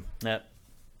front of him. Yep.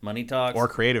 Money talks. Or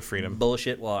creative freedom.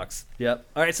 Bullshit walks. Yep.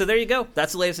 All right, so there you go.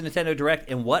 That's the latest Nintendo Direct,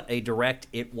 and what a Direct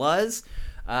it was.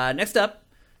 Next up,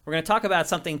 we're going to talk about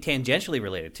something tangentially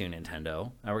related to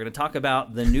Nintendo. We're going to talk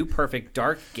about the new Perfect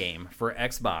Dark game for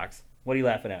Xbox. What are you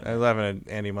laughing at? I'm laughing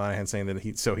at Andy Monahan saying that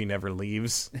he never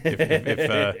leaves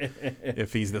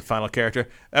if he's the final character.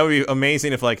 That would be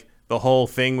amazing if the whole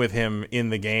thing with him in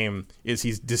the game is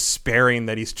he's despairing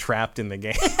that he's trapped in the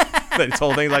game. That his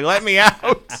whole thing's let me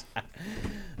out.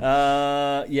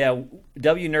 Yeah,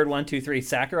 WNerd123,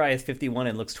 Sakurai is 51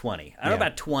 and looks 20. I don't know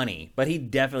about 20, but he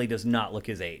definitely does not look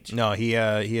his age. No, he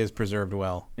is preserved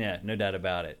well. Yeah, no doubt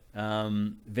about it.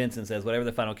 Vincent says, whatever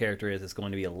the final character is, it's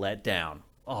going to be a letdown.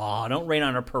 Oh, don't rain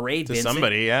on a parade, to Vincent.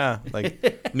 Somebody, yeah.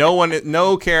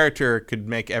 No character could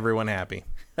make everyone happy.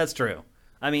 That's true.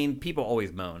 I mean, people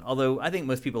always moan. Although, I think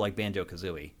most people like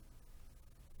Banjo-Kazooie.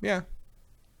 Yeah.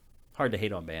 Hard to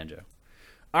hate on Banjo.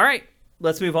 All right.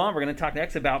 Let's move on. We're going to talk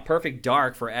next about Perfect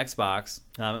Dark for Xbox.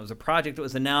 It was a project that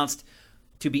was announced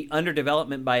to be under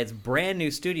development by its brand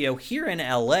new studio here in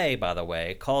LA, by the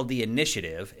way, called The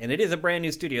Initiative. And it is a brand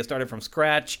new studio, started from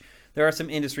scratch. There are some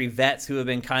industry vets who have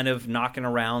been kind of knocking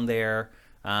around there.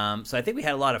 So I think we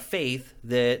had a lot of faith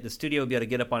that the studio would be able to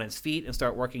get up on its feet and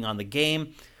start working on the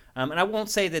game. And I won't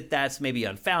say that that's maybe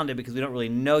unfounded because we don't really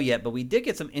know yet, but we did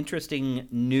get some interesting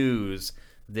news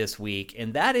this week,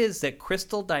 and that is that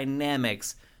Crystal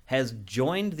Dynamics has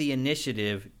joined the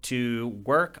initiative to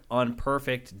work on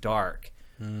Perfect Dark.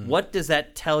 What does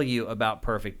that tell you about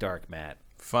Perfect Dark, Matt?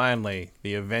 Finally,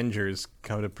 the Avengers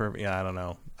come to Perfect... Yeah, I don't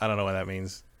know. I don't know what that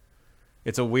means.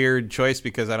 It's a weird choice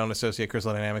because I don't associate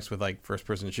Crystal Dynamics with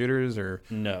first-person shooters or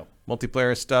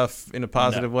multiplayer stuff in a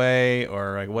positive way,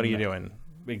 or what are you doing?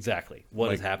 Exactly.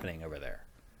 What is happening over there?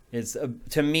 It's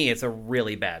to me, it's a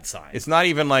really bad sign. It's not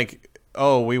even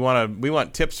we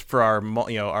want tips for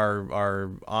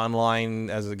our online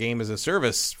as a game as a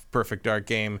service Perfect Dark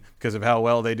game because of how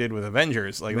well they did with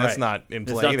Avengers. That's not in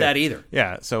play. It's not that either.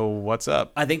 Yeah. So what's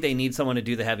up? I think they need someone to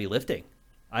do the heavy lifting.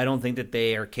 I don't think that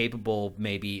they are capable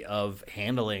maybe of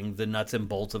handling the nuts and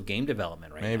bolts of game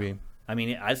development right now. I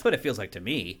mean, that's what it feels like to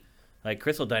me.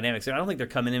 Crystal Dynamics, I don't think they're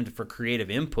coming in for creative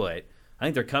input. I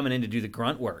think they're coming in to do the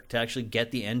grunt work, to actually get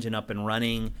the engine up and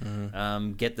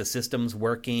running, get the systems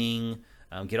working,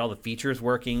 get all the features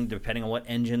working, depending on what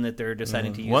engine that they're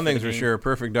deciding to use. One thing's for sure,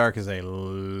 Perfect Dark is a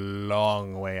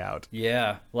long way out.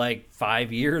 Yeah, like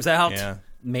 5 years out, yeah.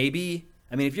 Maybe.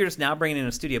 I mean, if you're just now bringing in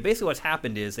a studio, basically what's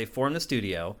happened is they formed the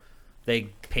studio, they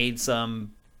paid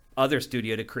some other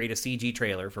studio to create a CG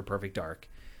trailer for Perfect Dark.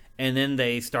 And then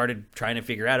they started trying to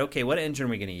figure out, okay, what engine are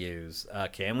we going to use?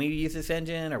 Can we use this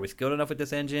engine? Are we skilled enough with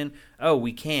this engine? Oh,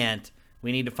 we can't.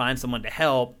 We need to find someone to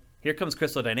help. Here comes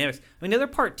Crystal Dynamics. I mean, the other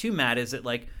part too, Matt, is that,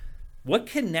 like, what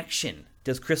connection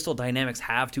does Crystal Dynamics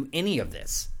have to any of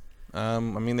this? I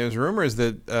mean, there's rumors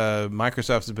that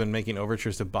Microsoft has been making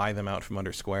overtures to buy them out from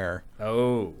under Square.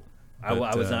 Oh, I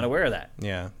was not aware of that.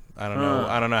 Yeah, I don't know.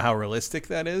 I don't know how realistic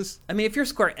that is. I mean, if you're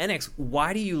Square Enix,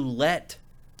 why do you let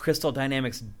Crystal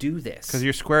Dynamics do this? Because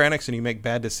you're Square Enix and you make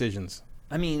bad decisions.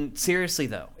 I mean, seriously,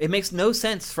 though. It makes no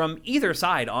sense from either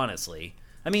side, honestly.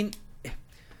 I mean,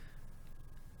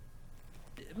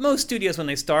 most studios, when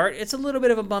they start, it's a little bit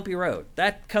of a bumpy road.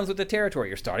 That comes with the territory.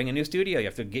 You're starting a new studio. You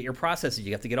have to get your processes.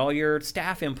 You have to get all your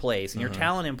staff in place and your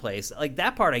talent in place. Like,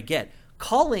 that part I get.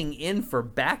 Calling in for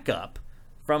backup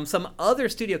from some other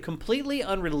studio completely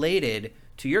unrelated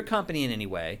to your company in any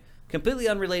way, completely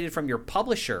unrelated from your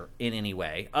publisher in any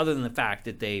way, other than the fact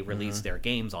that they released their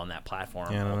games on that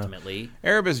platform ultimately.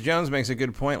 Erebus Jones makes a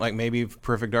good point. Like, maybe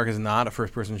Perfect Dark is not a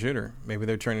first-person shooter. Maybe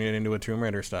they're turning it into a Tomb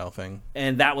Raider-style thing.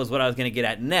 And that was what I was going to get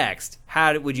at next.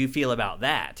 How would you feel about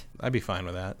that? I'd be fine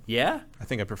with that. Yeah? I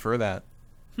think I prefer that.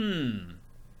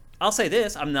 I'll say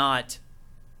this. I'm not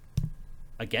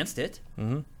against it.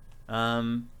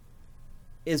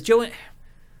 Is Joanna...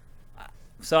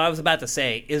 So I was about to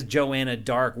say, is Joanna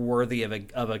Dark worthy of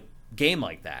a game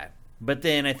like that? But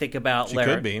then I think about she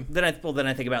Lara. Could be. Then I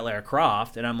think about Lara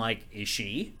Croft, and I'm like, is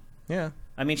she? Yeah.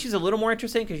 I mean, she's a little more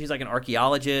interesting because she's like an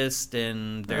archaeologist,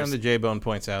 and there's... And the J-Bone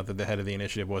points out that the head of the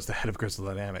initiative was the head of Crystal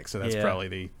Dynamics, so that's probably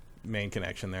the main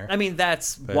connection there. I mean,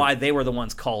 that's why they were the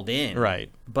ones called in. Right.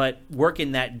 But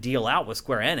working that deal out with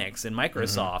Square Enix and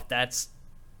Microsoft, that's...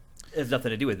 has nothing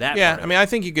to do with that. Yeah, I mean, I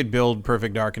think you could build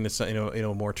Perfect Dark into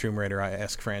a more Tomb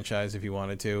Raider-esque franchise if you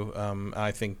wanted to.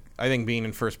 I think being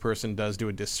in first person does do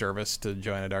a disservice to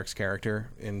Joanna Dark's character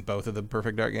in both of the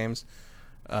Perfect Dark games.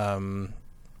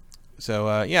 So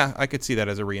I could see that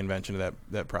as a reinvention of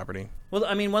that property. Well,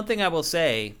 I mean, one thing I will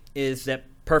say is that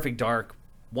Perfect Dark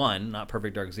 1, not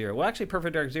Perfect Dark 0, well, actually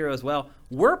Perfect Dark 0 as well,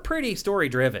 were pretty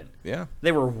story-driven. Yeah.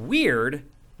 They were weird.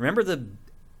 Remember the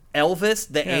Elvis,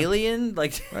 the alien?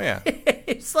 Like, oh, yeah.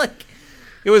 It's like...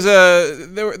 It was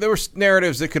there were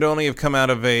narratives that could only have come out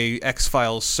of a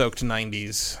X-Files soaked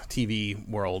 90s TV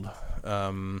world. It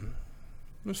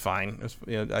was fine. It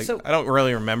was, I don't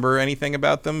really remember anything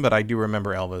about them, but I do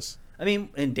remember Elvis. I mean,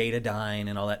 and Datadyne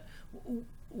and all that.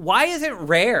 Why isn't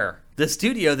Rare the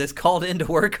studio that's called in to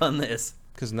work on this?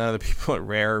 Because none of the people at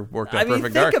Rare worked on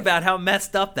Perfect Dark. Think about how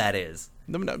messed up that is.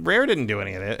 Rare didn't do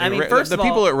any of it. I mean, the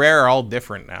people at Rare are all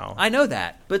different now. I know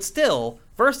that, but still,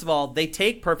 first of all, they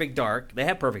take Perfect Dark. They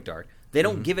have Perfect Dark. They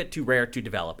don't give it to Rare to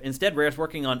develop. Instead, Rare's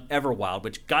working on Everwild,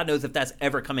 which God knows if that's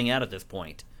ever coming out at this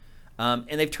point. And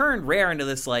they've turned Rare into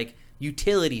this like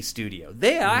utility studio.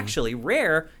 They actually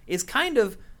Rare is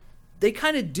they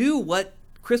kind of do what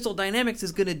Crystal Dynamics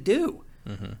is going to do.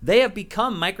 They have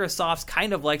become Microsoft's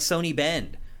kind of like Sony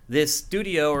Bend, this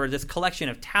studio or this collection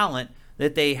of talent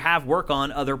that they have work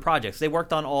on other projects. They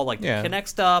worked on all like the Kinect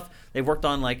stuff. They've worked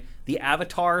on like the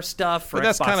Avatar stuff for Xbox Live. But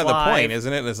that's kind of the point,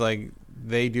 isn't it? It's like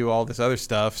they do all this other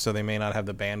stuff, so they may not have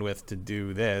the bandwidth to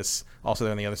do this. Also,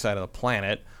 they're on the other side of the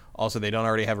planet. Also, they don't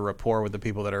already have a rapport with the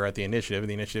people that are at the initiative.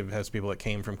 The initiative has people that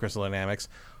came from Crystal Dynamics.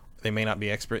 They may not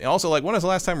be expert. Also, like, when was the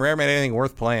last time Rare made anything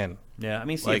worth playing? Yeah, I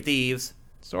mean, Sea of Thieves.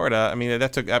 Sorta. I mean,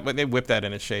 they whipped that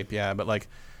into shape, yeah. But like,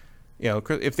 you know,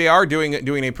 if they are doing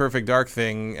a Perfect Dark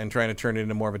thing and trying to turn it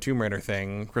into more of a Tomb Raider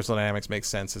thing, Crystal Dynamics makes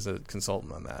sense as a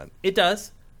consultant on that. It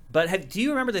does. But do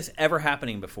you remember this ever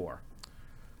happening before?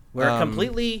 Where a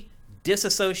completely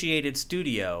disassociated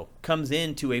studio comes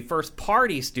into a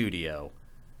first-party studio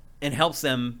and helps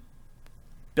them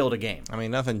build a game. I mean,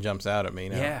 nothing jumps out at me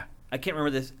now. Yeah. I can't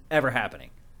remember this ever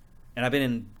happening. And I've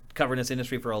been covering this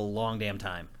industry for a long damn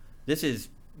time. This is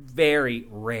very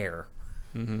rare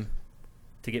to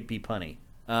get be punny.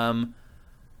 I'm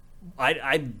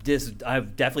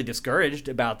definitely discouraged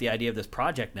about the idea of this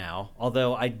project now.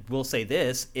 Although I will say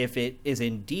this, if it is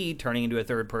indeed turning into a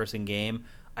third-person game,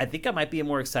 I think I might be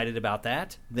more excited about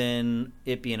that than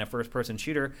it being a first-person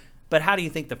shooter. But how do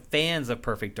you think the fans of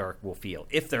Perfect Dark will feel,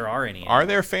 if there are any? Are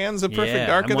there fans of Perfect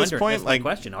Dark at this point? That's my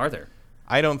question. Are there?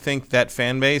 I don't think that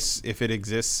fan base, if it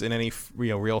exists in any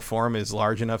real form, is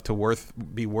large enough to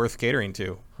be worth catering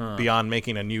to beyond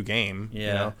making a new game. Yeah,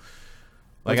 you know?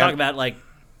 We're talking about like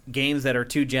games that are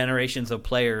 2 generations of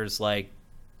players like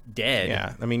dead.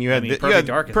 Yeah, I mean, you had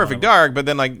Perfect Dark, but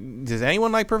then like, does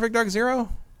anyone like Perfect Dark Zero?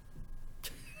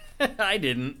 I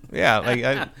didn't. Yeah,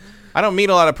 like I don't meet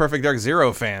a lot of Perfect Dark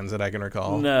Zero fans that I can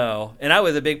recall. No, and I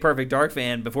was a big Perfect Dark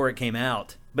fan before it came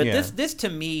out. But this to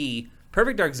me,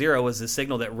 Perfect Dark Zero was the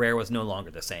signal that Rare was no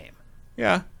longer the same.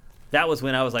 Yeah. That was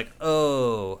when I was like,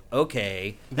 oh,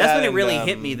 okay. That's when it really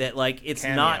hit me that like it's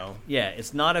Cameo. not. Yeah,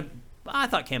 it's not a. I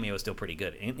thought Cameo was still pretty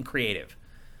good and creative.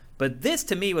 But this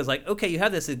to me was like, okay, you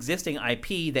have this existing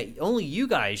IP that only you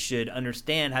guys should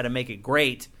understand how to make it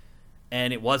great.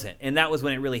 And it wasn't. And that was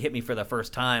when it really hit me for the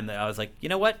first time that I was like, you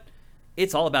know what?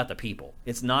 It's all about the people.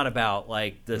 It's not about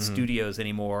like the studios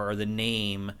anymore or the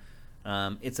name.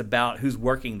 It's about who's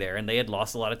working there. And they had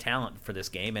lost a lot of talent for this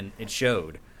game, and it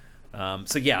showed.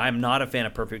 So yeah, I'm not a fan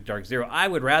of Perfect Dark Zero. I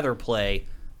would rather play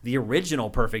the original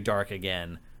Perfect Dark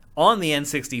again on the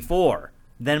N64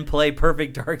 than play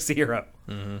Perfect Dark Zero.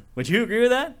 Mm-hmm. Would you agree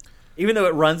with that? Even though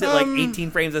it runs at like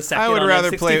 18 frames a second, I would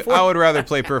rather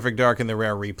play Perfect Dark in the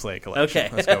Rare Replay collection. Okay,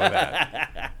 let's go with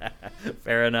that.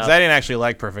 Fair enough. I didn't actually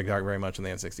like Perfect Dark very much in the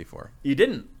N64. You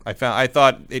didn't? I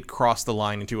thought it crossed the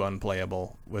line into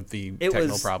unplayable with the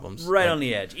technical problems. Right on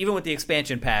the edge, even with the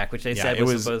expansion pack, which they said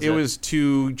was supposed to. It was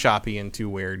too choppy and too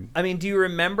weird. I mean, do you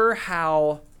remember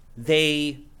how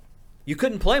you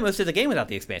couldn't play most of the game without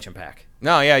the expansion pack?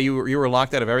 No, yeah, you were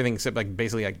locked out of everything except like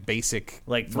basically like basic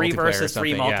like 3 versus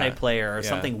 3 multiplayer or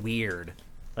something weird.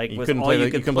 Like you couldn't play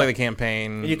the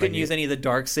campaign. You couldn't use any of the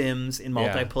Dark Sims in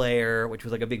multiplayer, which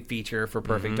was like a big feature for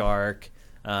Perfect Dark.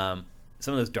 Some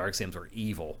of those Dark Sims were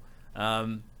evil.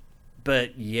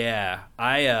 But yeah,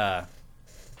 I'll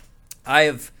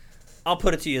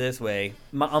put it to you this way: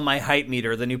 on my hype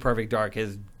meter, the new Perfect Dark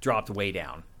has dropped way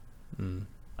down.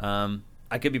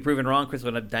 I could be proven wrong. Crystal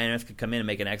Dynamics could come in and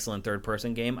make an excellent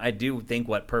third-person game. I do think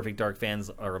what Perfect Dark fans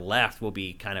are left will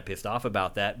be kind of pissed off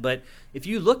about that. But if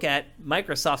you look at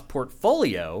Microsoft's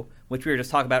portfolio, which we were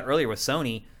just talking about earlier with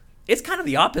Sony, it's kind of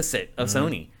the opposite of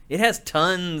Sony. It has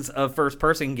tons of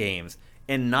first-person games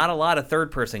and not a lot of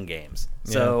third-person games.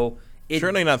 Yeah. So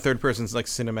certainly not third-person like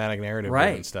cinematic narrative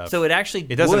and stuff. So it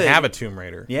doesn't have a Tomb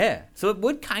Raider. Yeah. So it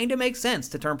would kind of make sense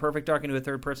to turn Perfect Dark into a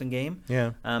third-person game.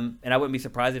 Yeah. And I wouldn't be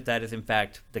surprised if that is in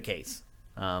fact the case.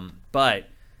 But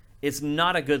it's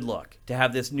not a good look to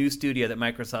have this new studio that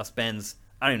Microsoft spends.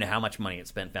 I don't even know how much money it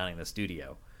spent founding the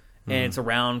studio. And it's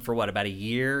around for about a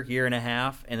year and a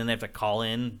half, and then they have to call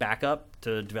in backup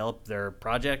to develop their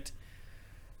project.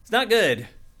 It's not good.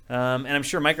 And I'm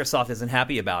sure Microsoft isn't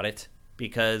happy about it,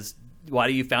 because why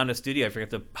do you found a studio if you have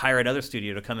to hire another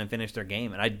studio to come and finish their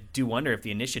game? And I do wonder if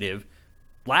the initiative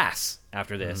lasts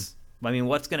after this. I mean,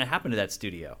 what's going to happen to that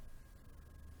studio?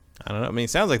 I don't know. I mean,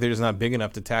 it sounds like they're just not big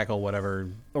enough to tackle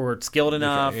whatever. Or skilled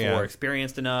enough, or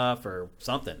experienced enough, or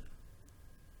something.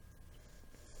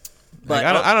 But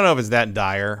like, I don't know if it's that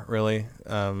dire, really.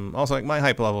 Also, like my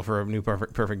hype level for a new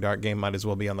Perfect Dark game might as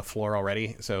well be on the floor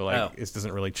already. So, like, it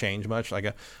doesn't really change much.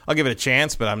 Like, I'll give it a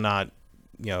chance, but I'm not.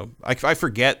 I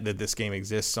forget that this game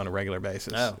exists on a regular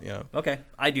basis. Oh, okay.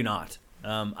 I do not.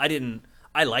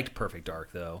 I liked Perfect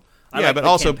Dark though. But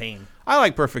also campaign. I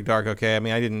like Perfect Dark. Okay, I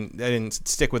mean, I didn't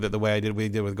stick with it the way we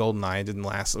did with GoldenEye. It didn't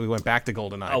last. We went back to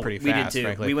GoldenEye pretty fast. We did too.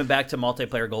 Frankly. We went back to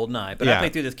multiplayer GoldenEye, but I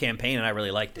played through this campaign and I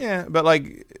really liked it. Yeah, but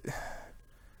like,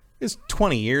 it's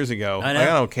 20 years ago. I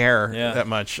don't care that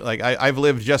much. Like, I've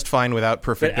lived just fine without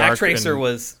Perfect Dark. ActRaiser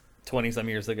was 20-some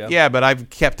years ago. Yeah, but I've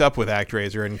kept up with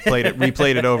ActRaiser and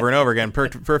replayed it over and over again.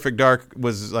 Perfect Dark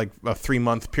was like a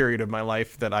 3-month period of my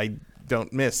life that I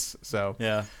don't miss. So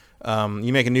yeah.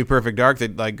 You make a new Perfect Dark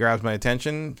that like grabs my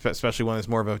attention, especially when it's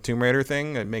more of a Tomb Raider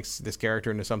thing. It makes this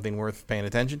character into something worth paying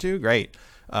attention to. Great.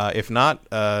 If not,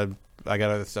 I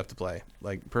got other stuff to play.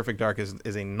 Like Perfect Dark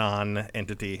is a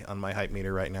non-entity on my hype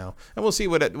meter right now, and we'll see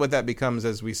what that becomes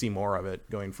as we see more of it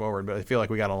going forward. But I feel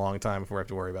like we got a long time before we have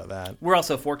to worry about that. We're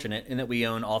also fortunate in that we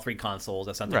own all 3 consoles.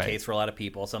 That's not the case for a lot of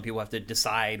people. Some people have to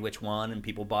decide which one, and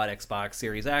people bought Xbox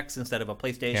Series X instead of a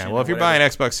PlayStation. Yeah, well, if you're buying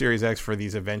Xbox Series X for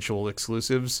these eventual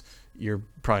exclusives, you're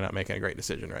probably not making a great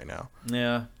decision right now.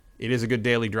 Yeah. It is a good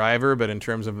daily driver, but in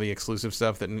terms of the exclusive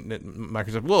stuff that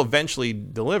Microsoft will eventually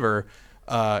deliver,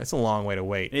 it's a long way to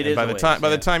wait. By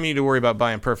the time you need to worry about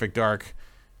buying Perfect Dark,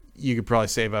 you could probably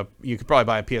save up. You could probably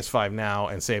buy a PS5 now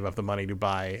and save up the money to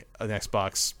buy an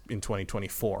Xbox in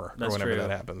 2024 or whenever that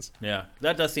happens. Yeah,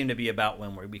 that does seem to be about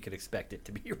when we could expect it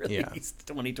to be released.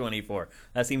 2024.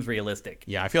 That seems realistic.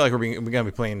 Yeah, I feel like we're gonna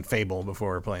be playing Fable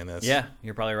before we're playing this. Yeah,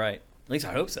 you're probably right. At least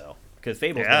I hope so. because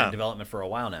Fable's been in development for a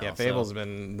while now. Yeah, Fable's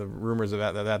been, the rumors of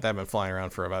that have been flying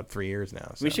around for about 3 years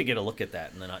now. So. We should get a look at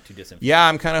that in the not too distant future. Yeah,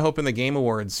 I'm kind of hoping the Game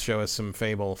Awards show us some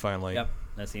Fable finally. Yep,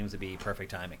 that seems to be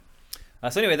perfect timing.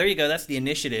 So anyway, there you go. That's the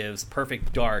initiative's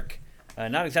Perfect Dark.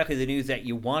 Not exactly the news that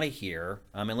you want to hear,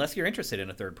 unless you're interested in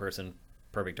a third-person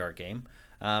Perfect Dark game.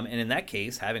 And in that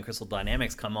case, having Crystal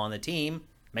Dynamics come on the team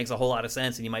makes a whole lot of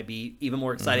sense, and you might be even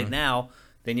more excited now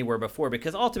than you were before,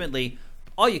 because ultimately,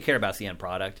 all you care about is the end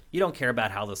product. You don't care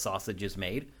about how the sausage is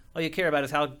made. All you care about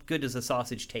is how good does the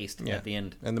sausage taste at the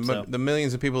end. And the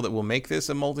millions of people that will make this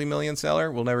a multi-million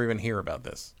seller will never even hear about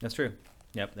this. That's true.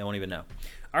 Yep, they won't even know.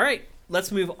 All right,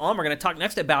 let's move on. We're going to talk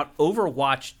next about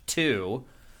Overwatch 2.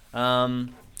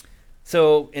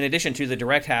 So in addition to the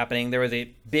direct happening, there was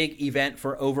a big event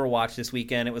for Overwatch this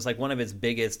weekend. It was like one of its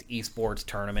biggest esports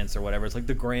tournaments or whatever. It's like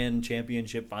the Grand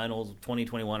Championship Finals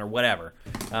 2021 or whatever.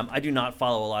 I do not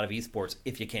follow a lot of esports,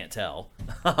 if you can't tell.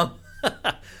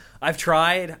 I've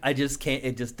tried. I just can't.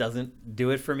 It just doesn't do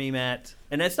it for me, Matt.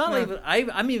 And it's not like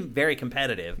I'm even very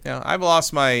competitive. Yeah, I've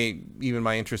lost my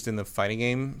interest in the fighting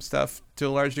game stuff to a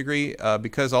large degree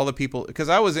because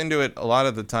I was into it a lot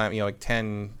of the time, like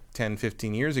 10,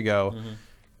 15 years ago,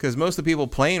 because most of the people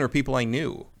playing were people I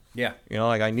knew. Yeah.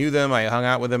 Like I knew them. I hung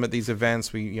out with them at these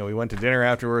events. We went to dinner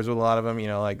afterwards with a lot of them.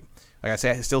 Like I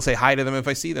say, I still say hi to them if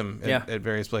I see them at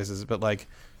various places. But like,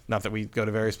 not that we go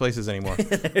to various places anymore.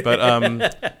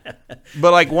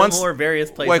 but like once more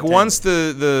various places. Like once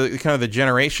the kind of the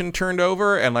generation turned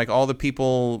over and like all the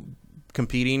people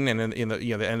competing and they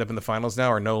end up in the finals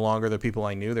now are no longer the people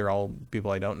I knew. They're all people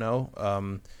I don't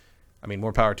know.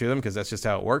 More power to them because that's just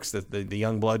how it works. The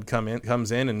young blood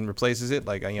comes in and replaces it.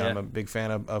 Like I'm a big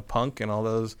fan of Punk and all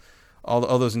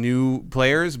those new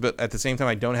players, but at the same time,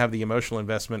 I don't have the emotional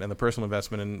investment and the personal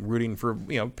investment in rooting for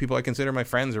people I consider my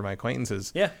friends or my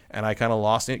acquaintances. Yeah, and I kind of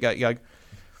lost it.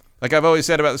 Like I've always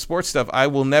said about the sports stuff, I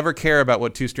will never care about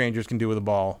what two strangers can do with a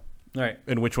ball, right?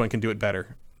 And which one can do it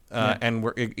better. And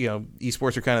we're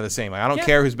esports are kind of the same. I don't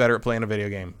care who's better at playing a video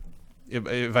game.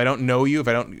 If I don't know you, if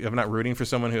I'm not rooting for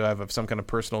someone who I have some kind of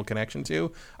personal connection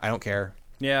to, I don't care.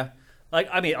 Yeah.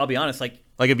 I'll be honest. Like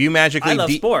if you magically, I love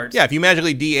sports. Yeah, if you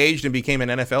magically de-aged and became an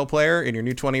NFL player in your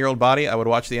new 20-year-old body, I would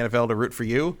watch the NFL to root for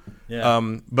you.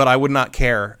 Yeah. But I would not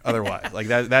care otherwise. Like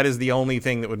that is the only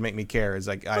thing that would make me care. Is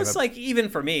like even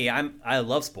for me, I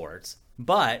love sports,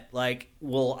 but like,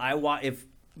 if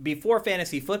before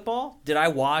fantasy football, did I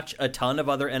watch a ton of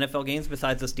other NFL games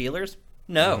besides the Steelers?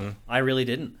 No, I really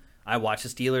didn't. I watched the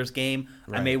Steelers game.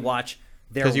 Right. I may watch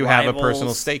their rivals. Because you have a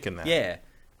personal stake in that. Yeah.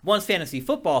 Once fantasy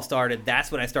football started,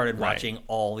 that's when I started watching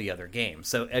all the other games.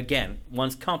 So again,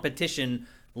 once competition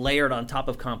layered on top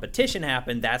of competition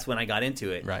happened, that's when I got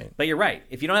into it. Right. But you're right.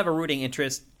 If you don't have a rooting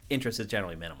interest is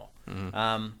generally minimal.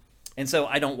 And so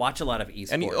I don't watch a lot of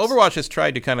esports. And Overwatch has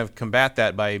tried to kind of combat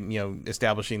that by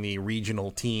establishing the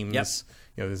regional teams. Yep.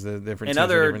 There's the different and teams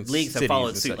other different leagues have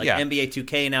followed suit. Like NBA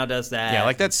 2K now does that. Yeah,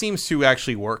 like that seems to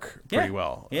actually work pretty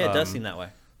well. Yeah, it does seem that way.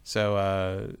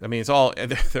 So it's all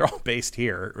they're all based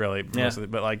here, really. Mostly,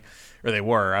 but or they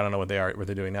were. I don't know what they're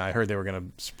doing now. I heard they were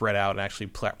going to spread out and actually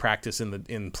practice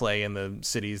play in the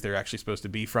cities they're actually supposed to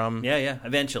be from. Yeah,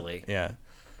 eventually. Yeah,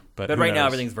 but right now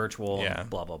everything's virtual. Yeah. And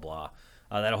blah blah blah.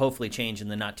 That'll hopefully change in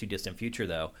the not too distant future,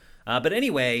 though. But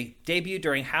anyway, debuted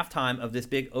during halftime of this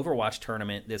big Overwatch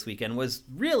tournament this weekend was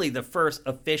really the first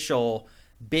official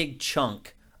big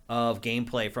chunk of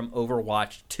gameplay from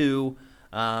Overwatch 2.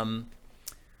 And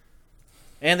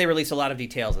they released a lot of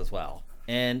details as well.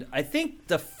 And I think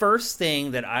the first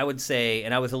thing that I would say,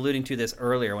 and I was alluding to this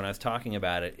earlier when I was talking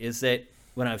about it, is that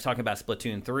when I was talking about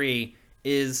Splatoon 3,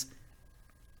 is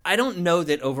I don't know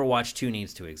that Overwatch 2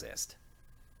 needs to exist.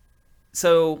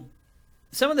 So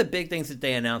some of the big things that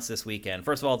they announced this weekend.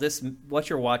 First of all, what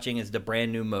you're watching is the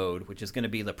brand new mode, which is going to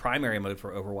be the primary mode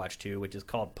for Overwatch 2, which is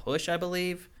called Push, I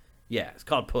believe. Yeah, it's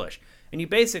called Push. And you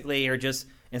basically are just,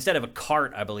 instead of a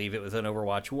cart, I believe it was in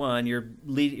Overwatch 1,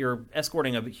 you're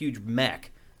escorting a huge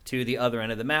mech to the other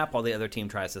end of the map while the other team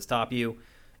tries to stop you.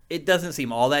 It doesn't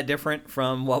seem all that different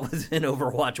from what was in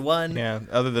Overwatch 1. Yeah,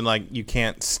 other than like you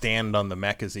can't stand on the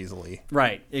mech as easily.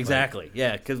 Right, exactly.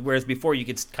 Yeah, because whereas before you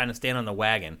could kind of stand on the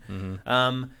wagon.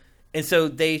 Mm-hmm. And so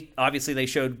they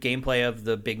showed gameplay of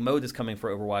the big mode that's coming for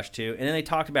Overwatch 2, and then they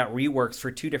talked about reworks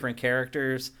for two different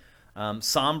characters.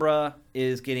 Sombra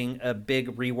is getting a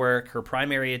big rework. Her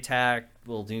primary attack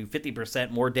will do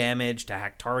 50% more damage to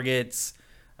hack targets.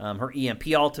 Her EMP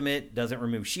ultimate doesn't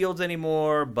remove shields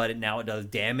anymore, but now it does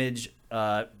damage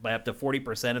by up to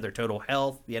 40% of their total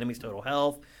health, the enemy's total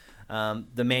health.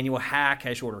 The manual hack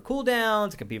has shorter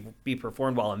cooldowns. It can be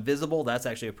performed while invisible. That's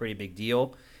actually a pretty big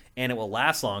deal, and it will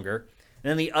last longer. And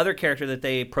then the other character that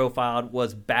they profiled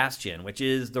was Bastion, which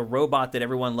is the robot that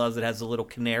everyone loves that has the little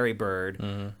canary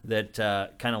bird that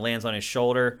kind of lands on his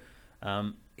shoulder.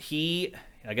 I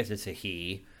guess it's a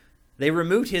he. They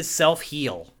removed his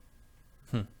self-heal,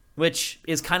 which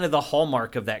is kind of the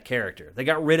hallmark of that character. They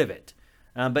got rid of it.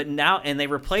 But now, and they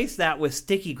replaced that with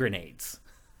sticky grenades.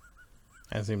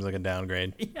 That seems like a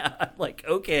downgrade. Yeah, like,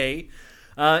 okay.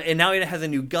 And now it has a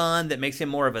new gun that makes him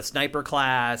more of a sniper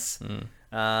class.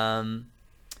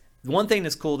 One thing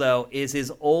that's cool, though, is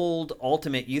his old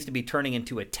ultimate used to be turning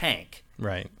into a tank.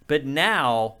 Right. But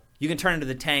now you can turn into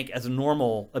the tank as a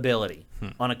normal ability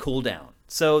on a cooldown.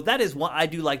 So that is what I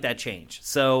do like that change.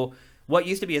 So what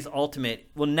used to be his ultimate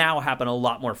will now happen a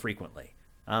lot more frequently.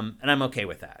 And I'm okay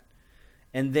with that.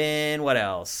 And then what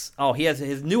else? Oh, he has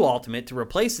his new ultimate to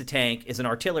replace the tank is an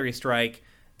artillery strike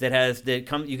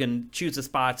you can choose the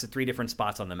spots at 3 different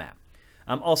spots on the map.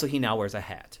 Also, he now wears a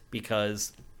hat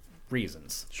because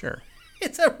reasons. Sure.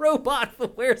 It's a robot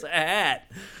that wears a hat.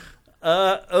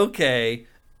 Okay.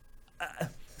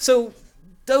 So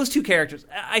those 2 characters,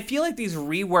 I feel like these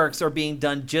reworks are being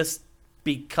done just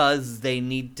because they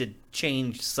need to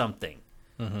change something.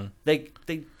 They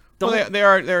don't. Well,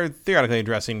 they're theoretically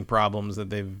addressing problems that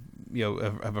they've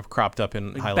have cropped up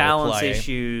in high level play, balance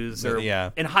issues, or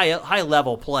in high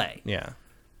level play. Yeah.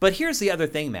 But here's the other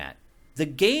thing, Matt. The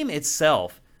game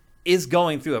itself is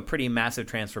going through a pretty massive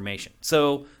transformation.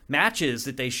 So matches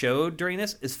that they showed during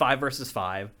this is 5 versus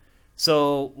 5.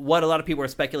 So what a lot of people are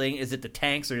speculating is that the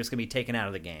tanks are just going to be taken out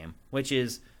of the game, which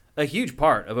is a huge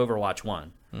part of Overwatch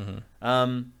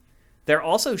 1. They're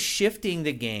also shifting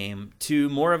the game to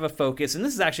more of a focus, and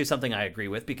this is actually something I agree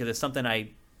with because it's something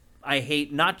I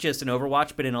hate not just in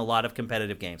Overwatch, but in a lot of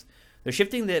competitive games. They're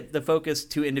shifting the focus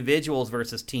to individuals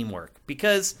versus teamwork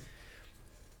because...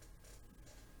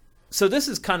 So this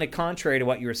is kind of contrary to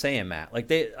what you were saying, Matt.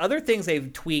 Like other things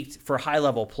they've tweaked for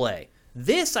high-level play.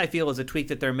 This, I feel, is a tweak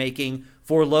that they're making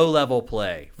for low-level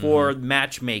play, for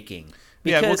matchmaking.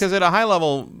 Because at a high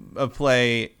level of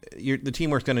play, the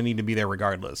teamwork's going to need to be there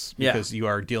regardless. Because you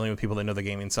are dealing with people that know the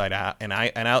game inside out and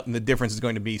out, and the difference is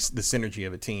going to be the synergy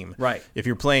of a team. Right. If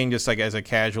you're playing just like as a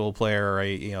casual player or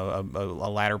a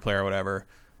ladder player or whatever,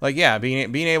 like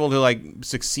being able to like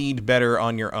succeed better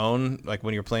on your own, like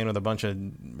when you're playing with a bunch of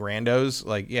randos,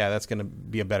 like that's going to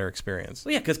be a better experience.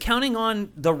 Well, because counting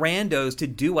on the randos to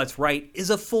do what's right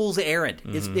is a fool's errand.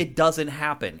 It doesn't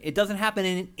happen. It doesn't happen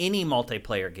in any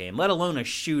multiplayer game, let alone a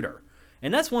shooter.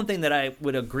 And that's one thing that I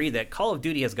would agree that Call of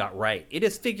Duty has got right. It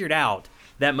has figured out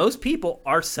that most people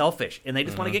are selfish and they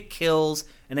just want to get kills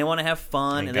and they want to have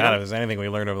fun. Thank God, if there's anything we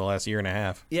learned over the last year and a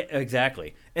half. Yeah,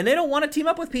 exactly. And they don't want to team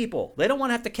up with people. They don't want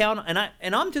to have to count.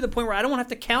 And I'm to the point where I don't want to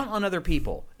have to count on other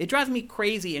people. It drives me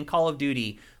crazy in Call of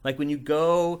Duty, like when you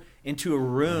go into a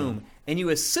room and you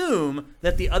assume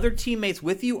that the other teammates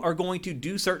with you are going to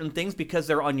do certain things because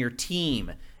they're on your team.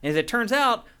 And as it turns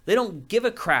out, they don't give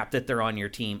a crap that they're on your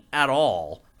team at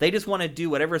all. They just want to do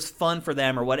whatever's fun for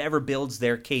them or whatever builds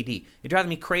their KD. It drives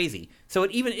me crazy. So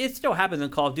it still happens in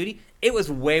Call of Duty. It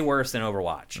was way worse than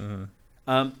Overwatch.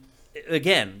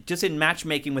 Again, just in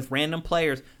matchmaking with random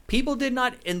players, people did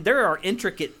not... And there are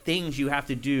intricate things you have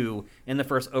to do in the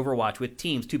first Overwatch with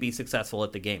teams to be successful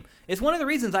at the game. It's one of the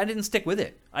reasons I didn't stick with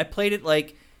it. I played it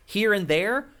like here and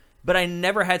there, but I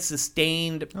never had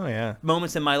sustained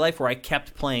moments in my life where I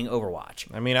kept playing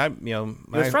Overwatch. I mean,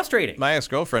 it was frustrating. My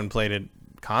ex-girlfriend played it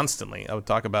constantly. I would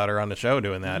talk about her on the show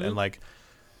doing that, and like,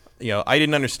 I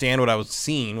didn't understand what I was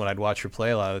seeing when I'd watch her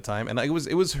play a lot of the time, and it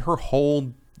was her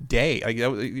whole day.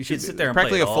 She'd sit there and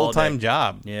practically play a full-time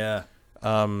job. Yeah.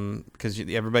 Because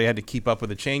everybody had to keep up with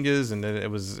the changes, and it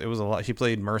was a lot. She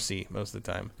played Mercy most of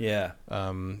the time. Yeah.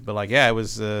 But it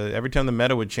was every time the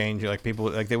meta would change, like people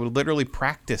they would literally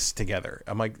practice together.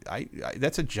 I'm like, I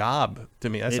that's a job to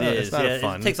me. It's not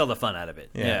fun. It takes all the fun out of it.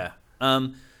 Yeah.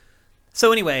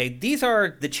 So anyway, these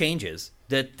are the changes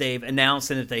that they've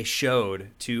announced and that they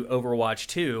showed to Overwatch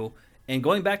 2. And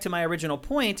going back to my original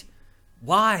point,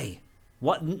 why?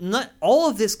 Not all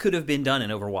of this could have been done in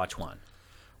Overwatch 1.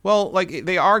 Well, like,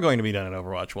 they are going to be done in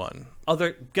Overwatch 1. Oh,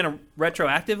 they're going to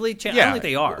retroactively change? I don't think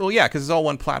they are. Well, yeah, because it's all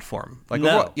one platform. Like,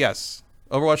 no. Yes.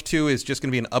 Overwatch 2 is just going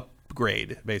to be an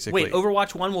upgrade, basically. Wait,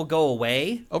 Overwatch 1 will go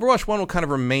away? Overwatch 1 will kind of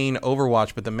remain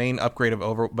Overwatch, but the main upgrade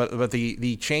of but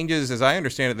the changes, as I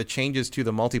understand it, the changes to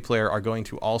the multiplayer are going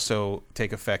to also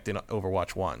take effect in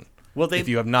Overwatch 1. Well, if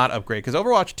you have not upgraded. Because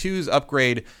Overwatch 2's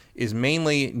upgrade is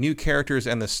mainly new characters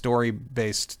and the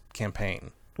story-based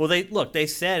campaign. Well, they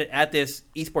said at this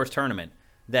esports tournament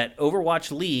that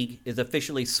Overwatch League is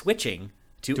officially switching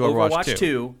to Overwatch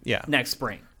 2 next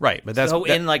spring. Right, but that's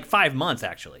in like 5 months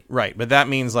actually. Right, but that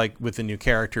means like with the new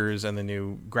characters and the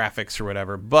new graphics or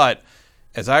whatever. But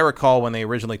as I recall when they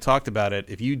originally talked about it,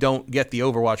 if you don't get the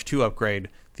Overwatch 2 upgrade,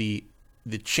 the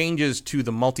changes to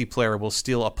the multiplayer will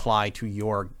still apply to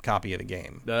your copy of the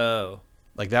game. Oh.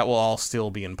 Like, that will all still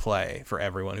be in play for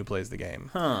everyone who plays the game.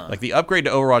 Huh. Like, the upgrade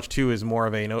to Overwatch 2 is more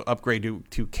of an upgrade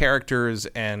to characters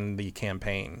and the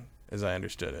campaign, as I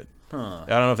understood it. Huh. I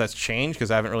don't know if that's changed,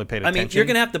 because I haven't really paid attention. I mean, you're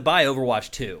going to have to buy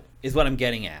Overwatch 2, is what I'm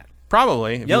getting at.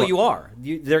 Probably. No, you are.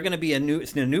 They're going to be a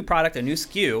new product, a new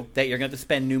SKU that you're going to have to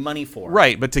spend new money for.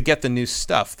 Right, but to get the new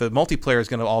stuff, the multiplayer is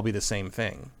going to all be the same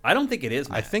thing. I don't think it is,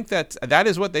 Matt. I think that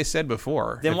is what they said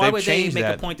before. Then why would they make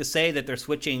a point to say that they're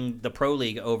switching the Pro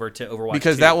League over to Overwatch 2?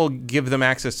 Because that will give them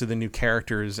access to the new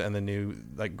characters and the new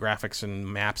like graphics and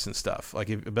maps and stuff.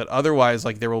 But otherwise,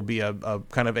 like there will be a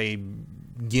kind of a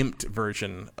gimped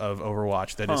version of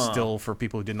Overwatch that is still for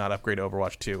people who did not upgrade to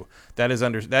Overwatch 2.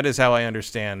 That is how I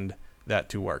understand that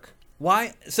to work.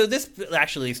 Why? So this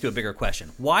actually leads to a bigger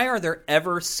question. Why are there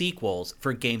ever sequels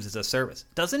for games as a service?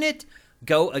 Doesn't it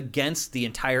go against the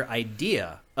entire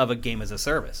idea of a game as a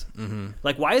service? Mm-hmm.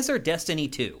 Like, why is there Destiny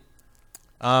 2?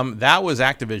 That was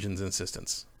Activision's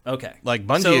insistence. Okay. Like,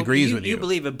 Bungie agrees with you. You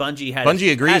believe if Bungie had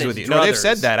Bungie agrees with you. No, they've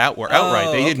said that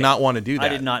outright. They did not want to do that. I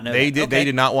did not know that. They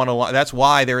did not want to. That's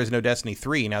why there is no Destiny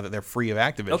 3 now that they're free of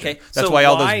Activision. Okay. That's so why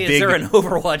all those why is there an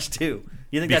Overwatch 2?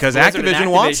 You think because that's Activision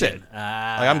wants it. Like,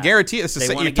 I'm guaranteed.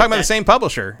 You're talking about the same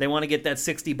publisher. They want to get that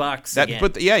 $60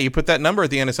 again. You put that number at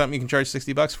the end of something, you can charge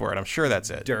 $60 for it. I'm sure that's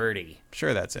it. Dirty. I'm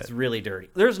sure that's it. It's really dirty.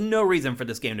 There's no reason for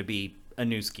this game to be a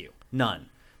new SKU. None.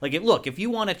 Like, look, if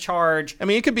you want to charge... I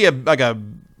mean, it could be $20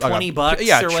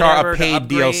 or whatever, a paid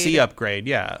DLC upgrade,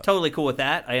 yeah. Totally cool with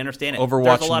that. I understand it. Overwatch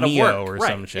There's a lot Neo of work. or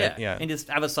some shit, yeah. And just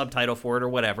have a subtitle for it or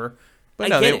whatever. But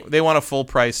no, they want a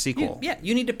full-price sequel.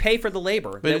 You need to pay for the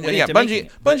labor. But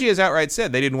Bungie has outright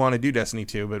said they didn't want to do Destiny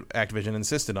 2, but Activision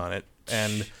insisted on it.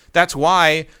 And that's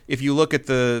why, if you look at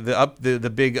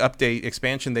the big update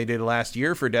expansion they did last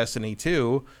year for Destiny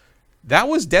 2, that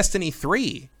was Destiny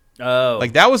 3. Oh.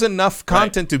 Like, that was enough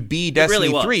content to be Destiny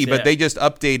 3, but yeah. They just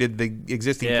updated the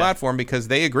existing platform because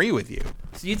they agree with you.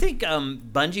 So you think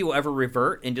Bungie will ever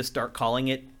revert and just start calling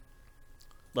it,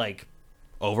 like...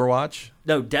 Overwatch?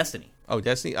 No, Destiny. Oh,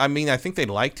 Destiny? I mean, I think they'd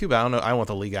like to, but I don't know. I want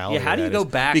the legality. Yeah, how do you go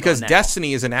back because on that?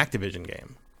 Destiny is an Activision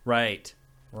game. Right.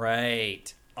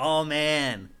 Oh,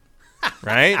 man.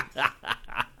 Right?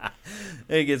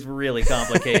 It gets really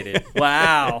complicated.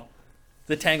 Wow.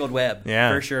 The tangled web,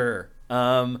 for sure.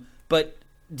 But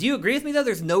do you agree with me, though?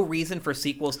 There's no reason for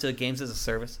sequels to games as a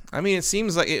service? I mean, it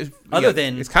seems like...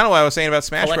 than it's kind of what I was saying about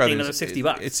Smash Brothers. Another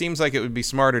 $60. It seems like it would be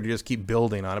smarter to just keep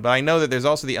building on it. But I know that there's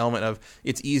also the element of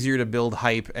it's easier to build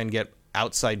hype and get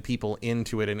outside people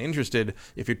into it and interested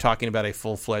if you're talking about a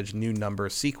full-fledged new number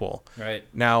sequel. Right.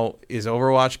 Now, is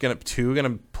Overwatch 2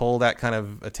 going to pull that kind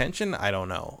of attention? I don't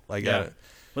know. Well,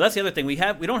 that's the other thing. We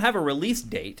don't have a release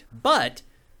date, but...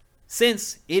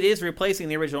 Since it is replacing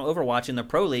the original Overwatch in the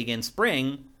Pro League in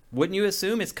spring, wouldn't you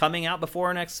assume it's coming out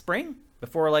before next spring?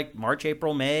 Before, like, March,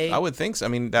 April, May? I would think so. I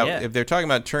mean, if they're talking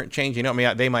about changing it, I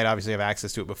mean, they might obviously have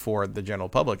access to it before the general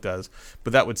public does,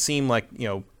 but that would seem like,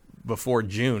 before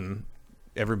June,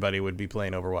 everybody would be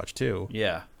playing Overwatch 2.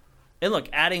 Yeah. And look,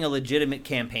 adding a legitimate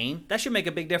campaign, that should make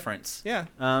a big difference. Yeah.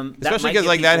 Especially because,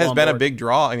 like, that has been a big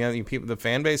draw. I mean, the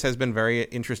fan base has been very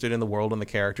interested in the world and the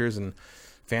characters, and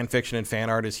fan fiction and fan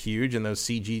art is huge, and those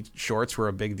CG shorts were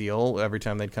a big deal every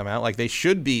time they'd come out. Like, they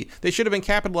should have been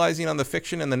capitalizing on the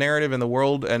fiction and the narrative and the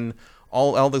world and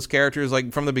all those characters,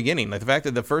 like, from the beginning. Like, the fact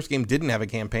that the first game didn't have a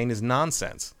campaign is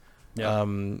nonsense. Yeah.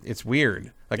 It's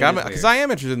weird. Like, because I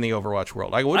am interested in the Overwatch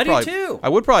world. I do too. I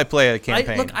would probably play a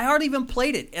campaign. I already even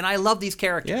played it, and I love these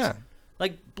characters. Yeah.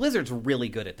 Like, Blizzard's really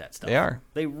good at that stuff. They are.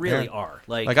 They really are.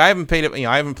 Like I haven't played it.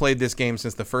 I haven't played this game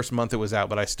since the first month it was out,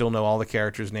 but I still know all the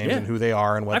characters' names and who they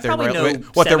are and what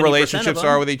their relationships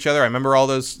are with each other. I remember all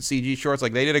those CG shorts.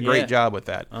 Like, they did a great job with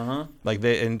that. Like,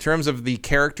 in terms of the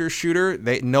character shooter,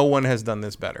 no one has done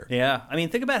this better. Yeah. I mean,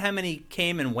 think about how many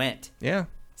came and went. Yeah.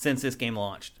 Since this game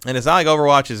launched. And it's not like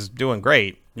Overwatch is doing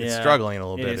great. It's struggling a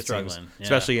little bit, it seems.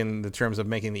 Especially in the terms of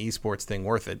making the esports thing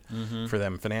worth it for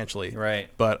them financially. Right.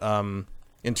 But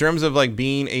in terms of, like,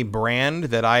 being a brand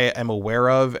that I am aware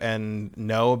of and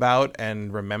know about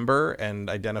and remember and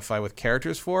identify with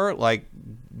characters for, like,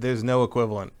 there's no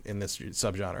equivalent in this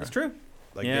subgenre. It's true.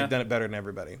 Like, they've done it better than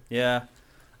everybody. Yeah.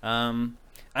 I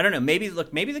don't know. Maybe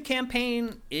the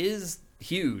campaign is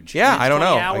huge. Yeah, I don't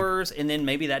know. Hours, and then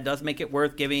maybe that does make it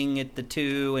worth giving it the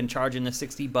 $2 and charging the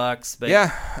 $60. But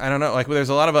yeah, I don't know. Like, there's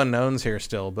a lot of unknowns here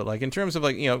still. But like in terms of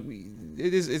like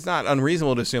it's not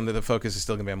unreasonable to assume that the focus is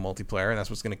still going to be on multiplayer, and that's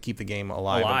what's going to keep the game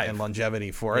alive. And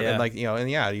longevity for it. Yeah.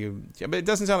 And but it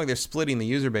doesn't sound like they're splitting the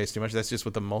user base too much. That's just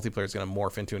what the multiplayer is going to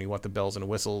morph into, and you want the bells and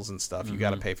whistles and stuff. You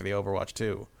got to pay for the Overwatch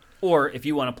too. Or if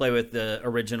you want to play with the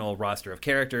original roster of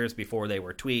characters before they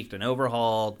were tweaked and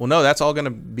overhauled. Well, no, that's all going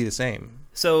to be the same.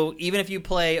 So even if you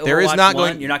play Overwatch there is not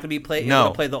 1, you're not going to be able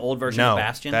to play the old version of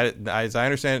Bastion? As I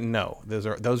understand it, no.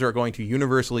 Those are going to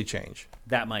universally change.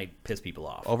 That might piss people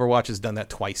off. Overwatch has done that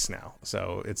twice now,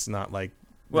 so it's not like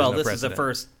this is the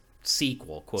first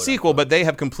sequel, quote-unquote. But they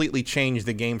have completely changed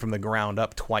the game from the ground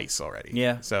up twice already.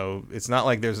 Yeah. So it's not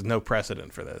like there's no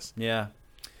precedent for this. Yeah.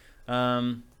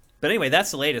 But anyway, that's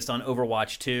the latest on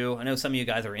Overwatch 2. I know some of you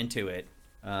guys are into it.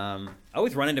 I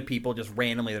always run into people just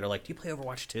randomly that are like, do you play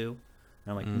Overwatch 2?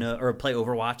 And I'm like, no. Or play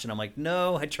Overwatch? And I'm like,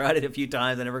 no, I tried it a few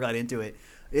times. I never got into it.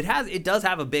 It does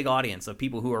have a big audience of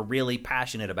people who are really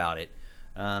passionate about it.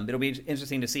 It'll be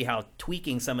interesting to see how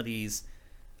tweaking some of these...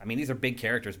 I mean, these are big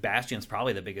characters. Bastion's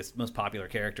probably the biggest, most popular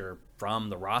character from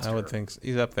the roster. I would think so.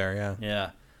 He's up there, yeah. Yeah.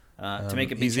 To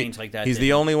make a big change like that. He's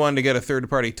the only one to get a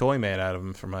third-party toy made out of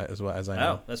him, as I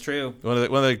know. Oh, that's true. One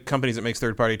of the companies that makes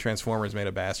third-party Transformers made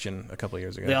a Bastion a couple of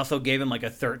years ago. They also gave him like a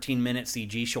 13-minute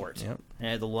CG short.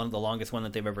 Yep. The longest one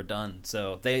that they've ever done.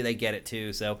 So they get it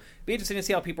too. So it'll be interesting to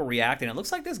see how people react. And it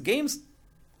looks like this game's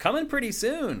coming pretty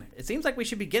soon. It seems like we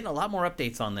should be getting a lot more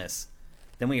updates on this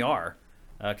than we are.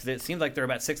 Because it seems like they're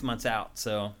about 6 months out,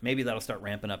 so maybe that'll start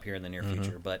ramping up here in the near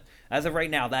future. But as of right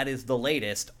now, that is the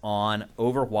latest on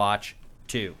Overwatch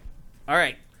 2. All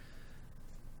right.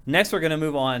 Next, we're going to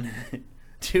move on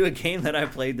to a game that I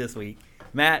played this week,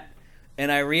 Matt,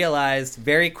 and I realized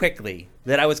very quickly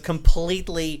that I was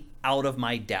completely out of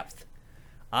my depth.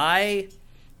 I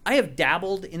have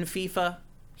dabbled in FIFA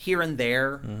here and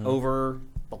there over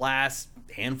the last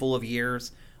handful of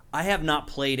years. I have not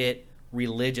played it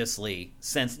religiously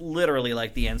since literally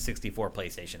like the N64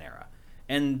 PlayStation era.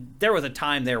 And there was a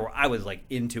time there where I was like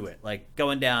into it, like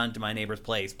going down to my neighbor's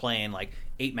place, playing like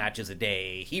 8 matches a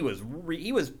day. He was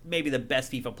maybe the best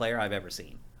FIFA player I've ever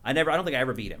seen. I don't think I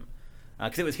ever beat him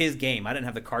because it was his game. I didn't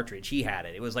have the cartridge. He had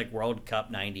it. It was like World Cup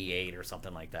 98 or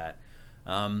something like that.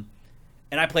 And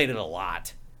I played it a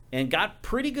lot and got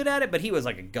pretty good at it, but he was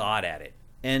like a god at it.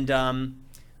 And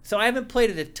so I haven't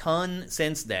played it a ton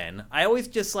since then. I always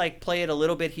just like play it a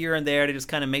little bit here and there to just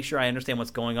kind of make sure I understand what's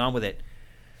going on with it.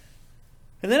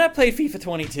 And then I played FIFA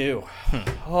 22.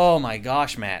 Oh my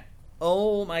gosh, Matt.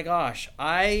 Oh my gosh.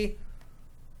 I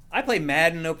play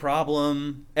Madden no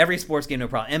problem. Every sports game no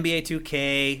problem. NBA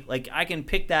 2K, like I can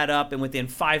pick that up and within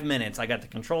 5 minutes I got the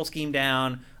control scheme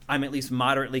down. I'm at least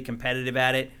moderately competitive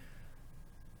at it.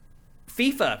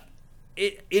 FIFA,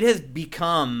 it has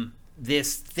become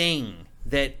this thing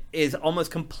that is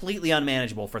almost completely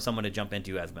unmanageable for someone to jump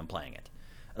into who has been playing it.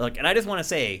 Look, and I just want to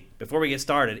say, before we get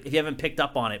started, if you haven't picked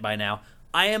up on it by now,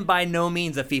 I am by no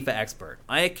means a FIFA expert.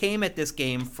 I came at this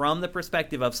game from the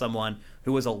perspective of someone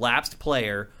who was a lapsed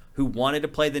player who wanted to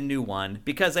play the new one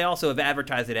because they also have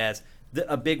advertised it as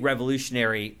a big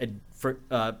revolutionary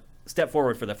step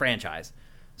forward for the franchise.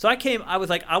 So I was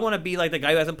like, I want to be like the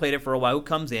guy who hasn't played it for a while, who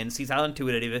comes in, sees how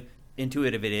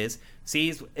intuitive it is,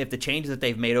 sees if the changes that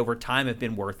they've made over time have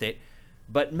been worth it.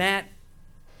 But Matt,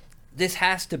 this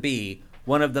has to be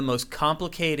one of the most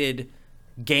complicated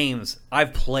games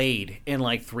I've played in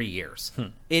like 3 years.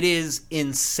 It is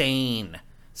insane.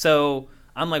 So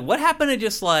I'm like, what happened to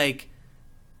just like,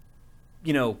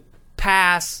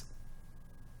 pass,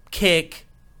 kick,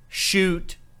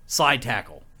 shoot, slide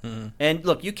tackle? And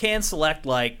look, you can select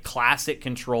like classic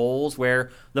controls where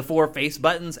the 4 face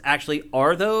buttons actually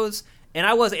are those, and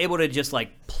I was able to just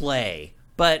like play.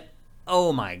 But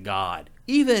oh my god,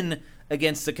 even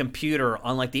against the computer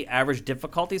on like the average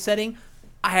difficulty setting,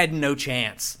 I had no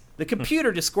chance. The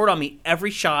computer just scored on me every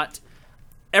shot.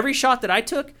 Every shot that I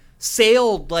took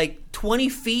sailed like 20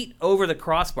 feet over the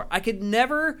crossbar. I could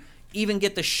never even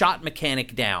get the shot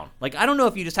mechanic down. Like, I don't know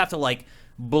if you just have to like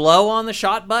blow on the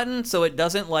shot button so it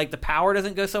doesn't like the power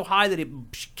doesn't go so high that it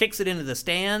kicks it into the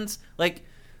stands. Like,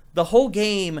 the whole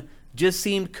game just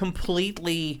seemed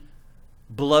completely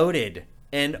bloated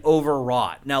and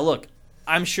overwrought. Now, look,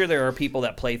 I'm sure there are people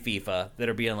that play FIFA that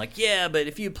are being like, yeah, but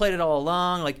if you played it all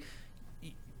along, like,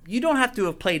 you don't have to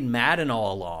have played Madden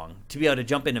all along to be able to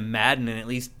jump into Madden and at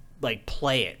least, like,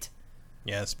 play it.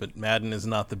 Yes, but Madden is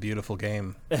not the beautiful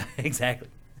game. Exactly.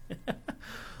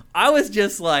 I was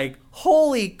just like,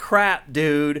 holy crap,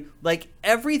 dude. Like,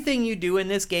 everything you do in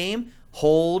this game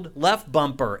Hold left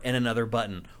bumper and another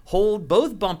button. Hold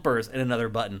both bumpers and another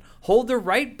button. Hold the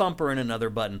right bumper and another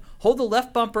button. Hold the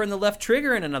left bumper and the left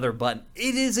trigger and another button.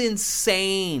 It is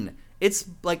insane. It's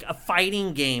like a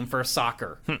fighting game for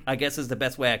soccer, I guess is the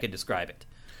best way I could describe it.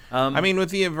 I mean,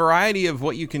 with the variety of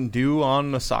what you can do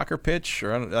on a soccer pitch,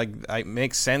 or it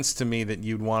makes sense to me that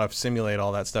you'd want to simulate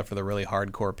all that stuff for the really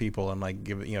hardcore people and like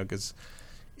give it, because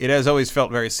it has always felt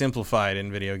very simplified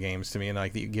in video games to me, and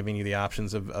like giving you the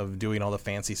options of doing all the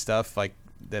fancy stuff, like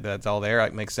that's all there.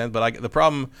 It makes sense, but the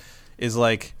problem is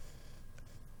like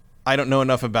I don't know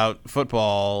enough about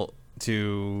football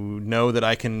to know that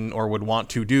I can or would want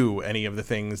to do any of the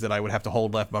things that I would have to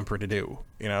hold left bumper to do.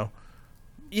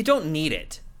 You don't need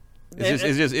it. Is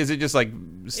it just like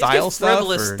style it's just stuff?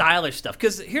 Frivolous, stylish stuff.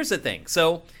 Because here's the thing.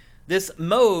 So this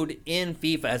mode in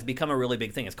FIFA has become a really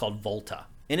big thing. It's called Volta.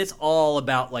 And it's all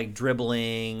about like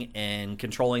dribbling and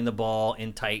controlling the ball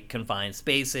in tight, confined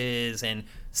spaces and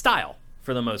style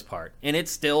for the most part. And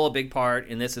it's still a big part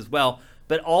in this as well.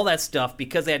 But all that stuff,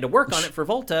 because they had to work on it for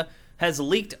Volta, has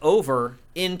leaked over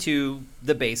into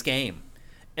the base game.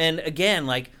 And again,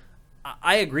 like,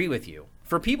 I agree with you.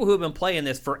 For people who have been playing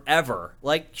this forever,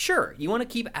 like, sure, you want to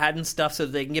keep adding stuff so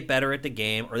that they can get better at the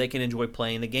game or they can enjoy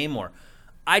playing the game more.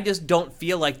 I just don't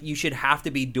feel like you should have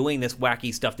to be doing this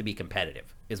wacky stuff to be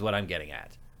competitive, is what I'm getting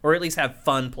at. Or at least have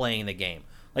fun playing the game.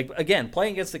 Like, again,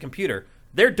 playing against the computer,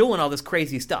 they're doing all this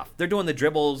crazy stuff. They're doing the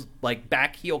dribbles, like,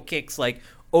 back heel kicks, like,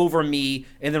 over me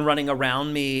and then running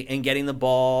around me and getting the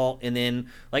ball. And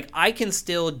then, like, I can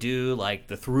still do, like,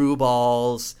 the through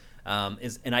balls.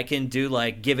 And I can do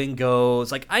like give and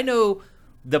goes. Like I know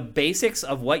the basics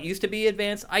of what used to be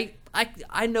advanced.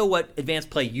 I know what advanced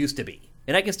play used to be,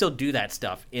 and I can still do that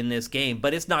stuff in this game.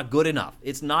 But it's not good enough.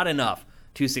 It's not enough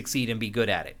to succeed and be good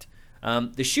at it.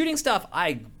 The shooting stuff,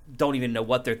 I don't even know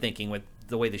what they're thinking with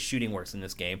the way the shooting works in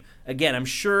this game. Again, I'm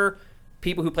sure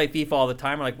people who play FIFA all the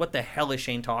time are like, "What the hell is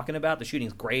Shane talking about? The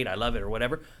shooting's great. I love it," or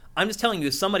whatever. I'm just telling you,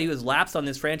 as somebody who has lapsed on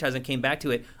this franchise and came back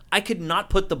to it, I could not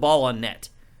put the ball on net.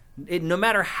 No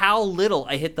matter how little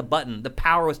I hit the button, the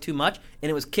power was too much, and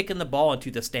it was kicking the ball into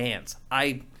the stands.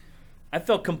 I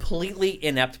felt completely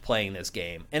inept playing this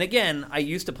game. And again, I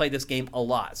used to play this game a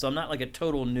lot, so I'm not like a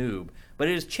total noob. But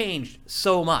it has changed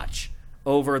so much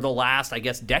over the last, I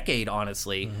guess, decade,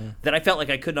 honestly, that I felt like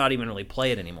I could not even really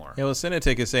play it anymore. Yeah, well,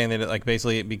 Cinetic is saying that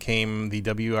basically it became the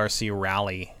WRC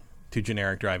rally to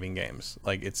generic driving games.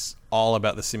 Like, it's all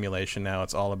about the simulation now.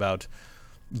 It's all about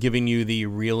giving you the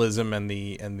realism and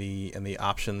the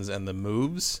options and the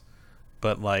moves,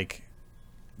 but like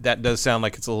that does sound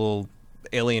like it's a little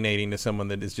alienating to someone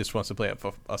that just wants to play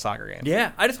a soccer game.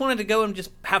 Yeah, I just wanted to go and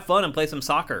just have fun and play some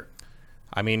soccer.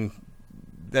 I mean,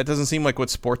 that doesn't seem like what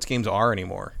sports games are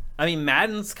anymore. I mean,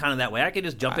 Madden's kind of that way. I could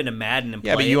just jump into Madden and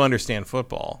play. Yeah, but you understand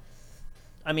football.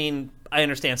 I mean, I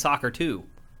understand soccer too.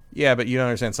 Yeah, but you don't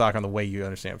understand soccer in the way you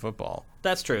understand football.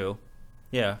 That's true.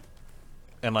 Yeah.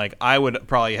 And, like, I would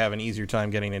probably have an easier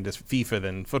time getting into FIFA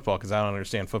than football because I don't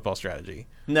understand football strategy.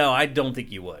 No, I don't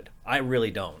think you would. I really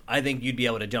don't. I think you'd be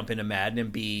able to jump into Madden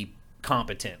and be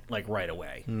competent, like, right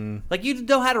away. Like, you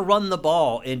know how to run the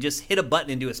ball and just hit a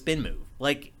button and do a spin move.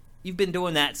 Like, you've been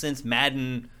doing that since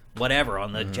Madden whatever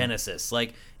on the Genesis.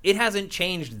 Like, it hasn't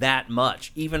changed that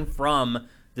much, even from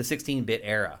the 16-bit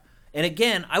era. And,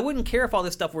 again, I wouldn't care if all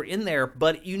this stuff were in there,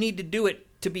 but you need to do it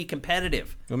to be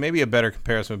competitive. Well, maybe a better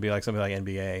comparison would be like something like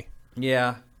NBA.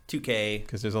 Yeah, 2K.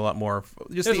 Because there's a lot more.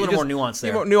 There's a little more nuance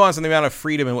there. More nuance, and the amount of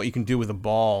freedom and what you can do with the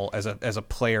ball as a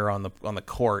player on the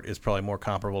court is probably more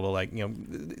comparable to, like,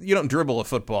 you don't dribble a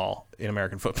football in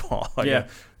American football. Like, yeah,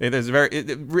 there's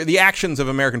the actions of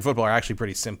American football are actually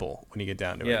pretty simple when you get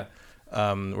down to it.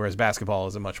 Whereas basketball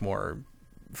is a much more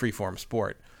freeform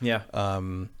sport. Yeah.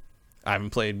 I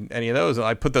haven't played any of those.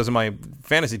 I put those in my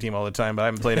fantasy team all the time, but I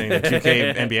haven't played any of the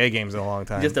 2K NBA games in a long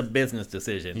time. Just a business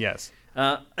decision. Yes.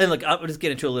 And look, I'll just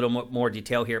get into a little more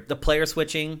detail here. The player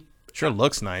switching. Sure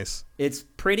looks nice. It's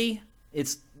pretty.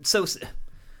 It's so...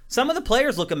 Some of the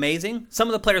players look amazing. Some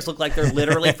of the players look like they're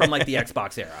literally from, like, the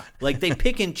Xbox era. Like, they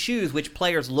pick and choose which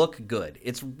players look good.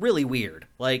 It's really weird.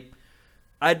 Like,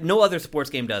 no other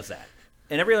sports game does that.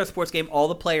 In every other sports game, all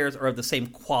the players are of the same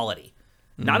quality.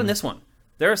 Not in this one.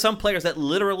 There are some players that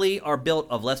literally are built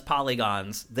of less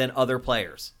polygons than other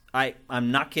players. I'm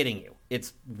not kidding you.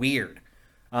 It's weird.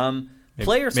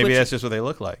 Maybe that's just what they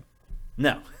look like.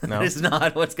 No, it's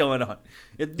not what's going on.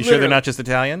 You sure they're not just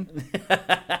Italian?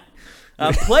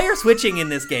 Player switching in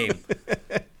this game.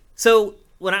 So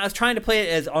when I was trying to play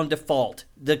it as on default,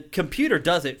 the computer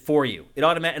does it for you. It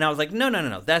automatic, and I was like,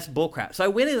 no, that's bullcrap. So I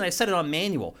went in and I set it on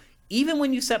manual. Even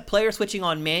when you set player switching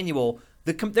on manual,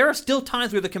 there are still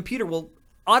times where the computer will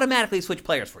automatically switch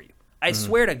players for you. I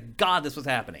swear to God this was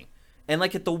happening. And,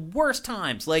 like, at the worst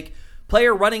times, like,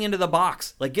 player running into the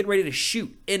box, like, getting ready to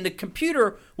shoot, and the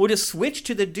computer will just switch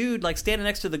to the dude, like, standing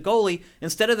next to the goalie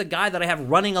instead of the guy that I have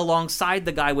running alongside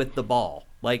the guy with the ball.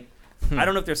 Like, I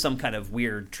don't know if there's some kind of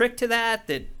weird trick to that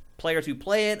players who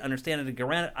play it understand it to get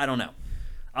around it. I don't know.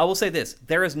 I will say this.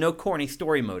 There is no corny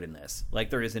story mode in this, like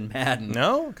there is in Madden.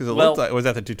 No? Because it looked like... Was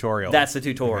that the tutorial? That's the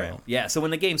tutorial. Okay. Yeah, so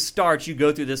when the game starts, you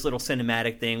go through this little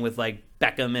cinematic thing with, like,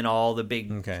 Beckham and all the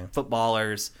big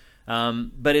footballers.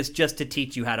 But it's just to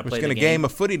teach you how to play the game. We're just going to game a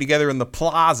footy together in the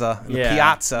plaza, in the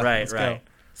piazza. Right, right.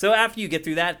 Go. So after you get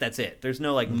through that, that's it. There's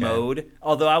no, like, mode.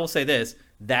 Although I will say this.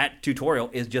 That tutorial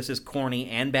is just as corny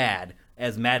and bad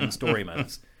as Madden story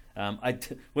modes. I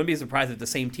wouldn't be surprised if the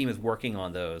same team is working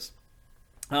on those.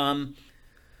 So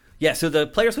the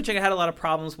player switching I had a lot of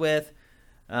problems with.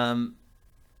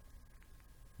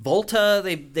 Volta,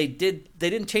 they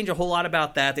didn't change a whole lot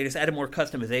about that. They just added more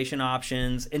customization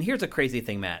options. And here's a crazy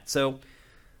thing, Matt. So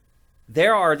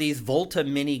there are these Volta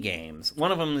mini games.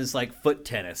 One of them is like foot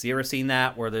tennis. You ever seen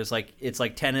that? Where there's like it's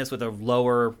like tennis with a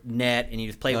lower net and you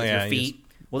just play with your feet.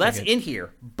 Well, that's in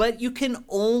here, but you can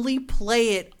only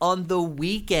play it on the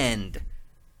weekend.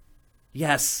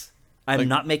 Yes, I'm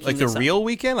not making this up. Like the real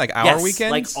weekend? Like our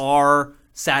weekends? Like our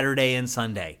Saturday and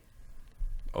Sunday.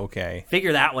 Okay.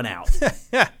 Figure that one out.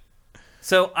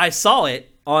 So I saw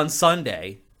it on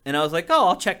Sunday, and I was like, oh,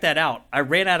 I'll check that out. I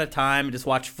ran out of time and just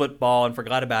watched football and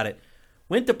forgot about it.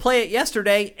 Went to play it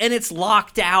yesterday, and it's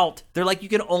locked out. They're like, you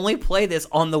can only play this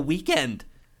on the weekend.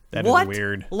 That is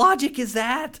weird. What logic is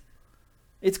that?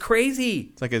 It's crazy.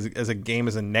 It's like as a game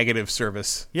as a negative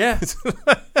service. Yeah.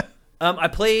 I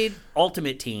played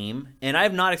Ultimate Team, and I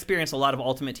have not experienced a lot of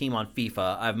Ultimate Team on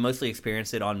FIFA. I've mostly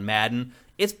experienced it on Madden.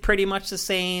 It's pretty much the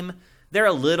same. They're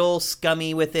a little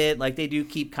scummy with it. Like, they do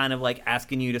keep kind of, like,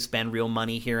 asking you to spend real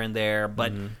money here and there.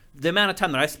 But the amount of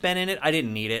time that I spent in it, I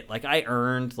didn't need it. Like, I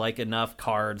earned, like, enough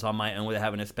cards on my own without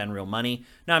having to spend real money.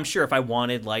 Now, I'm sure if I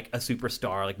wanted, like, a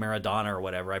superstar, like Maradona or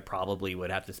whatever, I probably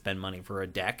would have to spend money for a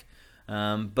deck.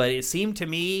 But it seemed to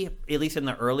me, at least in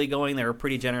the early going, they were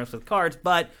pretty generous with cards.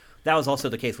 But that was also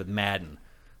the case with Madden.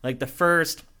 Like, the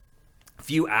first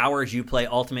few hours you play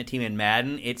Ultimate Team in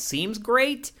Madden, it seems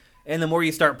great. And the more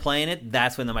you start playing it,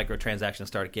 that's when the microtransactions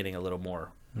start getting a little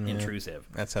more intrusive.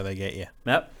 That's how they get you.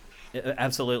 Yep,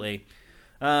 absolutely.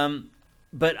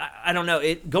 But I don't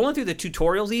know. Going through the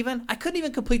tutorials even, I couldn't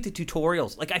even complete the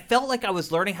tutorials. Like, I felt like I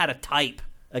was learning how to type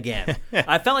again.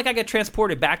 I felt like I got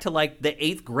transported back to, like, the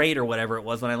 8th grade or whatever it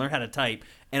was when I learned how to type.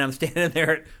 And I'm standing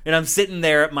there, and I'm sitting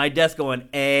there at my desk going,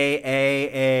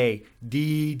 A,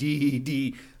 D, D,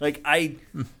 D. Like, I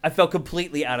felt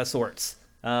completely out of sorts.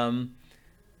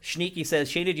 Schneeky says,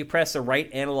 Shane, did you press the right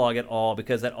analog at all?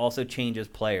 Because that also changes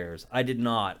players. I did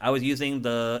not. I was using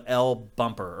the L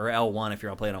bumper, or L1 if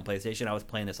you're playing on PlayStation. I was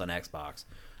playing this on Xbox.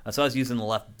 So I was using the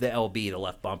LB, the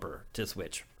left bumper, to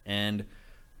switch. And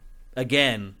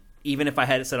again, even if I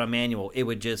had it set on manual, it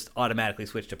would just automatically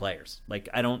switch to players. Like,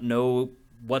 I don't know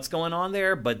what's going on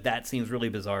there, but that seems really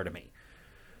bizarre to me.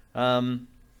 And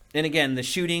again, the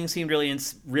shooting seemed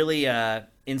really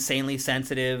insanely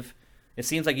sensitive. It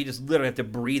seems like you just literally have to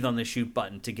breathe on the shoot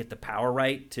button to get the power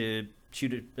right to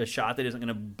shoot a shot that isn't going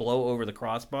to blow over the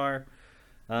crossbar.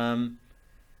 I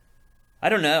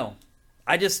don't know.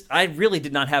 I really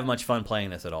did not have much fun playing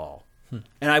this at all.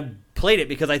 And I played it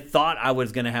because I thought I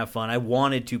was going to have fun. I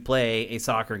wanted to play a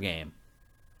soccer game.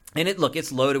 And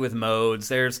it's loaded with modes.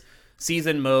 There's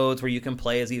season modes where you can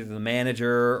play as either the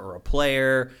manager or a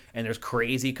player, and there's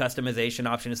crazy customization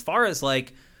options. As far as,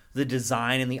 like, the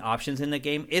design and the options in the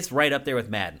game, it's right up there with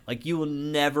Madden. Like, you will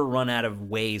never run out of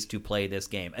ways to play this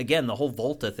game. Again, the whole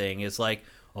Volta thing is like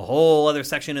a whole other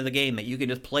section of the game that you can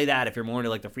just play that if you're more into,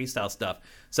 like, the freestyle stuff.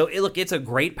 So it's a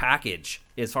great package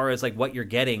as far as, like, what you're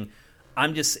getting.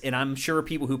 I'm sure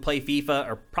people who play FIFA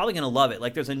are probably going to love it.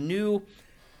 Like, there's a new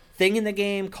thing in the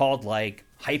game called, like,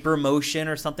 hyper motion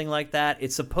or something like that.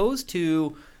 It's supposed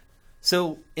to...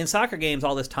 So in soccer games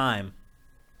all this time,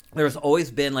 there's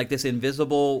always been, like, this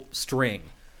invisible string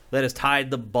that has tied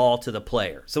the ball to the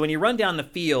player. So when you run down the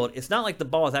field, it's not like the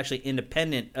ball is actually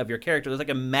independent of your character. There's like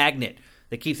a magnet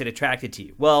that keeps it attracted to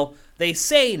you. Well, they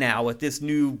say now with this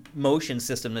new motion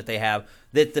system that they have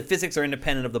that the physics are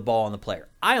independent of the ball and the player.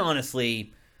 I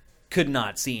honestly could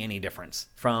not see any difference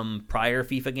from prior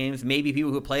FIFA games. Maybe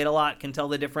people who played a lot can tell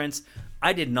the difference.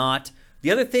 I did not.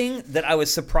 The other thing that I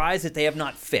was surprised that they have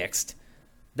not fixed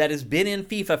that has been in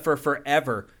FIFA for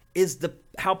forever is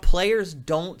how players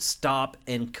don't stop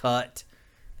and cut.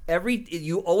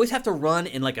 You always have to run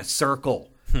in, like, a circle.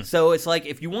 So it's like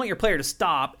if you want your player to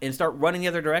stop and start running the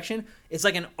other direction, it's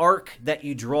like an arc that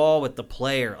you draw with the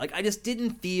player. Like I just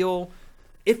didn't feel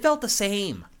it felt the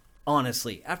same,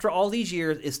 honestly. After all these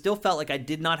years, it still felt like I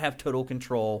did not have total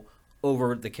control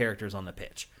over the characters on the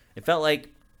pitch. It felt like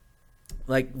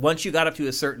once you got up to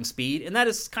a certain speed, and that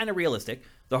is kind of realistic,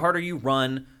 the harder you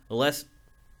run, the less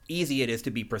easy it is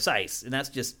to be precise. And that's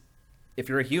just, if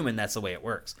you're a human, that's the way it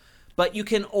works. But you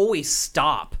can always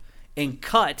stop and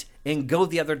cut and go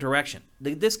the other direction.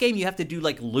 This game, you have to do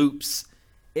like loops.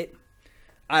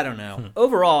 I don't know.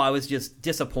 Overall, I was just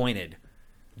disappointed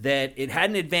that it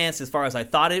hadn't advanced as far as I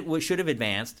thought it should have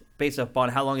advanced, based upon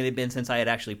how long it had been since I had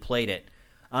actually played it.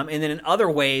 And then in other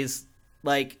ways,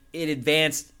 like it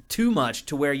advanced too much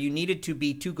to where you needed to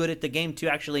be too good at the game to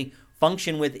actually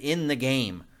function within the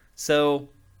game. So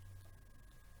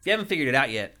if you haven't figured it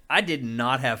out yet, I did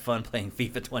not have fun playing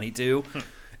FIFA 22.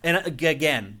 And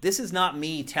again, this is not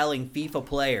me telling FIFA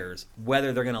players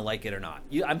whether they're going to like it or not.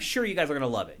 I'm sure you guys are going to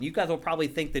love it. You guys will probably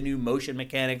think the new motion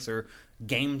mechanics are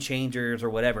game changers or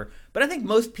whatever. But I think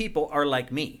most people are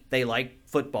like me. They like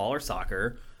football or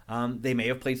soccer. They may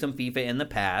have played some FIFA in the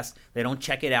past. They don't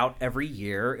check it out every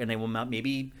year. And they will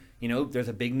maybe, there's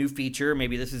a big new feature.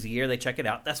 Maybe this is the year they check it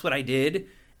out. That's what I did.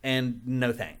 And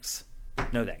no thanks.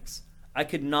 No thanks. I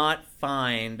could not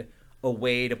find a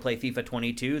way to play FIFA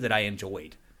 22 that I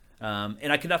enjoyed.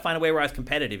 And I could not find a way where I was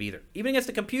competitive either. Even against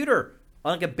a computer,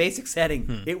 on like a basic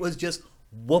setting, it was just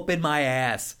whooping my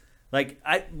ass. Like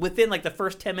within like the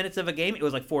first 10 minutes of a game, it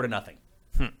was like 4-0.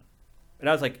 And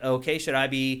I was like, okay, should I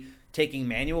be taking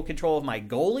manual control of my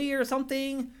goalie or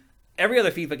something? Every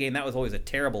other FIFA game, that was always a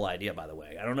terrible idea, by the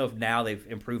way. I don't know if now they've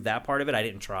improved that part of it. I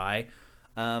didn't try.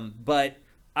 But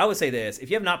I would say this. If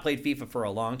you have not played FIFA for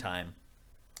a long time,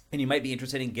 and you might be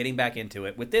interested in getting back into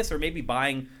it with this, or maybe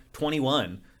buying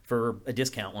 21 for a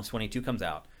discount once 22 comes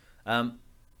out,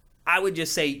 I would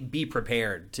just say be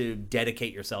prepared to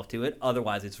dedicate yourself to it.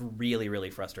 Otherwise, it's really, really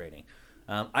frustrating.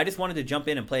 I just wanted to jump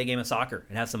in and play a game of soccer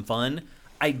and have some fun.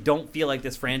 I don't feel like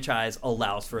this franchise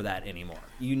allows for that anymore.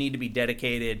 You need to be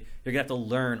dedicated. You're going to have to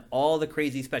learn all the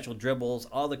crazy special dribbles,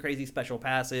 all the crazy special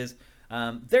passes.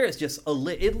 There is just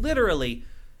it literally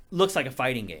looks like a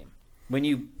fighting game when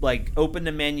you like open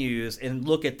the menus and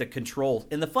look at the controls.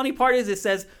 And the funny part is it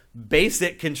says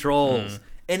basic controls.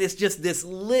 And it's just this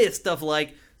list of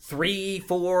like 3,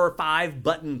 4, 5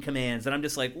 button commands. And I'm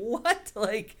just like, what?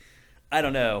 Like, I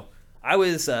don't know. I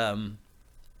was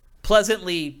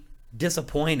pleasantly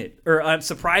disappointed, or I'm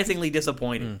surprisingly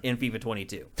disappointed in FIFA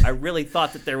 22. I really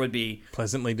thought that there would be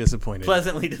pleasantly disappointed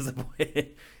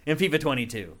in FIFA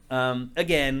 22.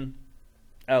 Again,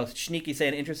 Sneaky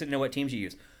saying interested to know what teams you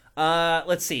use.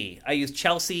 Let's see. I used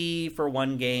Chelsea for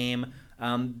one game.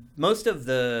 Most of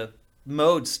the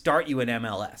modes start you in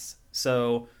MLS.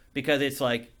 So because it's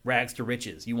like rags to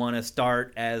riches. You want to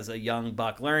start as a young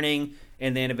buck learning,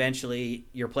 and then eventually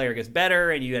your player gets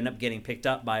better and you end up getting picked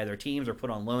up by other teams or put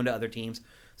on loan to other teams.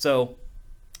 So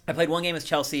I played one game as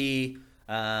Chelsea.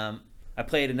 I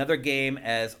played another game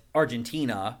as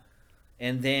Argentina,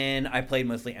 and then I played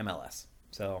mostly MLS.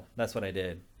 So that's what I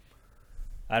did.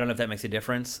 I don't know if that makes a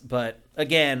difference, but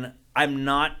again, I'm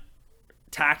not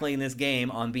tackling this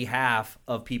game on behalf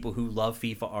of people who love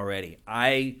FIFA already.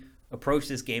 I approach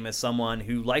this game as someone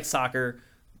who likes soccer,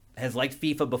 has liked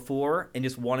FIFA before, and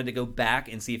just wanted to go back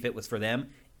and see if it was for them.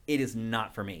 It is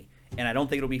not for me. And I don't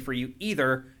think it'll be for you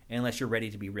either, unless you're ready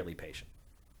to be really patient.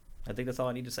 I think that's all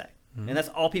I need to say. And that's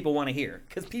all people want to hear,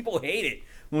 because people hate it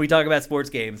when we talk about sports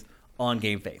games on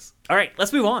GameFace. All right,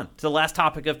 let's move on to the last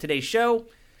topic of today's show.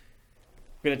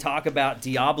 We're going to talk about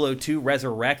Diablo 2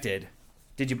 Resurrected.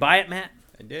 Did you buy it, Matt?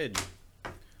 I did.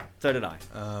 So did I.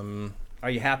 Are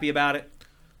you happy about it?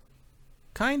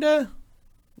 Kinda.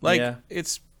 Like, yeah.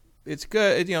 It's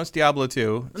good. It's Diablo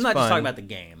 2. I'm not just talking about the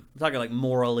game. I'm talking like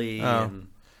morally. And...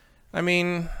 I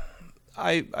mean,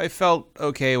 I felt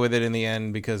okay with it in the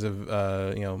end because of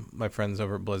my friends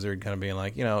over at Blizzard kind of being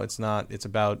like, it's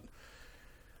about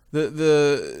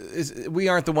we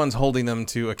aren't the ones holding them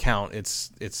to account.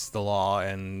 It's the law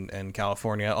and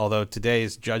California. Although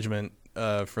today's judgment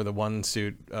for the one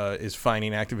suit is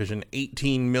fining Activision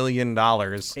 $18 million,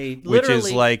 which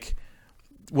is like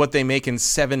what they make in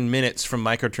 7 minutes from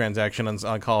microtransaction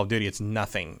on Call of Duty. It's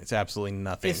nothing. It's absolutely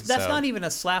nothing. That's not even a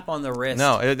slap on the wrist.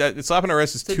 No, slap on the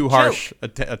wrist is too harsh a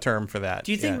term for that.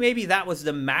 Do you think maybe that was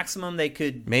the maximum they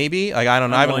could? Maybe. Like, I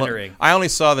don't know. I only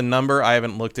saw the number. I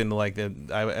haven't looked into I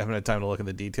haven't had time to look at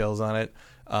the details on it.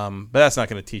 But that's not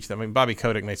going to teach them. I mean, Bobby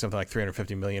Kotick made something like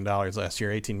 $350 million last year.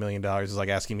 $18 million is like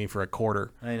asking me for a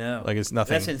quarter. I know. Like, it's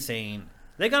nothing. That's insane.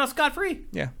 They got off scot-free.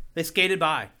 Yeah. They skated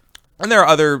by. And there are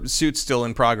other suits still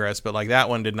in progress, but like that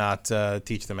one did not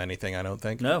teach them anything, I don't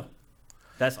think. No.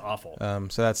 That's awful.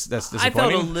 So that's disappointing. I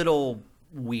felt a little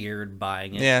weird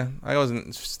buying it. Yeah, I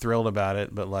wasn't thrilled about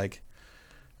it, but like,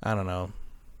 I don't know.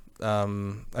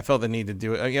 I felt the need to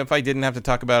do it. If I didn't have to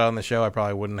talk about it on the show, I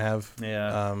probably wouldn't have.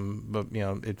 Yeah. But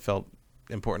it felt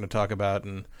important to talk about,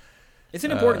 and it's an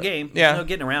important game. Yeah, There's no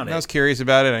getting around it. I was curious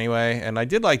about it anyway, and I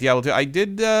did like Diablo 2. I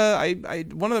did. I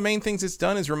one of the main things it's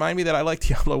done is remind me that I like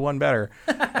Diablo 1 better.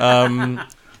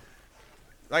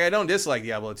 Like, I don't dislike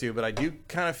Diablo 2, but I do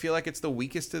kind of feel like it's the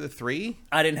weakest of the three.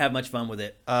 I didn't have much fun with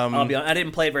it. I'll be honest. I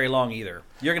didn't play it very long either.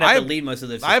 You're going to have to lead most of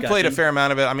this discussion. I played a fair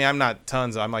amount of it. I mean, I'm not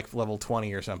tons. I'm like level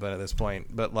 20 or something at this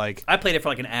point. But like, I played it for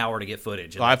like an hour to get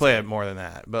footage. Well, I played it more than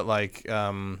that. But like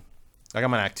I'm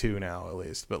on Act 2 now at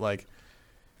least. But like,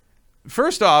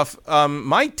 first off,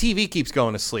 my TV keeps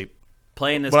going to sleep.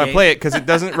 Playing this when game? I play it because it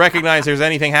doesn't recognize there's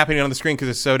anything happening on the screen because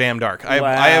it's so damn dark.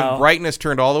 I have brightness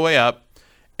turned all the way up.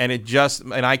 And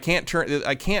I can't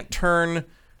turn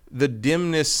the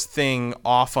dimness thing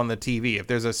off on the TV. If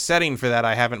there's a setting for that,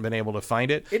 I haven't been able to find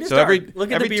it. It is dark.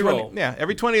 Look at the B-roll.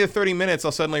 Every 20 to 30 minutes,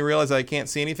 I'll suddenly realize I can't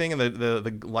see anything, and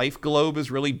the life globe is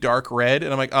really dark red,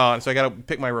 and I'm like, oh, so I got to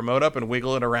pick my remote up and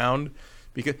wiggle it around.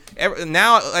 Because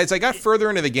now, as I got further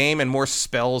into the game and more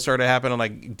spells started to happen, and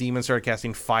like demons started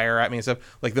casting fire at me and stuff,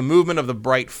 like the movement of the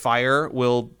bright fire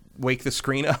will wake the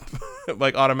screen up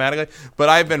like automatically. But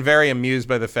I've been very amused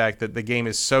by the fact that the game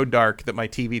is so dark that my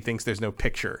TV thinks there's no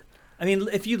picture. I mean,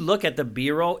 if you look at the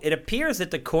B-roll, it appears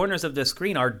that the corners of the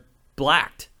screen are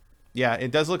blacked. Yeah,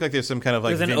 it does look like there's some kind of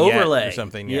like there's an vignette overlay or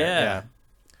something. Yeah.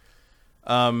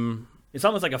 It's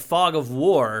almost like a fog of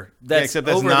war that's except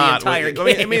that's over not, the entire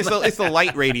game. I mean it's the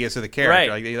light radius of the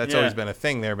character. Right. Like, that's always been a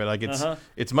thing there, but like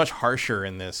it's much harsher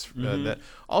in this.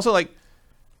 Also, like,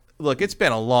 look, it's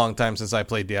been a long time since I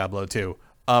played Diablo 2.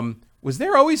 Was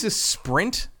there always a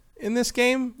sprint in this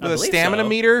game with a stamina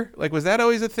meter? Like, was that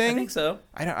always a thing? I think so.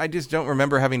 I just don't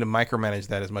remember having to micromanage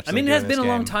that as much. I mean, it has been a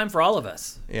long time for all of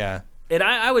us. Yeah, and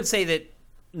I would say that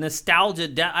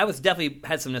nostalgia. I was definitely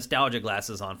had some nostalgia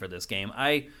glasses on for this game.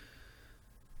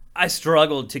 I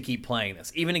struggled to keep playing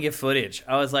this, even to get footage.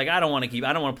 I was like, I don't want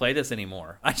to play this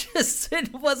anymore. I just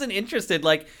wasn't interested.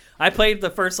 Like, I played the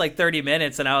first like 30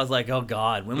 minutes and I was like, oh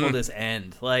God, when will this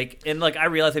end? Like, and like, I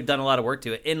realized they've done a lot of work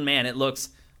to it. And man, it looks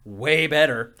way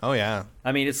better. Oh yeah.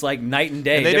 I mean, it's like night and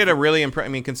day. And they did a really I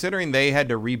mean, considering they had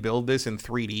to rebuild this in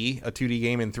 3D, a 2D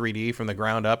game in 3D from the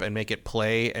ground up and make it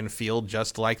play and feel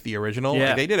just like the original. Yeah.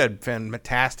 Like, they did a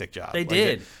fantastic job. They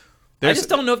did. I just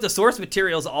don't know if the source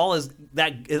material is all is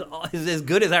as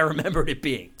good as I remembered it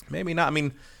being. Maybe not. I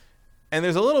mean, and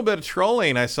there's a little bit of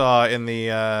trolling I saw in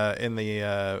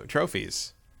the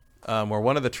trophies, where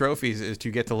one of the trophies is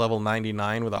to get to level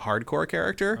 99 with a hardcore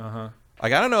character.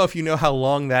 Like, I don't know if you know how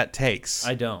long that takes.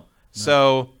 I don't. No.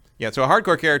 So a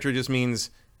hardcore character just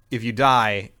means if you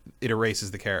die, it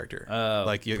erases the character.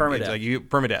 Like permadeath. Like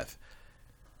permadeath.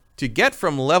 To get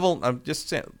from level,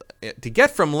 to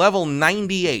get from level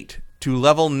 98 to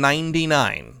level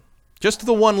 99, just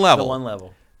the one level. The one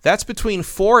level. That's between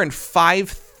 4,000 and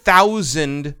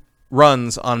 5,000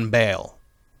 runs on Bale.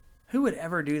 Who would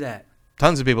ever do that?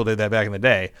 Tons of people did that back in the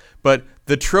day. But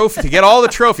the trophy, to get all the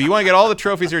trophy, you want to get all the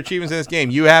trophies or achievements in this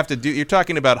game, you have to you're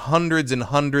talking about hundreds and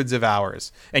hundreds of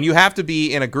hours. And you have to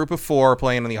be in a group of 4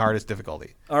 playing on the hardest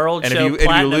difficulty. Our old and show,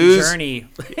 Platinum Journey.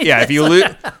 Yeah, if you lose,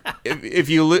 if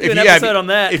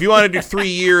you want to do 3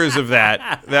 years of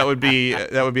that would be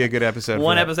a good episode.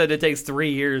 One episode that takes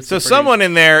 3 years. So someone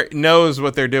in there knows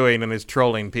what they're doing and is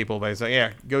trolling people by saying,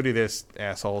 "Yeah, go do this,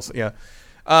 assholes." Yeah.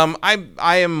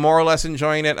 I am more or less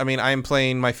enjoying it. I mean, I'm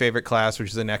playing my favorite class,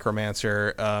 which is a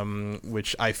necromancer,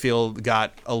 which I feel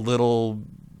got a little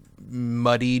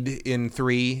muddied in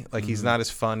 3. Like, he's not as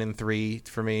fun in 3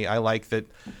 for me. I like that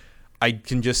I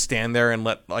can just stand there and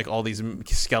let like all these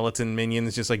skeleton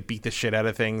minions just like beat the shit out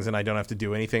of things, and I don't have to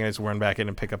do anything. I just run back in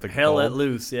and pick up the hell gold. let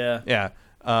loose. Yeah. Yeah.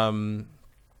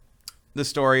 The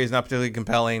story is not particularly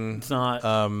compelling. It's not.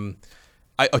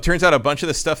 It turns out a bunch of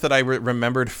the stuff that I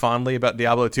remembered fondly about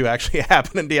Diablo 2 actually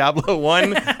happened in Diablo 1.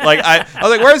 Like, I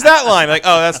was like, where's that line? Like,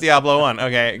 oh, that's Diablo 1.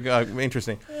 Okay,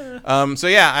 interesting. So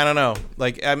yeah, I don't know.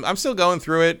 Like, I'm still going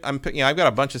through it. I've got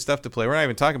a bunch of stuff to play. We're not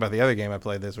even talking about the other game I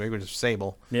played this week, which is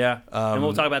Sable. Yeah, and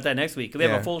we'll talk about that next week. We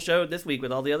have a full show this week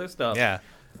with all the other stuff. Yeah,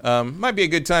 might be a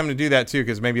good time to do that too,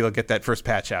 because maybe they'll get that first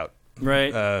patch out.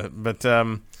 Right. But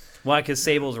why? Because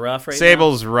Sable's rough right now?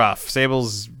 Sable's rough.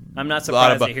 Sable's... I'm not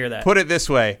surprised to hear that. Put it this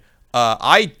way.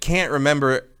 I can't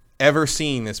remember ever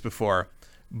seeing this before,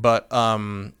 but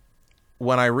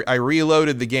when I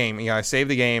reloaded the game, I saved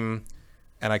the game,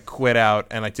 and I quit out,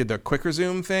 and I did the quick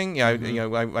resume thing. Yeah,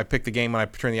 I picked the game when I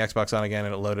turned the Xbox on again,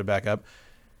 and it loaded back up.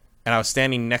 And I was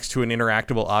standing next to an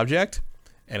interactable object,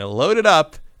 and it loaded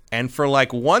up, and for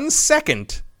like 1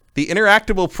 second, the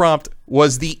interactable prompt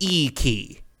was the E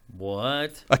key.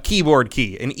 What? A keyboard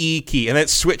key, an E key, and it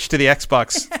switched to the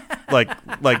Xbox like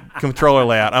controller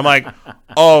layout. I'm like,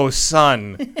 oh,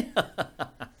 son.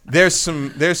 There's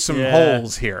some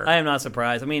holes here. I am not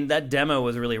surprised. I mean, that demo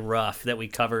was really rough that we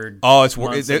covered. Oh,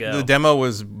 the demo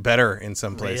was better in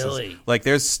some places. Really? Like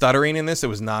there's stuttering in this. It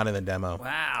was not in the demo.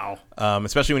 Wow.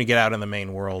 Especially when you get out in the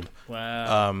main world.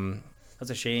 Wow. That's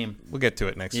a shame. We'll get to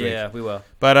it next week. Yeah, we will.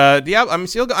 But Diablo, I'm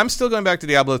still going back to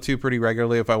Diablo 2 pretty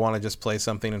regularly if I want to just play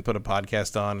something and put a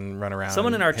podcast on and run around.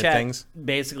 Someone in our chat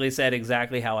basically said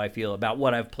exactly how I feel about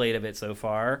what I've played of it so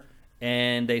far,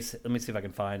 and let me see if I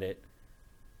can find it.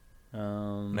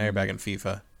 Now you're back in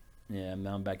FIFA. Yeah,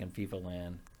 now I'm back in FIFA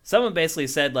land. Someone basically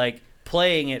said like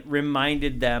playing it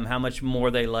reminded them how much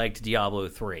more they liked Diablo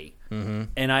 3. Mm-hmm.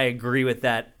 And I agree with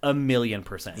that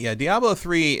 1,000,000%. Yeah, Diablo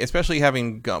 3, especially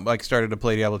having started to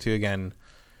play Diablo 2 again,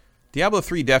 Diablo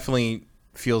 3 definitely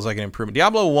feels like an improvement.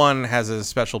 Diablo 1 has a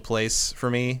special place for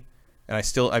me, and I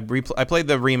played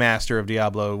the remaster of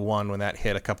Diablo 1 when that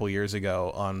hit a couple years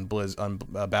ago on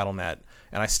Battle.net,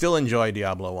 and I still enjoy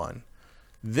Diablo 1.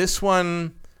 This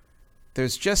one,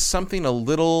 there's just something a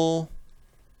little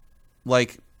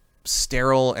like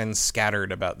sterile and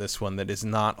scattered about this one that is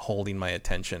not holding my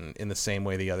attention in the same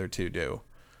way the other two do.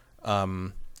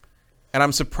 And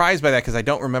I'm surprised by that because I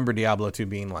don't remember Diablo 2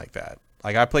 being like that.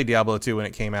 Like I played Diablo 2 when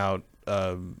it came out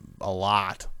a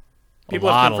lot.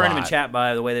 People have confirmed in chat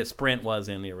by the way that Sprint was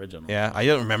in the original. Yeah, I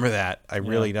don't remember that. I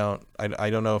really don't. I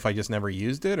don't know if I just never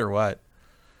used it or what.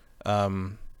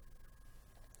 But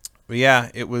yeah,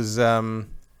 it was not...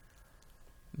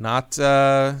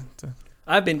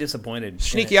 I've been disappointed.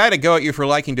 Sneaky, I had to go at you for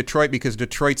liking Detroit because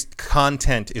Detroit's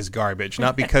content is garbage,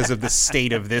 not because of the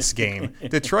state of this game.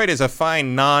 Detroit is a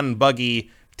fine, non-buggy,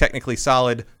 technically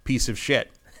solid piece of shit.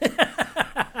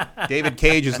 David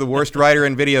Cage is the worst writer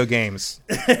in video games.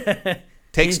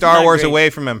 Take Star Wars away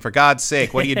from him, for God's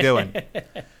sake. What are you doing?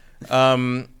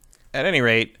 At any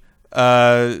rate,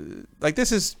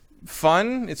 this is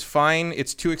fun. It's fine.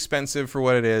 It's too expensive for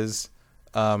what it is.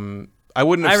 I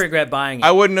regret buying it.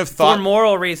 I wouldn't have thought for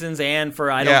moral reasons and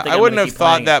for I don't think I wouldn't have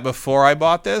thought that it. before I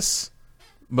bought this,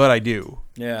 but I do.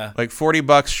 Yeah. Like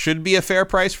 $40 should be a fair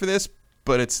price for this,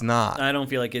 but it's not. I don't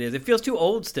feel like it is. It feels too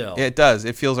old still. It does.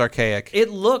 It feels archaic. It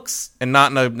looks and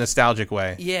not in a nostalgic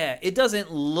way. Yeah, it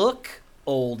doesn't look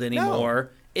old anymore.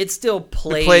 No. It still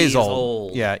plays,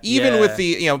 old. Yeah, even with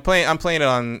the I'm playing it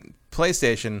on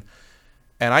PlayStation.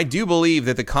 And I do believe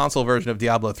that the console version of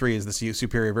Diablo 3 is the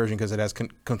superior version because it has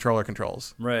controller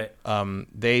controls. Right.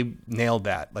 They nailed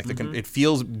that. Like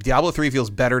Diablo 3 feels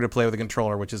better to play with a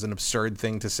controller, which is an absurd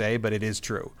thing to say, but it is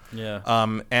true. Yeah.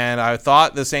 And I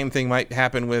thought the same thing might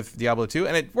happen with Diablo 2,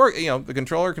 and it worked. The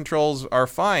controller controls are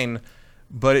fine,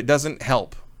 but it doesn't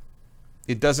help.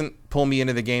 It doesn't pull me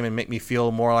into the game and make me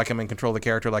feel more like I'm in control of the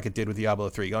character like it did with Diablo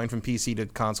 3. Going from PC to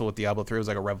console with Diablo 3 was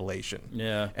like a revelation.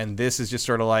 Yeah. And this is just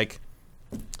sort of like...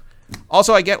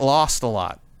 Also, I get lost a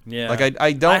lot. Yeah, like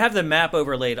I don't. I have the map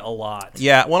overlaid a lot.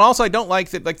 Yeah, well, also I don't like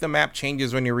that. Like the map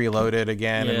changes when you reload it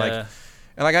again, and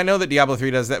I know that Diablo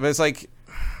 3 does that, but it's like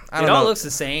I don't know. It all looks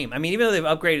the same. I mean, even though they've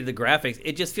upgraded the graphics,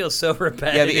 it just feels so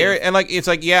repetitive. Yeah, the area and it's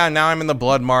like now I'm in the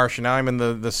blood marsh, and now I'm in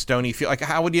the stony field. Like,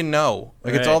 how would you know?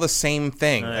 Like it's all the same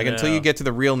thing. Until you get to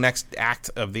the real next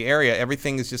act of the area,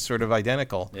 everything is just sort of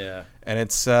identical. Yeah, and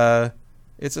it's a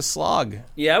slog.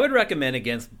 Yeah, I would recommend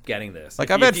against getting this. Like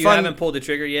if you haven't pulled the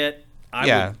trigger yet, I've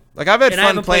had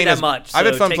fun playing as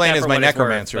my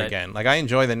necromancer again. Like I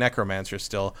enjoy the necromancer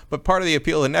still, but part of the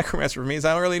appeal of the necromancer for me is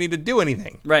I don't really need to do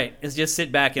anything. Right, it's just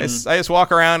sit back and I just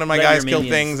walk around and my guys kill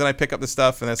things and I pick up the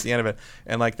stuff and that's the end of it.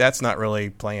 And like that's not really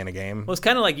playing a game. Well, it's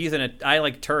kind of like I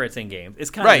like turrets in games.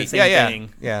 It's kind of the same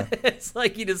thing. Yeah. It's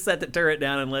like you just set the turret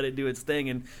down and let it do its thing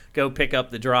and go pick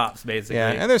up the drops basically.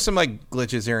 Yeah, and there's some like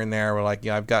glitches here and there where like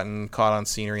I've gotten caught on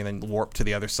scenery and then warped to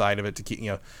the other side of it to keep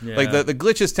like the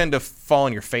glitches tend to fall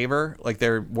in your favor. Like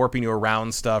they're warping you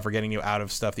around stuff or getting you out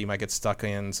of stuff that you might get stuck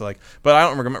in. So but I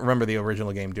don't remember the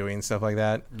original game doing stuff like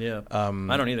that. Yeah,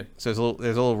 I don't either. So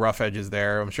there's a little rough edges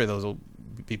there. I'm sure those will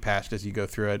be patched as you go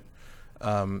through it,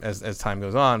 as time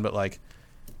goes on. But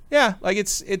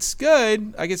it's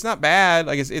good. Like it's not bad.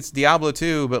 Like it's Diablo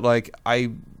 2, but like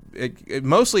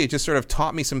mostly it just sort of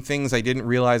taught me some things I didn't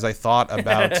realize I thought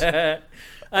about.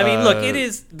 I mean, look, it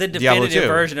is the definitive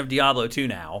version of Diablo 2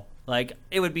 now. Like,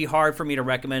 it would be hard for me to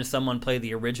recommend someone play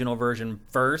the original version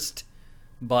first,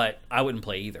 but I wouldn't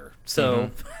play either.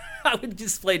 So, I would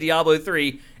just play Diablo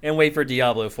 3 and wait for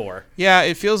Diablo 4. Yeah,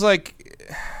 it feels like...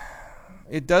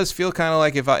 It does feel kind of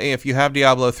like if you have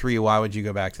Diablo 3, why would you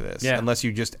go back to this? Yeah. Unless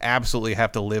you just absolutely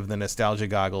have to live the nostalgia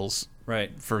goggles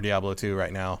right. for Diablo 2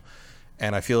 right now.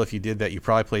 And I feel if you did that, you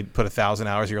probably put 1,000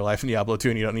 hours of your life in Diablo 2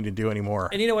 and you don't need to do any more.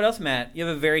 And you know what else, Matt? You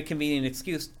have a very convenient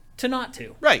excuse to not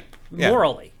to. Right. Yeah.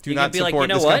 Morally. Do not support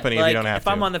this company if you don't have to.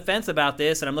 If I'm on the fence about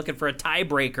this and I'm looking for a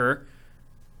tiebreaker,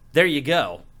 there you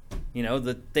go. You know,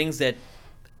 the things that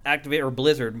Activision, or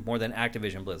Blizzard, more than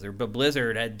Activision Blizzard, but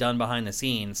Blizzard had done behind the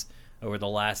scenes over the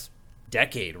last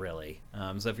decade, really.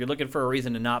 So if you're looking for a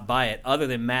reason to not buy it, other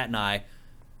than Matt and I,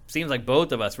 seems like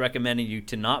both of us recommending you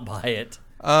to not buy it.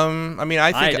 I mean,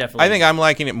 I think I'm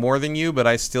liking it more than you, but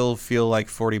I still feel like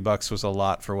 $40 was a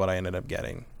lot for what I ended up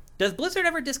getting. Does Blizzard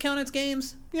ever discount its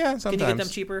games? Yeah, sometimes. Can you get them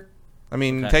cheaper? I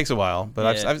mean, It takes a while,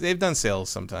 but they've done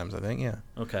sales sometimes, I think, yeah.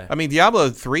 Okay. I mean,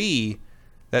 Diablo 3,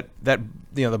 that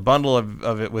the bundle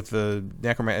of it with the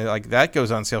Necromancer, like that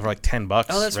goes on sale for like $10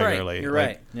 that's regularly. Right. You're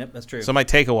right. Yep, that's true. So it might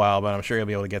take a while, but I'm sure you'll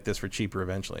be able to get this for cheaper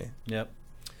eventually. Yep.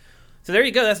 So there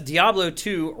you go. That's Diablo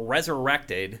 2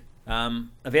 Resurrected.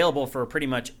 Available for pretty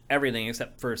much everything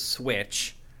except for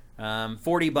Switch.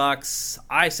 $40,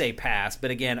 I say pass,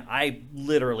 but again, I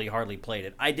literally hardly played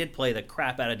it. I did play the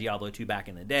crap out of Diablo 2 back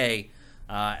in the day.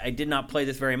 I did not play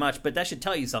this very much, but that should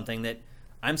tell you something, that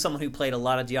I'm someone who played a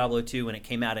lot of Diablo 2 when it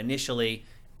came out initially,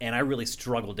 and I really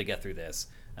struggled to get through this.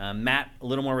 Matt, a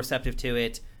little more receptive to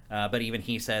it, but even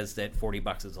he says that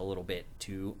 $40 is a little bit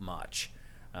too much.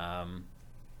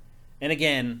 And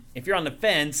again, if you're on the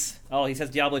fence, he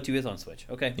says Diablo 2 is on Switch.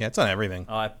 Okay. Yeah, it's on everything.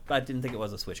 I didn't think it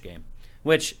was a Switch game,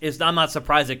 which is, I'm not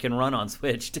surprised it can run on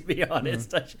Switch, to be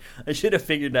honest. Mm-hmm. I should have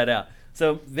figured that out.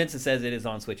 So Vincent says it is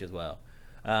on Switch as well.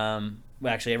 Well,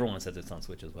 actually, everyone says it's on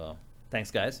Switch as well.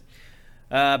 Thanks, guys.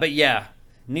 But yeah,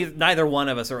 neither one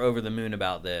of us are over the moon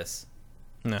about this.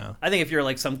 No. I think if you're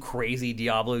like some crazy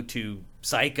Diablo 2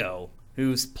 psycho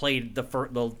who's played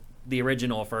the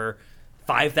original for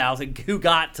 5,000, who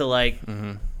got to like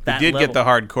that did level. Get the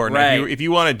hardcore. Right. Now, if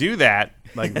you want to do that,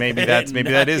 like maybe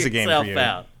that is a game for you.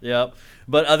 Out. Yep.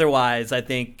 But otherwise, I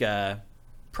think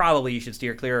probably you should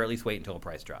steer clear, or at least wait until a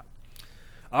price drop.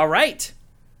 All right,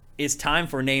 it's time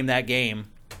for Name That Game.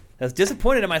 I was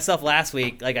disappointed in myself last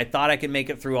week. Like, I thought I could make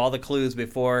it through all the clues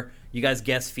before you guys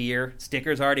guessed Fear.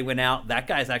 Stickers already went out. That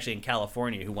guy's actually in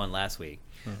California who won last week.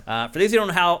 For those who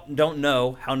don't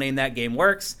know how Name That Game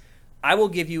works, I will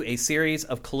give you a series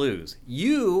of clues.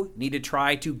 You need to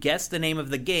try to guess the name of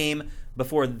the game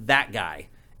before that guy.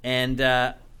 And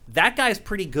that guy's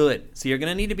pretty good, so you're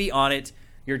going to need to be on it.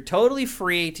 You're totally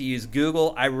free to use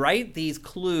Google. I write these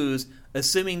clues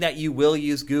assuming that you will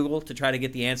use Google to try to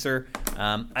get the answer.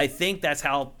 I think that's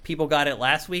how people got it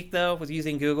last week, though, was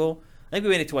using Google. I think we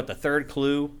made it to, the third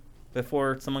clue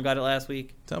before someone got it last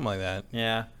week? Something like that.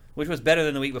 Yeah. Which was better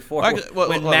than the week before. When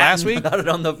Matt last week got it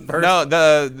on the first.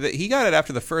 No, he got it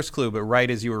after the first clue, but right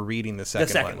as you were reading the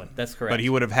second one. That's correct. But he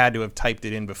would have had to have typed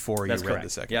it in before you read the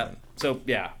second one. So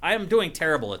yeah, I am doing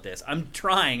terrible at this. I'm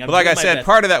trying. But like I said,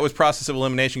 part of that was process of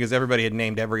elimination because everybody had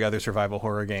named every other survival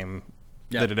horror game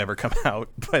that had ever come out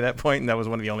by that point, and that was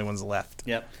one of the only ones left.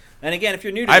 Yep. And again, if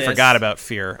you're new to this, I forgot about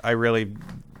Fear. I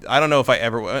don't know if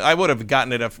I would have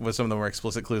gotten it with some of the more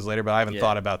explicit clues later, but I haven't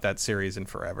thought about that series in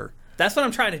forever. That's what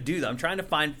I'm trying to do, though. I'm trying to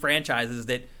find franchises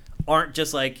that aren't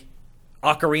just like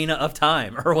Ocarina of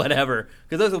Time or whatever,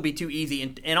 because those will be too easy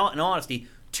and, in honesty,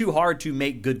 too hard to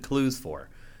make good clues for.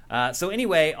 So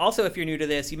anyway, also if you're new to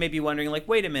this, you may be wondering, like,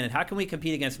 wait a minute, how can we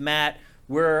compete against Matt?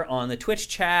 We're on the Twitch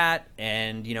chat,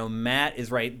 and Matt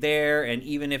is right there, and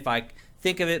even if I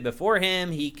think of it before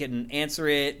him, he can answer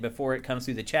it before it comes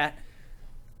through the chat.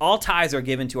 All ties are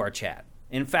given to our chat.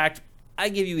 In fact, I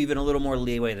give you even a little more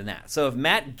leeway than that. So if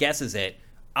Matt guesses it,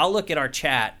 I'll look at our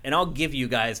chat and I'll give you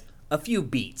guys a few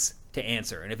beats to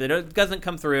answer. And if it doesn't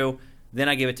come through, then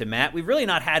I give it to Matt. We've really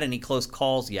not had any close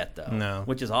calls yet, though. No.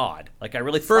 Which is odd. Like, I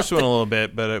really first one a little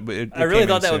bit, but I really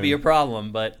thought that would be a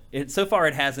problem, but so far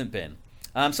it hasn't been.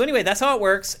 So anyway, that's how it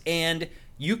works. And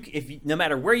no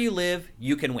matter where you live,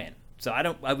 you can win.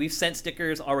 So we've sent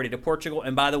stickers already to Portugal.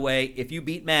 And by the way, if you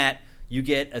beat Matt, you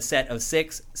get a set of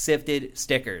 6 sifted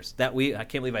stickers I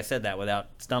can't believe I said that without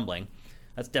stumbling.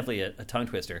 That's definitely a tongue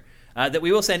twister. That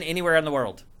we will send anywhere in the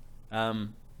world.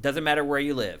 Doesn't matter where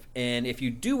you live. And if you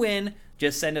do win,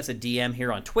 just send us a DM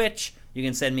here on Twitch. You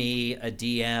can send me a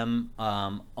DM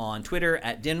on Twitter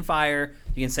at Dinfire.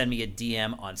 You can send me a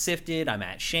DM on Sifted. I'm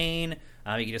at Shane.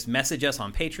 You can just message us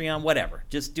on Patreon, whatever.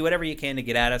 Just do whatever you can to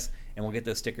get at us, and we'll get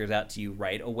those stickers out to you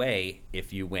right away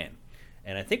if you win.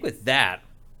 And I think with that,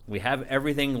 we have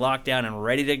everything locked down and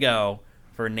ready to go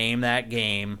for Name That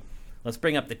Game. Let's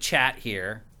bring up the chat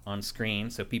here on screen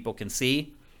so people can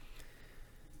see.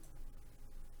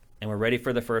 And we're ready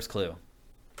for the first clue.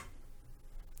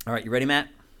 All right, you ready, Matt?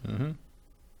 Mm-hmm.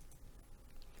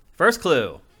 First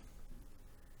clue.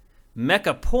 Make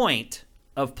a point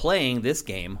of playing this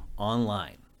game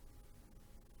online.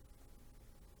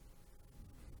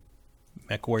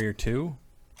 MechWarrior 2?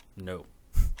 No.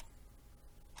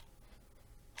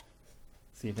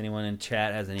 See if anyone in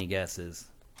chat has any guesses.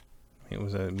 It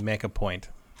was a make a point.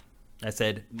 I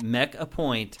said, make a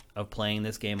point of playing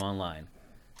this game online.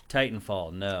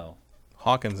 Titanfall, no.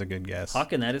 Hawken's a good guess.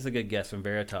 Hawken, that is a good guess from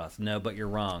Veritas. No, but you're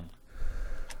wrong.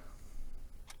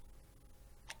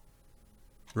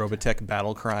 Robotech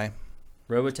Battlecry.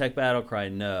 Robotech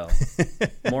Battlecry, no.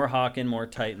 More Hawken, more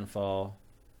Titanfall.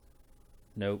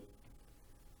 Nope.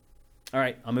 All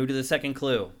right, I'll move to the second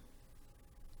clue.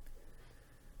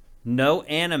 No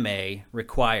anime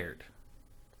required.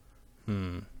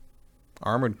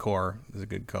 Armored Core is a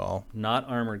good call. Not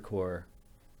Armored Core.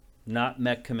 Not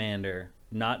Mech Commander.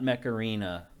 Not Mech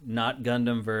Arena. Not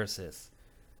Gundam Versus.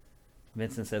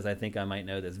 Vincent says, I think I might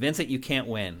know this. Vincent, you can't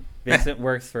win. Vincent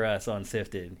works for us on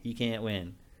Sifted. He can't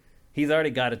win. He's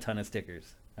already got a ton of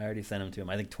stickers. I already sent them to him,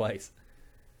 I think twice.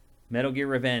 Metal Gear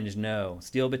Revenge, no.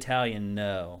 Steel Battalion,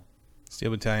 no.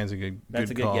 Steel Battalion's a good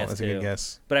That's a good call. guess, That's too. a good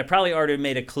guess. But I probably already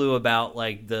made a clue about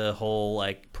like the whole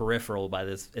like peripheral by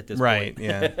this at this right,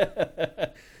 point. Right, yeah.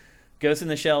 Ghost in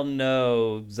the Shell,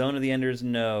 no. Zone of the Enders,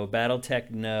 no. BattleTech,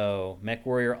 no.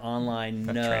 MechWarrior Online,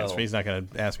 no. He's not going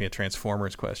to ask me a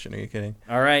Transformers question. Are you kidding?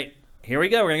 All right. Here we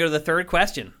go. We're going to go to the third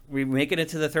question. We're making it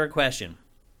to the third question.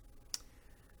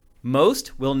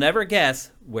 Most will never guess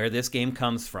where this game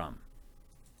comes from.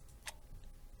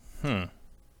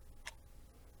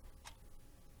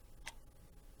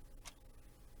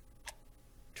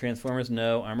 Transformers,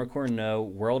 no. Armored Core, no.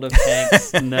 World of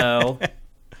Tanks, no.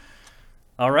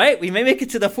 All right, we may make it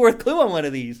to the fourth clue on one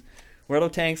of these. World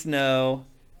of Tanks, no.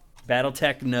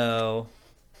 BattleTech, no.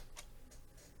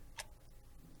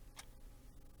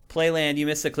 Playland, you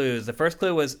missed the clues. The first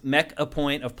clue was make a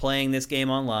point of playing this game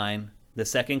online. The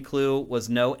second clue was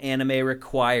no anime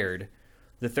required.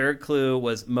 The third clue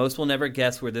was most will never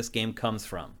guess where this game comes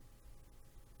from.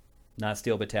 Not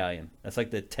Steel Battalion. That's like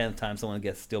the 10th time someone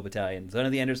guessed Steel Battalion. Zone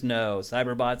of the Enders, no.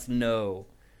 Cyberbots, no.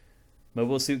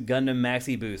 Mobile Suit Gundam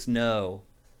Maxi Boost, no.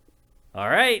 All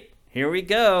right, here we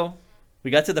go.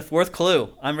 We got to the fourth clue.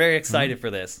 I'm very excited for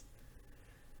this.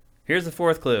 Here's the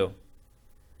fourth clue.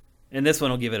 And this one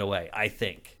will give it away, I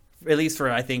think. At least for,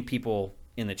 I think, people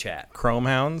in the chat. Chrome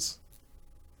Hounds?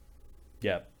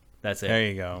 Yep, that's it. There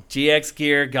you go. GX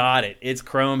Gear got it. It's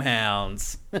Chrome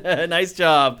Hounds. Nice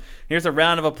job. Here's a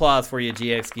round of applause for you,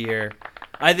 GX Gear.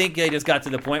 I think they just got to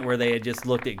the point where they had just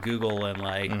looked at Google and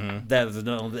like that's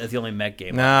the only mech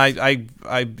game. No,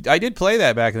 I did play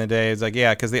that back in the day. It's like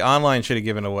because the online should have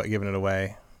given it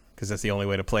away because that's the only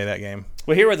way to play that game.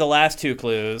 Well, here were the last two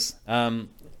clues. And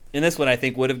this one I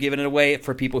think would have given it away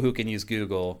for people who can use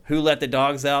Google. Who let the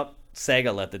dogs out?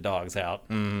 Sega let the dogs out.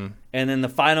 Mm-hmm. And then the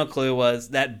final clue was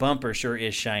that bumper sure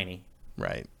is shiny.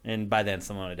 Right. And by then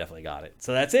someone had definitely got it.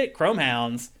 So that's it. Chrome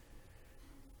Hounds.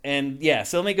 And yeah,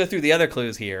 so let me go through the other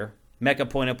clues here. Make a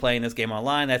point of playing this game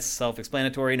online. That's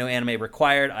self-explanatory. No anime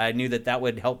required. I knew that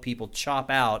would help people chop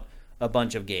out a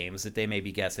bunch of games that they may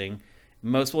be guessing.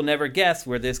 Most will never guess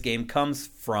where this game comes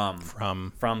from.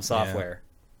 From software.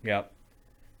 Yeah. Yep.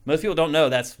 Most people don't know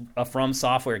that's a From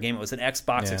Software game. It was an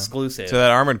Xbox exclusive. So that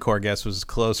Armored Core guess was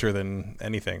closer than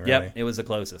anything, really. Yep, it was the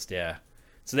closest, yeah.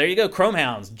 So there you go, Chrome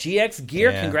Hounds. GX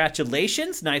Gear,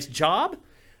 Congratulations. Nice job.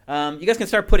 You guys can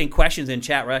start putting questions in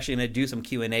chat. We're actually going to do some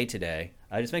Q&A today.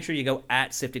 Just make sure you go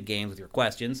at Sifted Games with your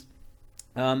questions.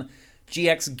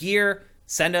 GX Gear,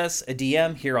 send us a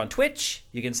DM here on Twitch.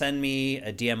 You can send me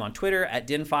a DM on Twitter at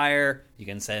Dinfire. You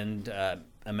can send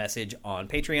a message on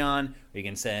Patreon. Or you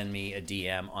can send me a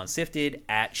DM on Sifted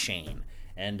at Shane.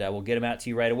 And we'll get them out to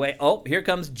you right away. Oh, here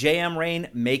comes JM Rain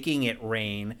making it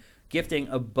rain, gifting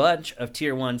a bunch of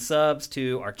Tier 1 subs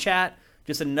to our chat.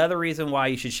 Just another reason why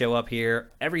you should show up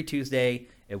here every Tuesday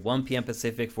at 1 p.m.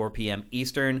 Pacific, 4 p.m.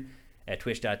 Eastern at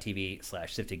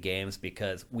twitch.tv/SiftedGames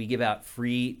because we give out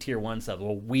free Tier 1 subs.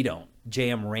 Well, we don't.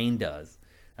 JM Rain does.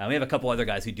 We have a couple other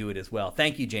guys who do it as well.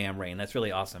 Thank you, JM Rain. That's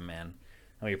really awesome, man.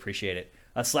 We appreciate it.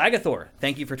 Slagathor,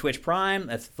 thank you for Twitch Prime.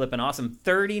 That's flipping awesome.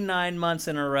 39 months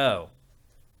in a row.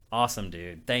 Awesome,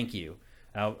 dude. Thank you.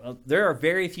 There are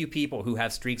very few people who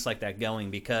have streaks like that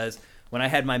going because when I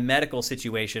had my medical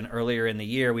situation earlier in the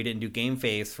year, we didn't do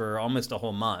GameFace for almost a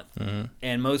whole month. Mm-hmm.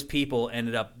 And most people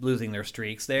ended up losing their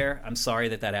streaks there. I'm sorry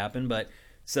that happened. But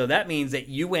so that means that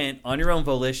you went on your own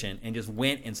volition and just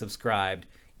went and subscribed,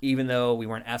 even though we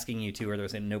weren't asking you to or there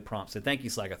was no prompt. So thank you,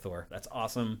 Slagathor. That's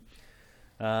awesome.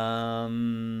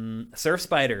 Surf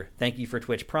Spider, thank you for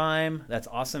Twitch Prime. That's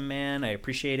awesome, man. I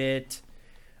appreciate it.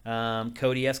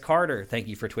 Cody S. Carter, thank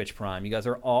you for Twitch Prime. You guys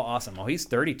are all awesome. Oh, he's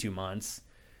 32 months.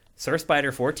 Surf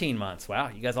Spider, 14 months. Wow,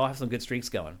 you guys all have some good streaks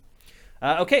going.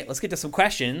 Okay, let's get to some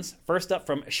questions. First up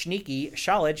from Sneaky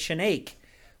Shalid Shanake.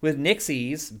 With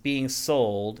Nixies being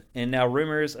sold and now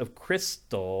rumors of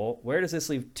Crystal, where does this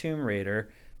leave Tomb Raider?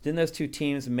 Didn't those two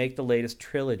teams make the latest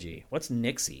trilogy? What's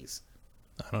Nixies?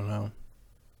 I don't know.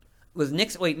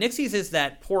 Nixies is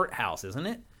that port house, isn't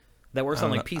it? That works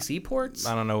on like PC ports?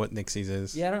 I don't know what Nixies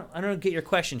is. Yeah, I don't get your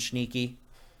question, Sneaky.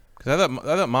 Because I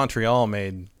thought Montreal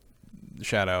made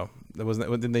Shadow.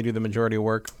 Didn't they do the majority of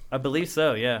work? I believe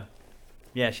so, yeah.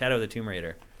 Yeah, Shadow of the Tomb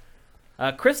Raider.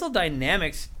 Crystal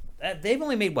Dynamics, they've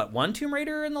only made, one Tomb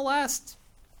Raider in the last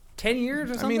 10 years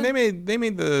or something? I mean, they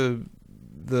made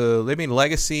they made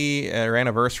Legacy or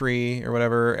Anniversary or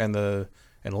whatever, and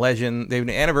Legend. They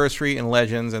made Anniversary and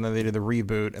Legends, and then they did the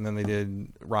reboot, and then they did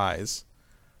Rise.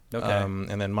 Okay.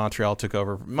 And then Montreal took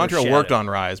over. Montreal worked on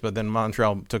Rise, but then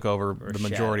Montreal took over the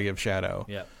majority of Shadow.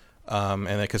 Yeah. And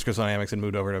then because Crystal Dynamics had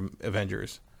moved over to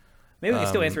Avengers. Maybe we can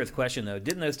still answer his question, though.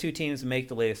 Didn't those two teams make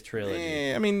the latest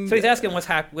trilogy? I mean, so he's asking what's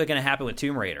going to happen with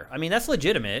Tomb Raider. I mean, that's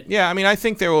legitimate. Yeah, I mean, I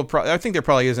think there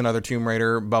probably is another Tomb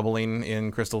Raider bubbling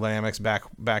in Crystal Dynamics back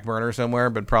burner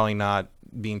somewhere, but probably not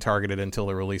being targeted until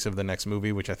the release of the next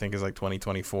movie, which I think is like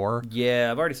 2024. Yeah,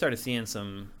 I've already started seeing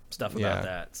some stuff about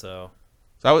that. So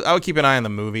I would keep an eye on the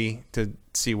movie to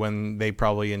see when they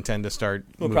probably intend to start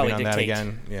moving on that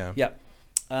again. Yeah. Yep.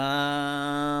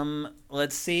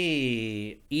 Let's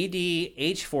see.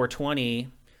 EDH420.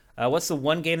 What's the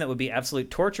one game that would be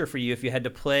absolute torture for you if you had to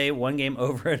play one game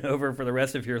over and over for the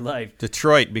rest of your life?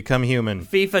 Detroit, Become Human.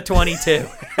 FIFA 22.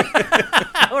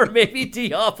 Or maybe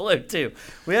Diablo 2.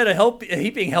 We had a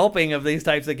heaping helping of these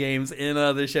types of games in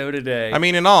the show today. I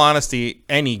mean, in all honesty,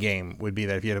 any game would be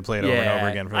that if you had to play it over and over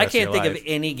again for the rest of your life. I can't think of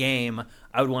any game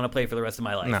I would want to play for the rest of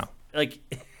my life. No. Like...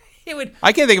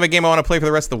 I can't think of a game I want to play for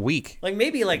the rest of the week. Like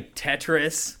maybe like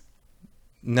Tetris.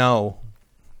 No,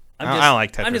 I don't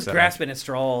like Tetris. I'm just grasping at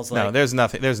straws. No, there's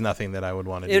nothing that I would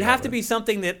want to do. It'd have to be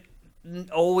something that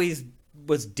always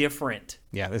was different.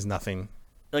 Yeah, there's nothing.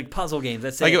 Like puzzle games.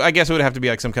 That's it. I guess it would have to be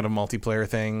like some kind of multiplayer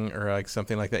thing or like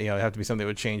something like that. You know, it'd have to be something that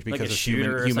would change because of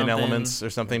human elements or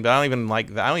something. But I don't even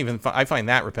like that. I find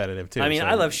that repetitive too. I mean,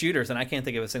 I love shooters, and I can't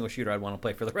think of a single shooter I'd want to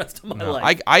play for the rest of my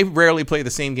life. I rarely play the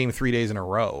same game 3 days in a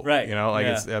row. Right. You know,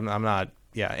 I'm not.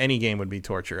 Yeah, any game would be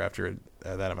torture after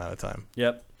that amount of time.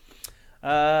 Yep.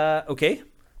 Okay.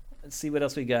 Let's see what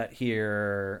else we got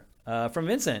here. From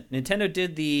Vincent, Nintendo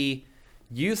did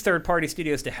use third-party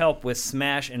studios to help with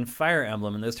Smash and Fire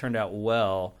Emblem, and those turned out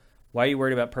well. Why are you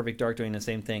worried about Perfect Dark doing the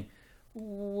same thing?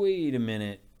 Wait a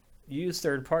minute. Use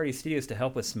third-party studios to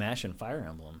help with Smash and Fire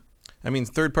Emblem. I mean,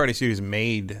 third-party studios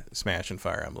made Smash and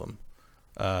Fire Emblem.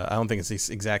 I don't think it's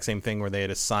the exact same thing where they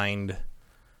had assigned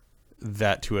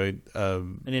that to an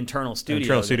internal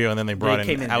studio, and then they brought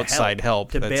in outside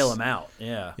help to bail them out.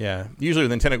 Yeah. Usually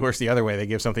with Nintendo, of course, the other way, they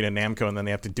give something to Namco and then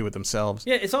they have to do it themselves.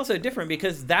 Yeah, it's also different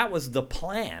because that was the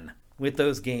plan with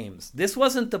those games. This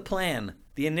wasn't the plan.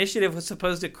 The initiative was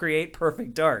supposed to create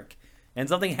Perfect Dark, and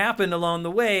something happened along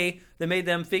the way that made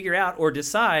them figure out or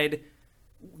decide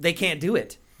they can't do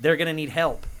it. They're going to need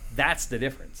help. That's the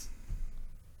difference.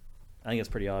 I think it's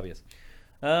pretty obvious.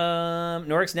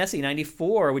 Norix Nessie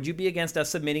 94. Would you be against us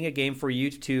submitting a game for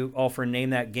you to offer name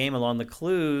that game along with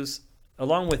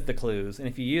the clues? And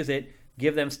if you use it,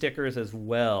 give them stickers as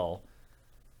well.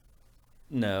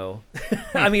 No.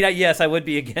 I mean, yes, I would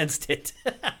be against it.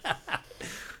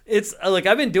 It's like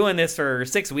I've been doing this for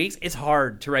 6 weeks. It's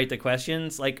hard to write the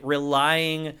questions. Like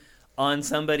relying on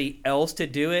somebody else to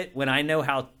do it when I know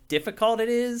how difficult it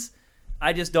is.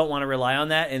 I just don't want to rely on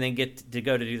that and then get to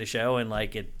go to do the show and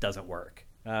like it doesn't work.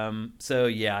 So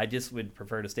yeah, I just would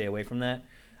prefer to stay away from that.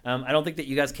 I don't think that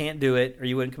you guys can't do it or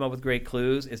you wouldn't come up with great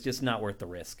clues. It's just not worth the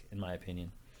risk, in my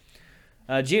opinion.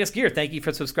 GS Gear, thank you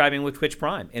for subscribing with Twitch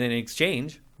Prime. And in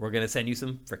exchange, we're going to send you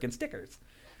some frickin' stickers.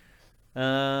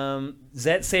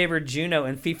 Zet Saber Juno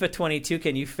and FIFA 22,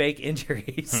 can you fake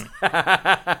injuries?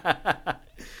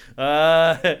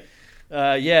 Yeah,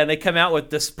 and they come out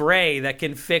with the spray that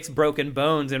can fix broken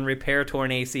bones and repair torn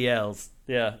ACLs.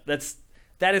 Yeah,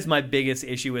 that is my biggest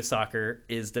issue with soccer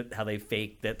is how they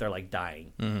fake that they're like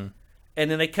dying. Mm-hmm. And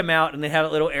then they come out and they have a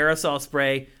little aerosol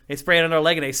spray. They spray it on their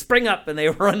leg and they spring up and they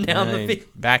run down the field.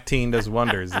 Bactine does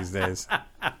wonders these days.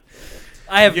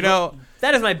 I have,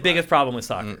 That is my biggest problem with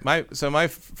soccer. My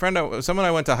friend, someone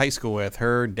I went to high school with,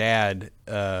 her dad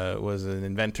was an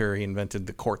inventor. He invented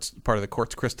the quartz part of the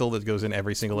quartz crystal that goes in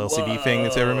every single LCD thing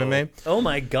that's ever been made. Oh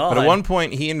my god! But at one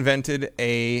point, he invented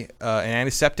an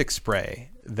antiseptic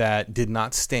spray that did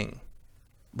not sting.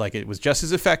 Like, it was just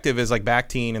as effective as like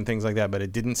Bactine and things like that, but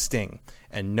it didn't sting.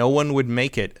 And no one would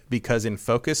make it because in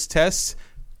focus tests,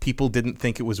 people didn't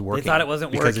think it was working. They thought it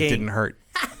wasn't because working. It didn't hurt.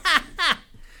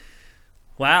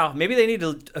 Wow, maybe they need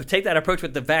to take that approach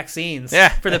with the vaccines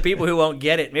for the people who won't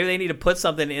get it. Maybe they need to put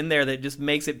something in there that just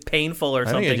makes it painful or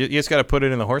something. You just got to put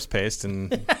it in the horse paste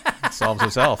and it solves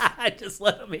itself. Just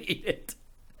let them eat it.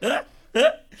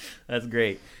 That's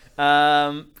great.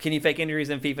 Can you fake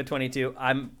injuries in FIFA 22?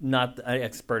 I'm not an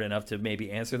expert enough to maybe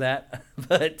answer that,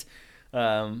 but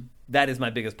that is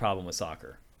my biggest problem with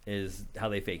soccer, is how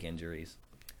they fake injuries.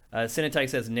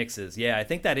 Cinetite says Nix's. Yeah, I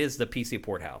think that is the PC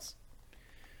Porthouse.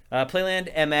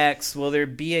 Playland MX, will there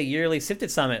be a yearly Sifted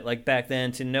Summit like back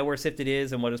then to know where Sifted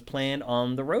is and what is planned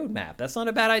on the roadmap? That's not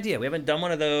a bad idea. We haven't done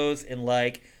one of those in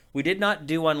we did not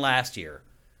do one last year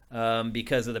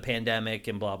because of the pandemic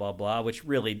and blah, blah, blah, which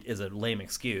really is a lame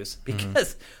excuse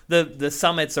because the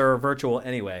summits are virtual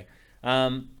anyway.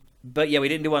 But yeah, we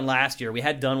didn't do one last year. We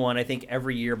had done one, I think,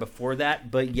 every year before that.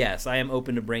 But yes, I am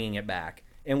open to bringing it back.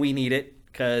 And we need it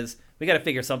because we got to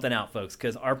figure something out, folks,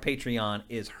 because our Patreon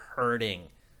is hurting.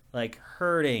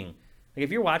 Hurting. Like,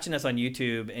 if you're watching us on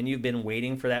YouTube and you've been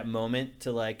waiting for that moment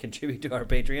to contribute to our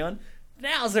Patreon,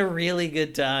 now's a really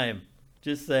good time.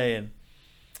 Just saying.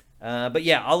 But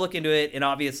yeah, I'll look into it. And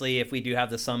obviously, if we do have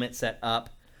the summit set up,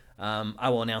 I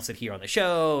will announce it here on the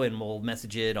show, and we'll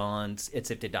message it on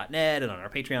itsifted.net and on our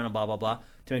Patreon and blah, blah, blah,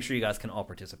 to make sure you guys can all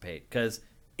participate, because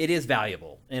it is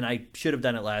valuable. And I should have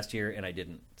done it last year, and I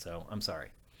didn't. So I'm sorry.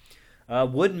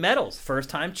 Wood Metals, first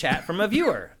time chat from a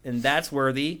viewer, and that's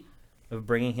worthy of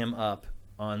bringing him up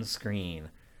on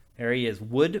screen. There he is,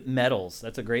 Wood Metals.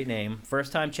 That's a great name.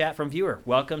 First time chat from viewer.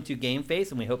 Welcome to GameFace,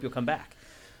 and we hope you'll come back.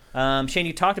 Shane,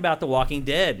 you talked about The Walking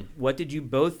Dead. What did you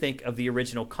both think of the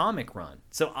original comic run?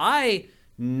 So I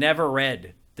never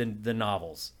read the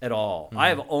novels at all. I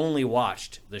have only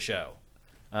watched the show,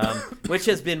 which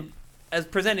has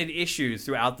presented issues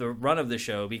throughout the run of the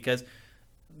show, because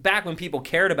back when people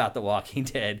cared about The Walking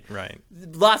Dead, right,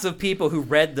 lots of people who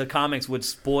read the comics would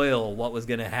spoil what was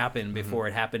going to happen before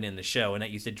it happened in the show, and that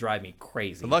used to drive me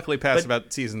crazy. But luckily, past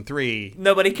about season 3,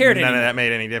 nobody cared anymore. None of that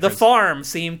made any difference. The farm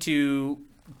seemed to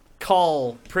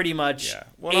cull pretty much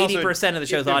 80% of the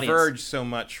show's audience. It diverged so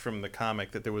much from the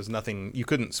comic that there was nothing, you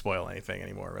couldn't spoil anything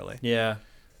anymore, really. Yeah.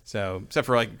 So, except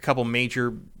for a couple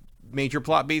major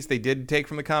plot beats they did take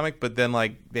from the comic, but then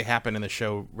they happen in the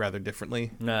show rather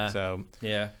differently. So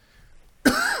yeah,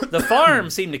 the farm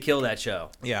seemed to kill that show.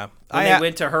 Yeah, when they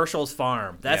went to Herschel's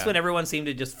farm, that's when everyone seemed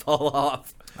to just fall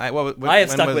off. I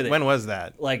have stuck with it. When was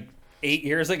that? 8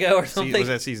 years ago or something. Was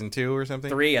that season 2 or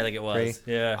something? 3, I think it was.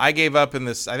 3? Yeah, I gave up in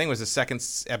this. I think it was the second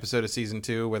episode of season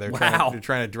 2 where they're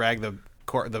trying to drag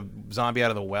the zombie out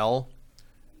of the well.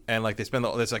 And they spend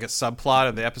there's a subplot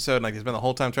of the episode, and they spend the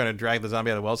whole time trying to drag the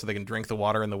zombie out of the well so they can drink the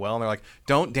water in the well. And they're like,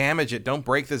 "Don't damage it, don't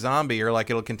break the zombie, or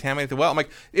it'll contaminate the well." I'm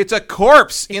like, "It's a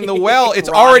corpse in the well. It's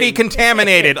already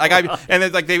contaminated."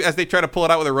 As they try to pull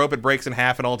it out with a rope, it breaks in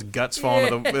half, and all its guts fall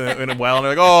into in a well. And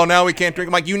they're like, "Oh, now we can't drink."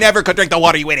 I'm like, "You never could drink the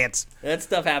water, you idiots." That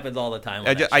stuff happens all the time.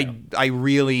 I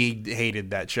really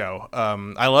hated that show.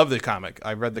 I love the comic.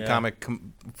 I read the comic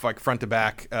front to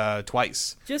back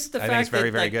twice. Just the fact think it's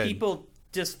very, very good. People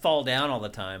just fall down all the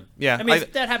time. Yeah, I mean,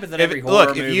 that happens in every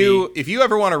horror movie. If you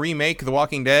ever want to remake The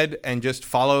Walking Dead and just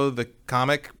follow the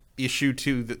comic issue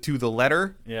to the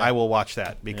letter, I will watch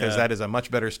that, because that is a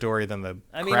much better story than the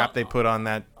crap they put on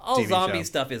that all TV zombie show.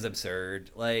 Stuff is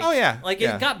absurd.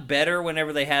 It got better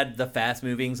whenever they had the fast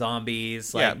moving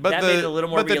zombies. But that made it a little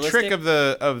more realistic. But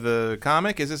the trick of the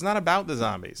comic is it's not about the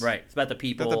zombies. Right. It's about the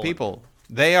people. It's about the people.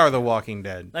 They are The Walking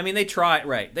Dead. I mean, they try.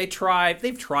 Right. They've tried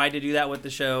to do that with the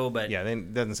show, but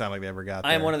it doesn't sound like they ever got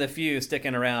there. I am one of the few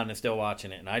sticking around and still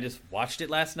watching it, and I just watched it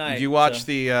last night. Did you watch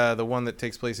the one that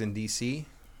takes place in DC? Is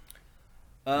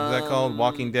that called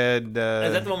Walking Dead? Is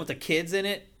that the one with the kids in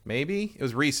it? Maybe. It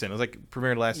was recent. It was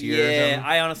premiered last year. Yeah, or something.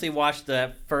 I honestly watched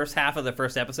the first half of the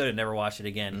first episode and never watched it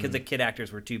again because the kid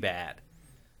actors were too bad.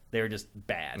 They were just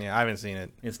bad. Yeah, I haven't seen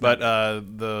it. But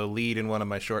the lead in one of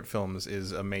my short films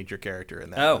is a major character in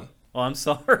that one. Oh, I'm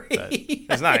sorry.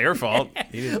 It's not your fault.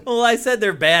 Well, I said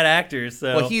they're bad actors.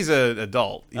 So. He's an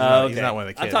adult. He's not one of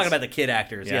the kids. I'm talking about the kid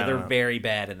actors. Yeah, they're very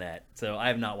bad in that. So I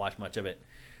have not watched much of it.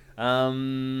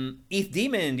 ETH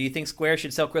Demon, do you think Square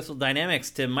should sell Crystal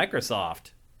Dynamics to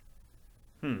Microsoft?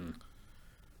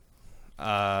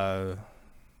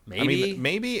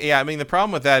 Maybe. Yeah. I mean, the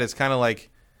problem with that is kind of like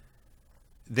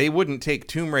they wouldn't take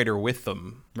Tomb Raider with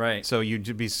them. Right. So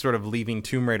you'd be sort of leaving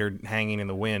Tomb Raider hanging in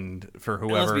the wind for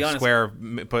whoever Square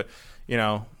put,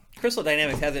 Crystal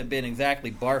Dynamics hasn't been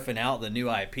exactly barfing out the new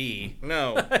IP.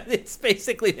 No. It's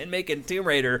basically been making Tomb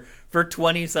Raider for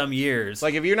 20-some years.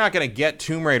 Like, if you're not going to get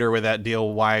Tomb Raider with that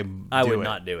deal, why do it? I would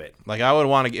not do it. Like, I would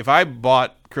want to... If I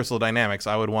bought Crystal Dynamics,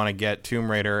 I would want to get Tomb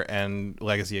Raider and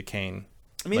Legacy of Kain.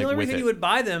 I mean, the only reason you would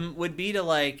buy them would be to,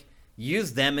 like,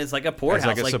 use them as, like, a port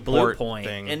house, like Blue Point.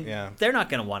 Thing. And they're not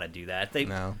going to want to do that.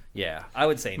 No. Yeah, I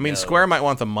would say no. I mean, Square might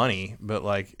want the money, but,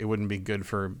 like, it wouldn't be good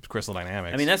for Crystal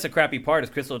Dynamics. I mean, that's the crappy part is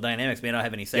Crystal Dynamics may not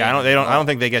have any say. Yeah, I don't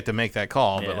think they get to make that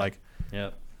call, but, like...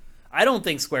 Yeah. I don't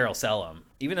think Square will sell them,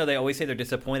 even though they always say they're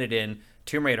disappointed in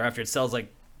Tomb Raider after it sells,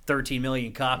 like, 13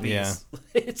 million copies. Yeah.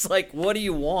 It's like, what do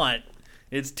you want?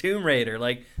 It's Tomb Raider.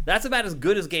 Like, that's about as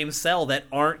good as games sell that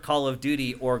aren't Call of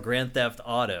Duty or Grand Theft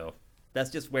Auto. That's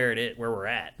just where we're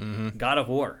at. Mm-hmm. God of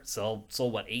War sold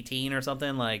what, 18 or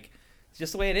something? Like, it's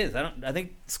just the way it is. I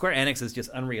think Square Enix is just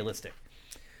unrealistic.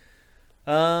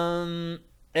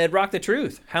 Ed Rock the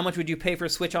Truth. How much would you pay for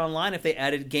Switch Online if they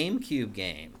added GameCube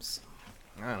games?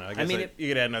 I don't know. I guess you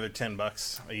could add another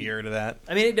 $10 a year to that.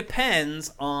 I mean, it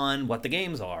depends on what the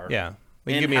games are. Yeah.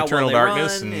 And give me how Eternal well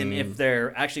Darkness run, and if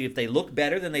they look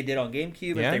better than they did on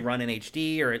GameCube, if they run in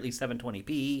HD or at least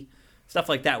 720p, stuff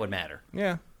like that would matter.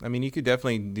 Yeah, I mean, you could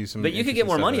definitely do some. But you could get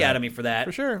more money out of me for that,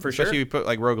 for sure. Especially if you put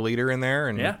like Rogue Leader in there,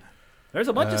 and there's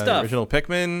a bunch of stuff. Original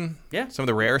Pikmin, some of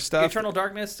the rare stuff. Eternal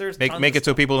Darkness, there's make it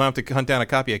so people don't have to hunt down a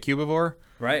copy of Cubivore.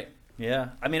 Right. Yeah.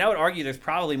 I mean, I would argue there's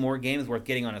probably more games worth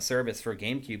getting on a service for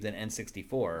GameCube than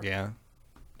N64. Yeah.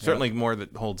 Certainly more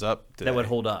that holds up today. That would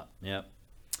hold up. Yep.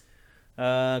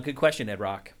 Good question, Ed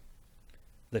Rock.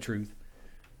 The Truth.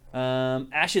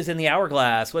 Ashes in the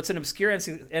Hourglass. What's an obscure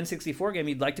N64 game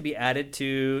you'd like to be added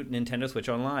to Nintendo Switch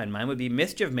Online? Mine would be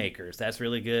Mischief Makers. That's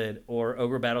really good. Or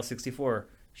Ogre Battle 64.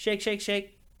 Shake, shake,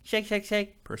 shake. Shake, shake,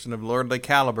 shake. Person of Lordly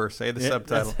Caliber. Say the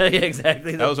subtitle. Yeah,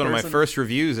 exactly. That was one of my first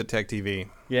reviews at Tech TV.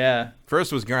 Yeah.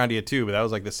 First was Grandia 2, but that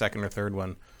was like the second or third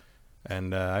one.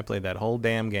 And I played that whole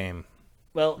damn game.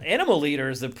 Well, Animal Leader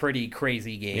is a pretty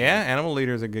crazy game. Yeah, Animal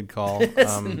Leader is a good call.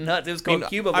 It's nuts. It was called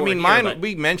Cubivore. I mean,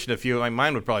 we mentioned a few.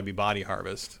 Mine would probably be Body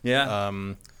Harvest. Yeah.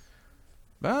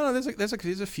 Well, there's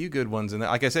a few good ones in there.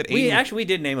 Like I said, we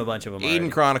did name a bunch of them.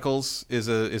 Eden Chronicles is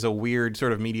a weird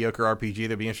sort of mediocre RPG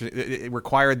that'd be interesting. It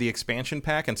required the expansion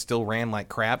pack and still ran like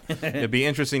crap. It'd be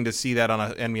interesting to see that on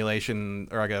an emulation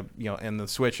or like in the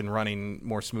Switch and running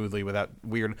more smoothly without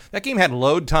weird. That game had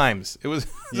load times. It was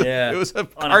it was a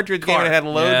cartridge game and it had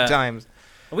load times.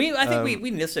 I think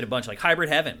we listed a bunch like Hybrid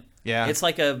Heaven. Yeah, it's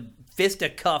like a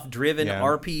fisticuff driven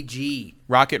RPG.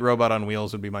 Rocket Robot on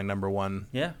Wheels would be my number one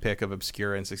pick of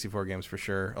obscure N64 games for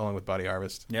sure, along with Body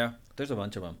Harvest. Yeah, there's a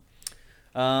bunch of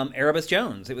them. Erebus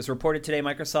Jones. It was reported today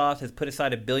Microsoft has put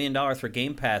aside $1 billion for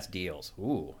Game Pass deals.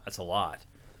 Ooh, that's a lot.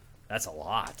 That's a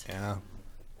lot. Yeah.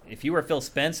 If you were Phil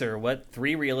Spencer, what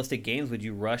 3 realistic games would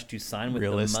you rush to sign with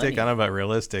realistic? the money? I don't know about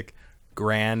realistic.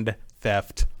 Grand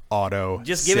Theft Auto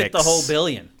Just 6. give it the whole $1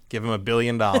 billion. Give him $1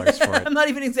 billion for it. I'm not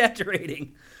even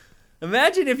exaggerating.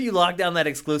 Imagine if you locked down that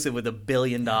exclusive with $1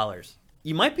 billion.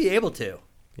 You might be able to.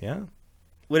 Yeah.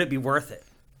 Would it be worth it?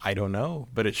 I don't know,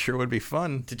 but it sure would be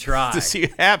fun to try to see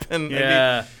it happen.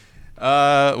 Yeah.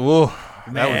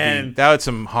 Man, that would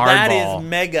some hardball. That is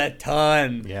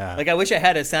megaton. Yeah. Like I wish I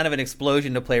had a sound of an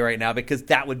explosion to play right now because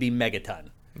that would be megaton.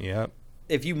 Yep.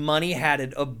 If you money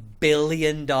hatted $1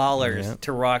 billion to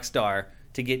Rockstar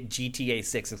to get GTA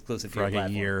 6 exclusive for like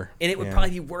a year, and it would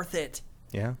probably be worth it.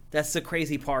 Yeah. That's the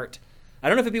crazy part. I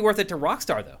don't know if it'd be worth it to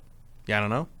Rockstar though. Yeah, I don't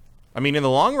know. I mean, in the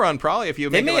long run, probably if you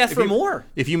they may ask for more.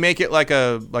 If you make it like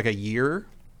a year,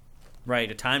 right?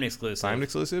 A timed exclusive. Timed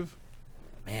exclusive.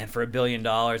 Man, for $1 billion,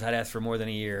 I'd ask for more than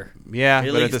a year. Yeah,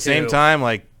 but at the same time,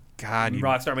 like God,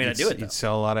 Rockstar may not do it. You'd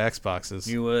sell a lot of Xboxes.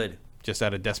 You would, just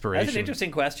out of desperation. That's an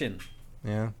interesting question.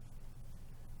 Yeah,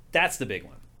 that's the big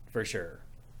one for sure.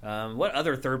 What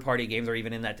other third-party games are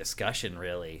even in that discussion?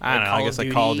 Really, I don't know. I guess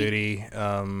like Call of Duty.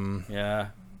 Yeah,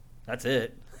 that's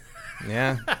it.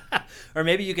 Yeah. Or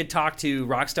maybe you could talk to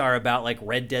Rockstar about like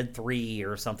Red Dead 3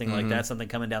 or something like that, something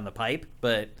coming down the pipe.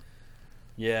 But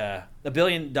yeah, $1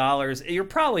 billion. You're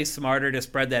probably smarter to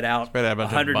spread that out.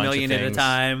 $100 million at a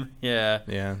time. Yeah.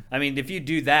 Yeah. I mean, if you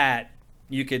do that,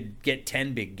 you could get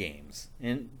 10 big games.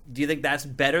 And do you think that's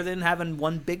better than having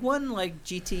one big one like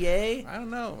GTA? I don't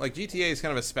know. Like GTA is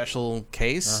kind of a special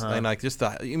case. And like just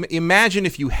imagine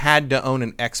if you had to own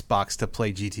an Xbox to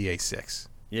play GTA 6.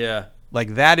 Yeah.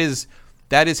 Like that is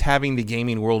having the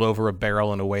gaming world over a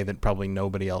barrel in a way that probably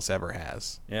nobody else ever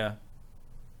has. Yeah.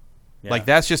 Yeah. Like,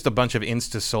 that's just a bunch of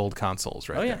insta-sold consoles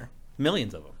right there.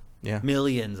 Millions of them. Yeah.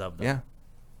 Millions of them. Yeah.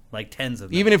 Like tens of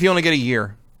them. Even if you only get a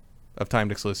year of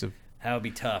timed exclusive. That would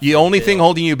be tough. The only thing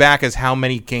holding you back is how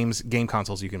many game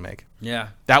consoles you can make. Yeah.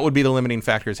 That would be the limiting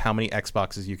factor, is how many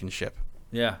Xboxes you can ship.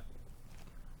 Yeah.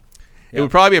 It would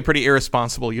probably be a pretty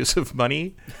irresponsible use of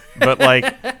money, but,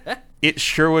 like, it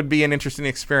sure would be an interesting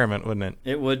experiment, wouldn't it?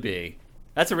 It would be.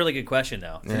 That's a really good question,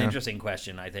 though. It's an interesting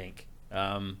question, I think.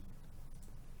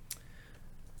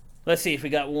 Let's see if we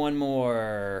got one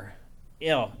more.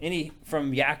 Any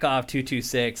from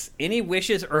Yakov226. Any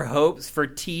wishes or hopes for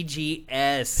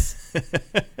TGS?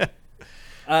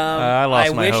 I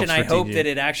wish and I hope that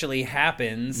it actually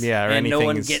happens. Yeah, and no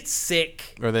one gets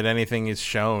sick, or that anything is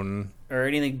shown, or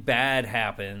anything bad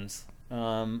happens.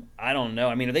 I don't know.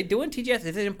 I mean, are they doing TGS?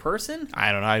 Is it in person?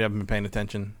 I don't know. I haven't been paying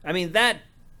attention. I mean,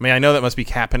 I know that must be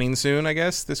happening soon, I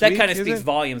guess, this week. That kind of speaks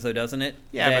volumes, though, doesn't it?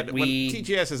 Yeah, but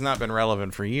TGS has not been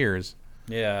relevant for years.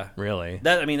 Yeah. Really.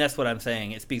 That's what I'm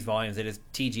saying. It speaks volumes.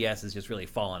 TGS has just really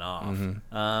fallen off.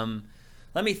 Mm-hmm.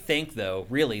 Let me think, though.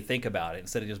 Really think about it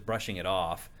instead of just brushing it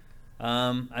off.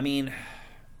 I mean,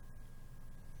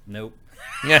 nope.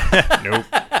 Nope.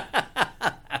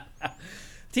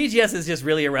 TGS is just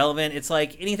really irrelevant. It's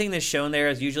like anything that's shown there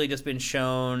has usually just been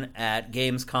shown at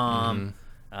Gamescom. Mm-hmm.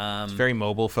 It's very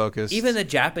mobile focused. Even the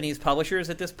Japanese publishers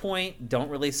at this point don't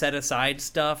really set aside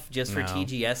stuff just for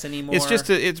TGS anymore. It's just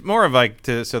it's more of like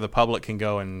so the public can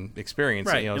go and experience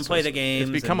it, and play the games.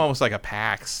 It's become almost like a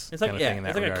PAX. It's like kind of thing in that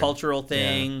it's like regard. A cultural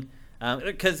thing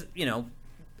because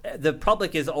the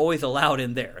public is always allowed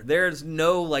in there. There's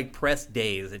no like press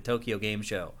days at Tokyo Game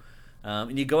Show,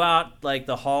 and you go out like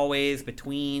the hallways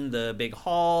between the big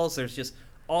halls. There's just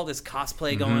all this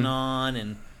cosplay going on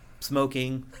and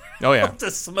smoking. Oh yeah,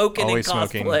 just smoking always and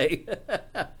cosplay.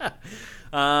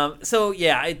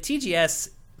 TGS,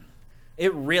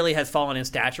 it really has fallen in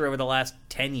stature over the last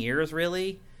 10 years,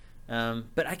 really.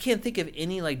 But I can't think of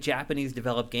any like Japanese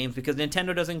developed games because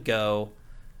Nintendo doesn't go,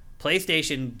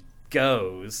 PlayStation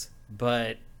goes,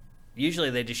 but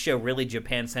usually they just show really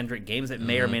Japan-centric games that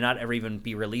may or may not ever even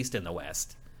be released in the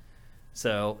West.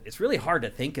 So it's really hard to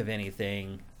think of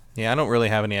anything. Yeah, I don't really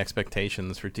have any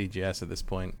expectations for TGS at this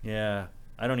point. Yeah,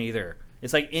 I don't either.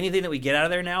 It's like anything that we get out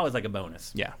of there now is like a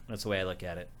bonus. Yeah. That's the way I look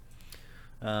at it.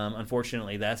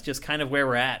 Unfortunately, that's just kind of where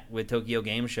we're at with Tokyo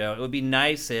Game Show. It would be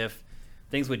nice if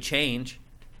things would change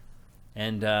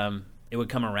and it would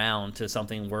come around to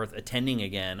something worth attending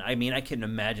again. I mean, I couldn't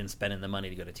imagine spending the money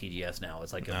to go to TGS now.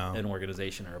 It's like an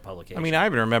organization or a publication. I mean, I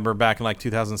even remember back in like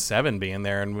 2007 being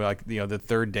there, and like the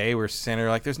third day we're sitting there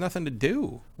like, there's nothing to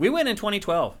do. We went in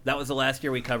 2012. That was the last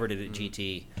year we covered it at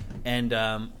GT,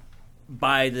 and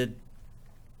by the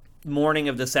morning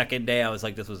of the second day, I was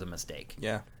like, this was a mistake.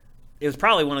 Yeah, it was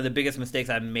probably one of the biggest mistakes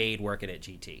I made working at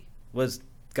GT. Was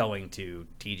going to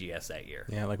TGS that year.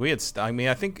 Yeah, like we had.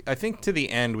 I think to the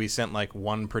end we sent like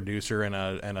one producer and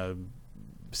a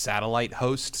satellite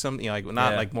host. Something like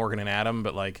not like Morgan and Adam,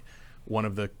 but like one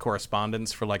of the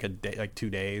correspondents for like a day, like 2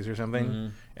 days or something. Mm-hmm.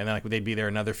 And then like they'd be there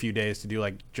another few days to do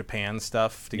like Japan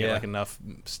stuff to get like enough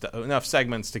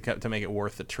segments to make it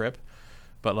worth the trip.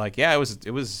 But like it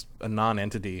was a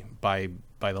non-entity by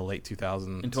the late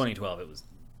 2000s. In 2012, it was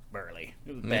burly.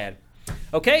 It was bad.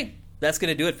 Okay. That's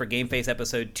going to do it for GameFace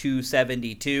episode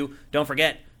 272. Don't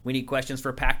forget, we need questions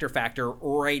for Pactor Factor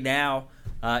right now.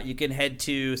 You can head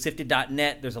to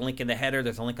sifted.net. There's a link in the header.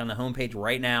 There's a link on the homepage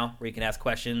right now where you can ask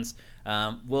questions.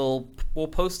 We'll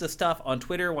post the stuff on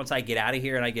Twitter once I get out of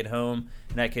here and I get home,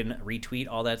 and I can retweet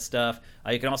all that stuff.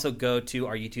 You can also go to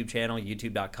our YouTube channel,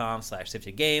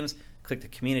 youtube.com/siftedgames. Click the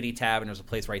community tab, and there's a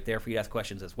place right there for you to ask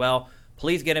questions as well.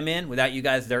 Please get them in. Without you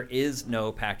guys, there is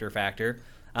no Pactor Factor.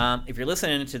 If you're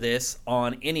listening to this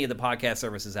on any of the podcast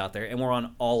services out there, and we're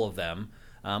on all of them,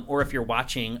 or if you're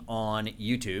watching on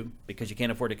YouTube because you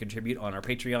can't afford to contribute on our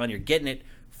Patreon, you're getting it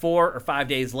 4 or 5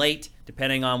 days late,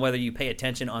 depending on whether you pay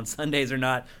attention on Sundays or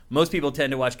not. Most people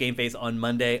tend to watch GameFace on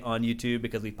Monday on YouTube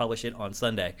because we publish it on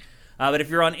Sunday. But if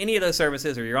you're on any of those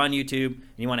services or you're on YouTube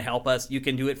and you want to help us, you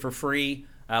can do it for free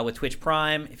with Twitch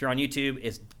Prime. If you're on YouTube,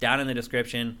 it's down in the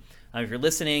description. If you're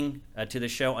listening to the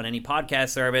show on any podcast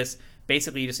service,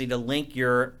 basically you just need to link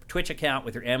your Twitch account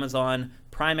with your Amazon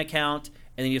Prime account,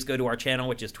 and then you just go to our channel,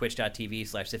 which is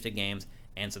twitch.tv/siftedgames,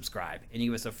 and subscribe. And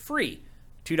you give us a free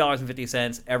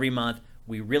 $2.50 every month.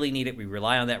 We really need it. We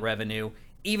rely on that revenue.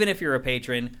 Even if you're a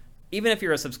patron, even if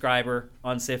you're a subscriber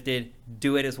on Sifted,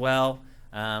 do it as well.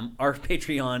 Our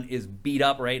Patreon is beat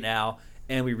up right now,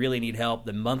 and we really need help.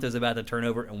 The month is about to turn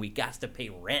over, and we got to pay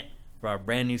rent for our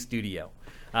brand new studio.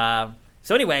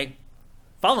 So anyway,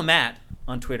 follow Matt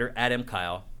on Twitter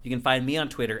 @mkyle. You can find me on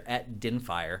Twitter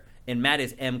 @dinfire. and Matt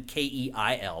is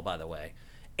MKEIL, by the way.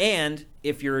 And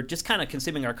if you're just kind of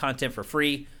consuming our content for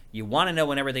free, you want to know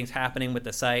when everything's happening with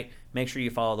the site, make sure you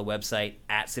follow the website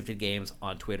at Sifted Games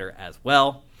on Twitter as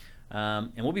well.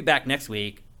 And we'll be back next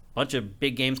week. Bunch of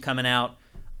big games coming out.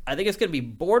 I think it's going to be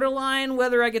borderline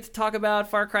whether I get to talk about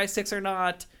Far Cry 6 or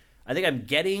not. I think I'm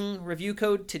getting review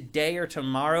code today or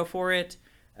tomorrow for it,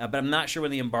 but I'm not sure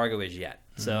when the embargo is yet.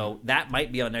 So that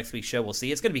might be on next week's show. We'll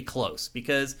see. It's going to be close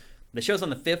because the show's on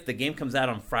the 5th. The game comes out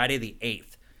on Friday the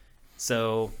 8th.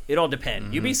 So it all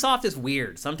depends. Ubisoft is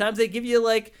weird. Sometimes they give you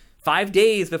like 5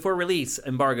 days before release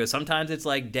embargo. Sometimes it's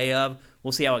like day of.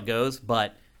 We'll see how it goes.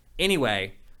 But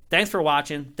anyway, thanks for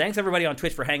watching. Thanks everybody on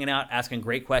Twitch for hanging out, asking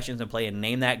great questions, and playing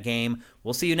Name That Game.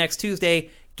 We'll see you next Tuesday.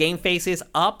 GameFace is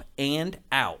up and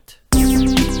out.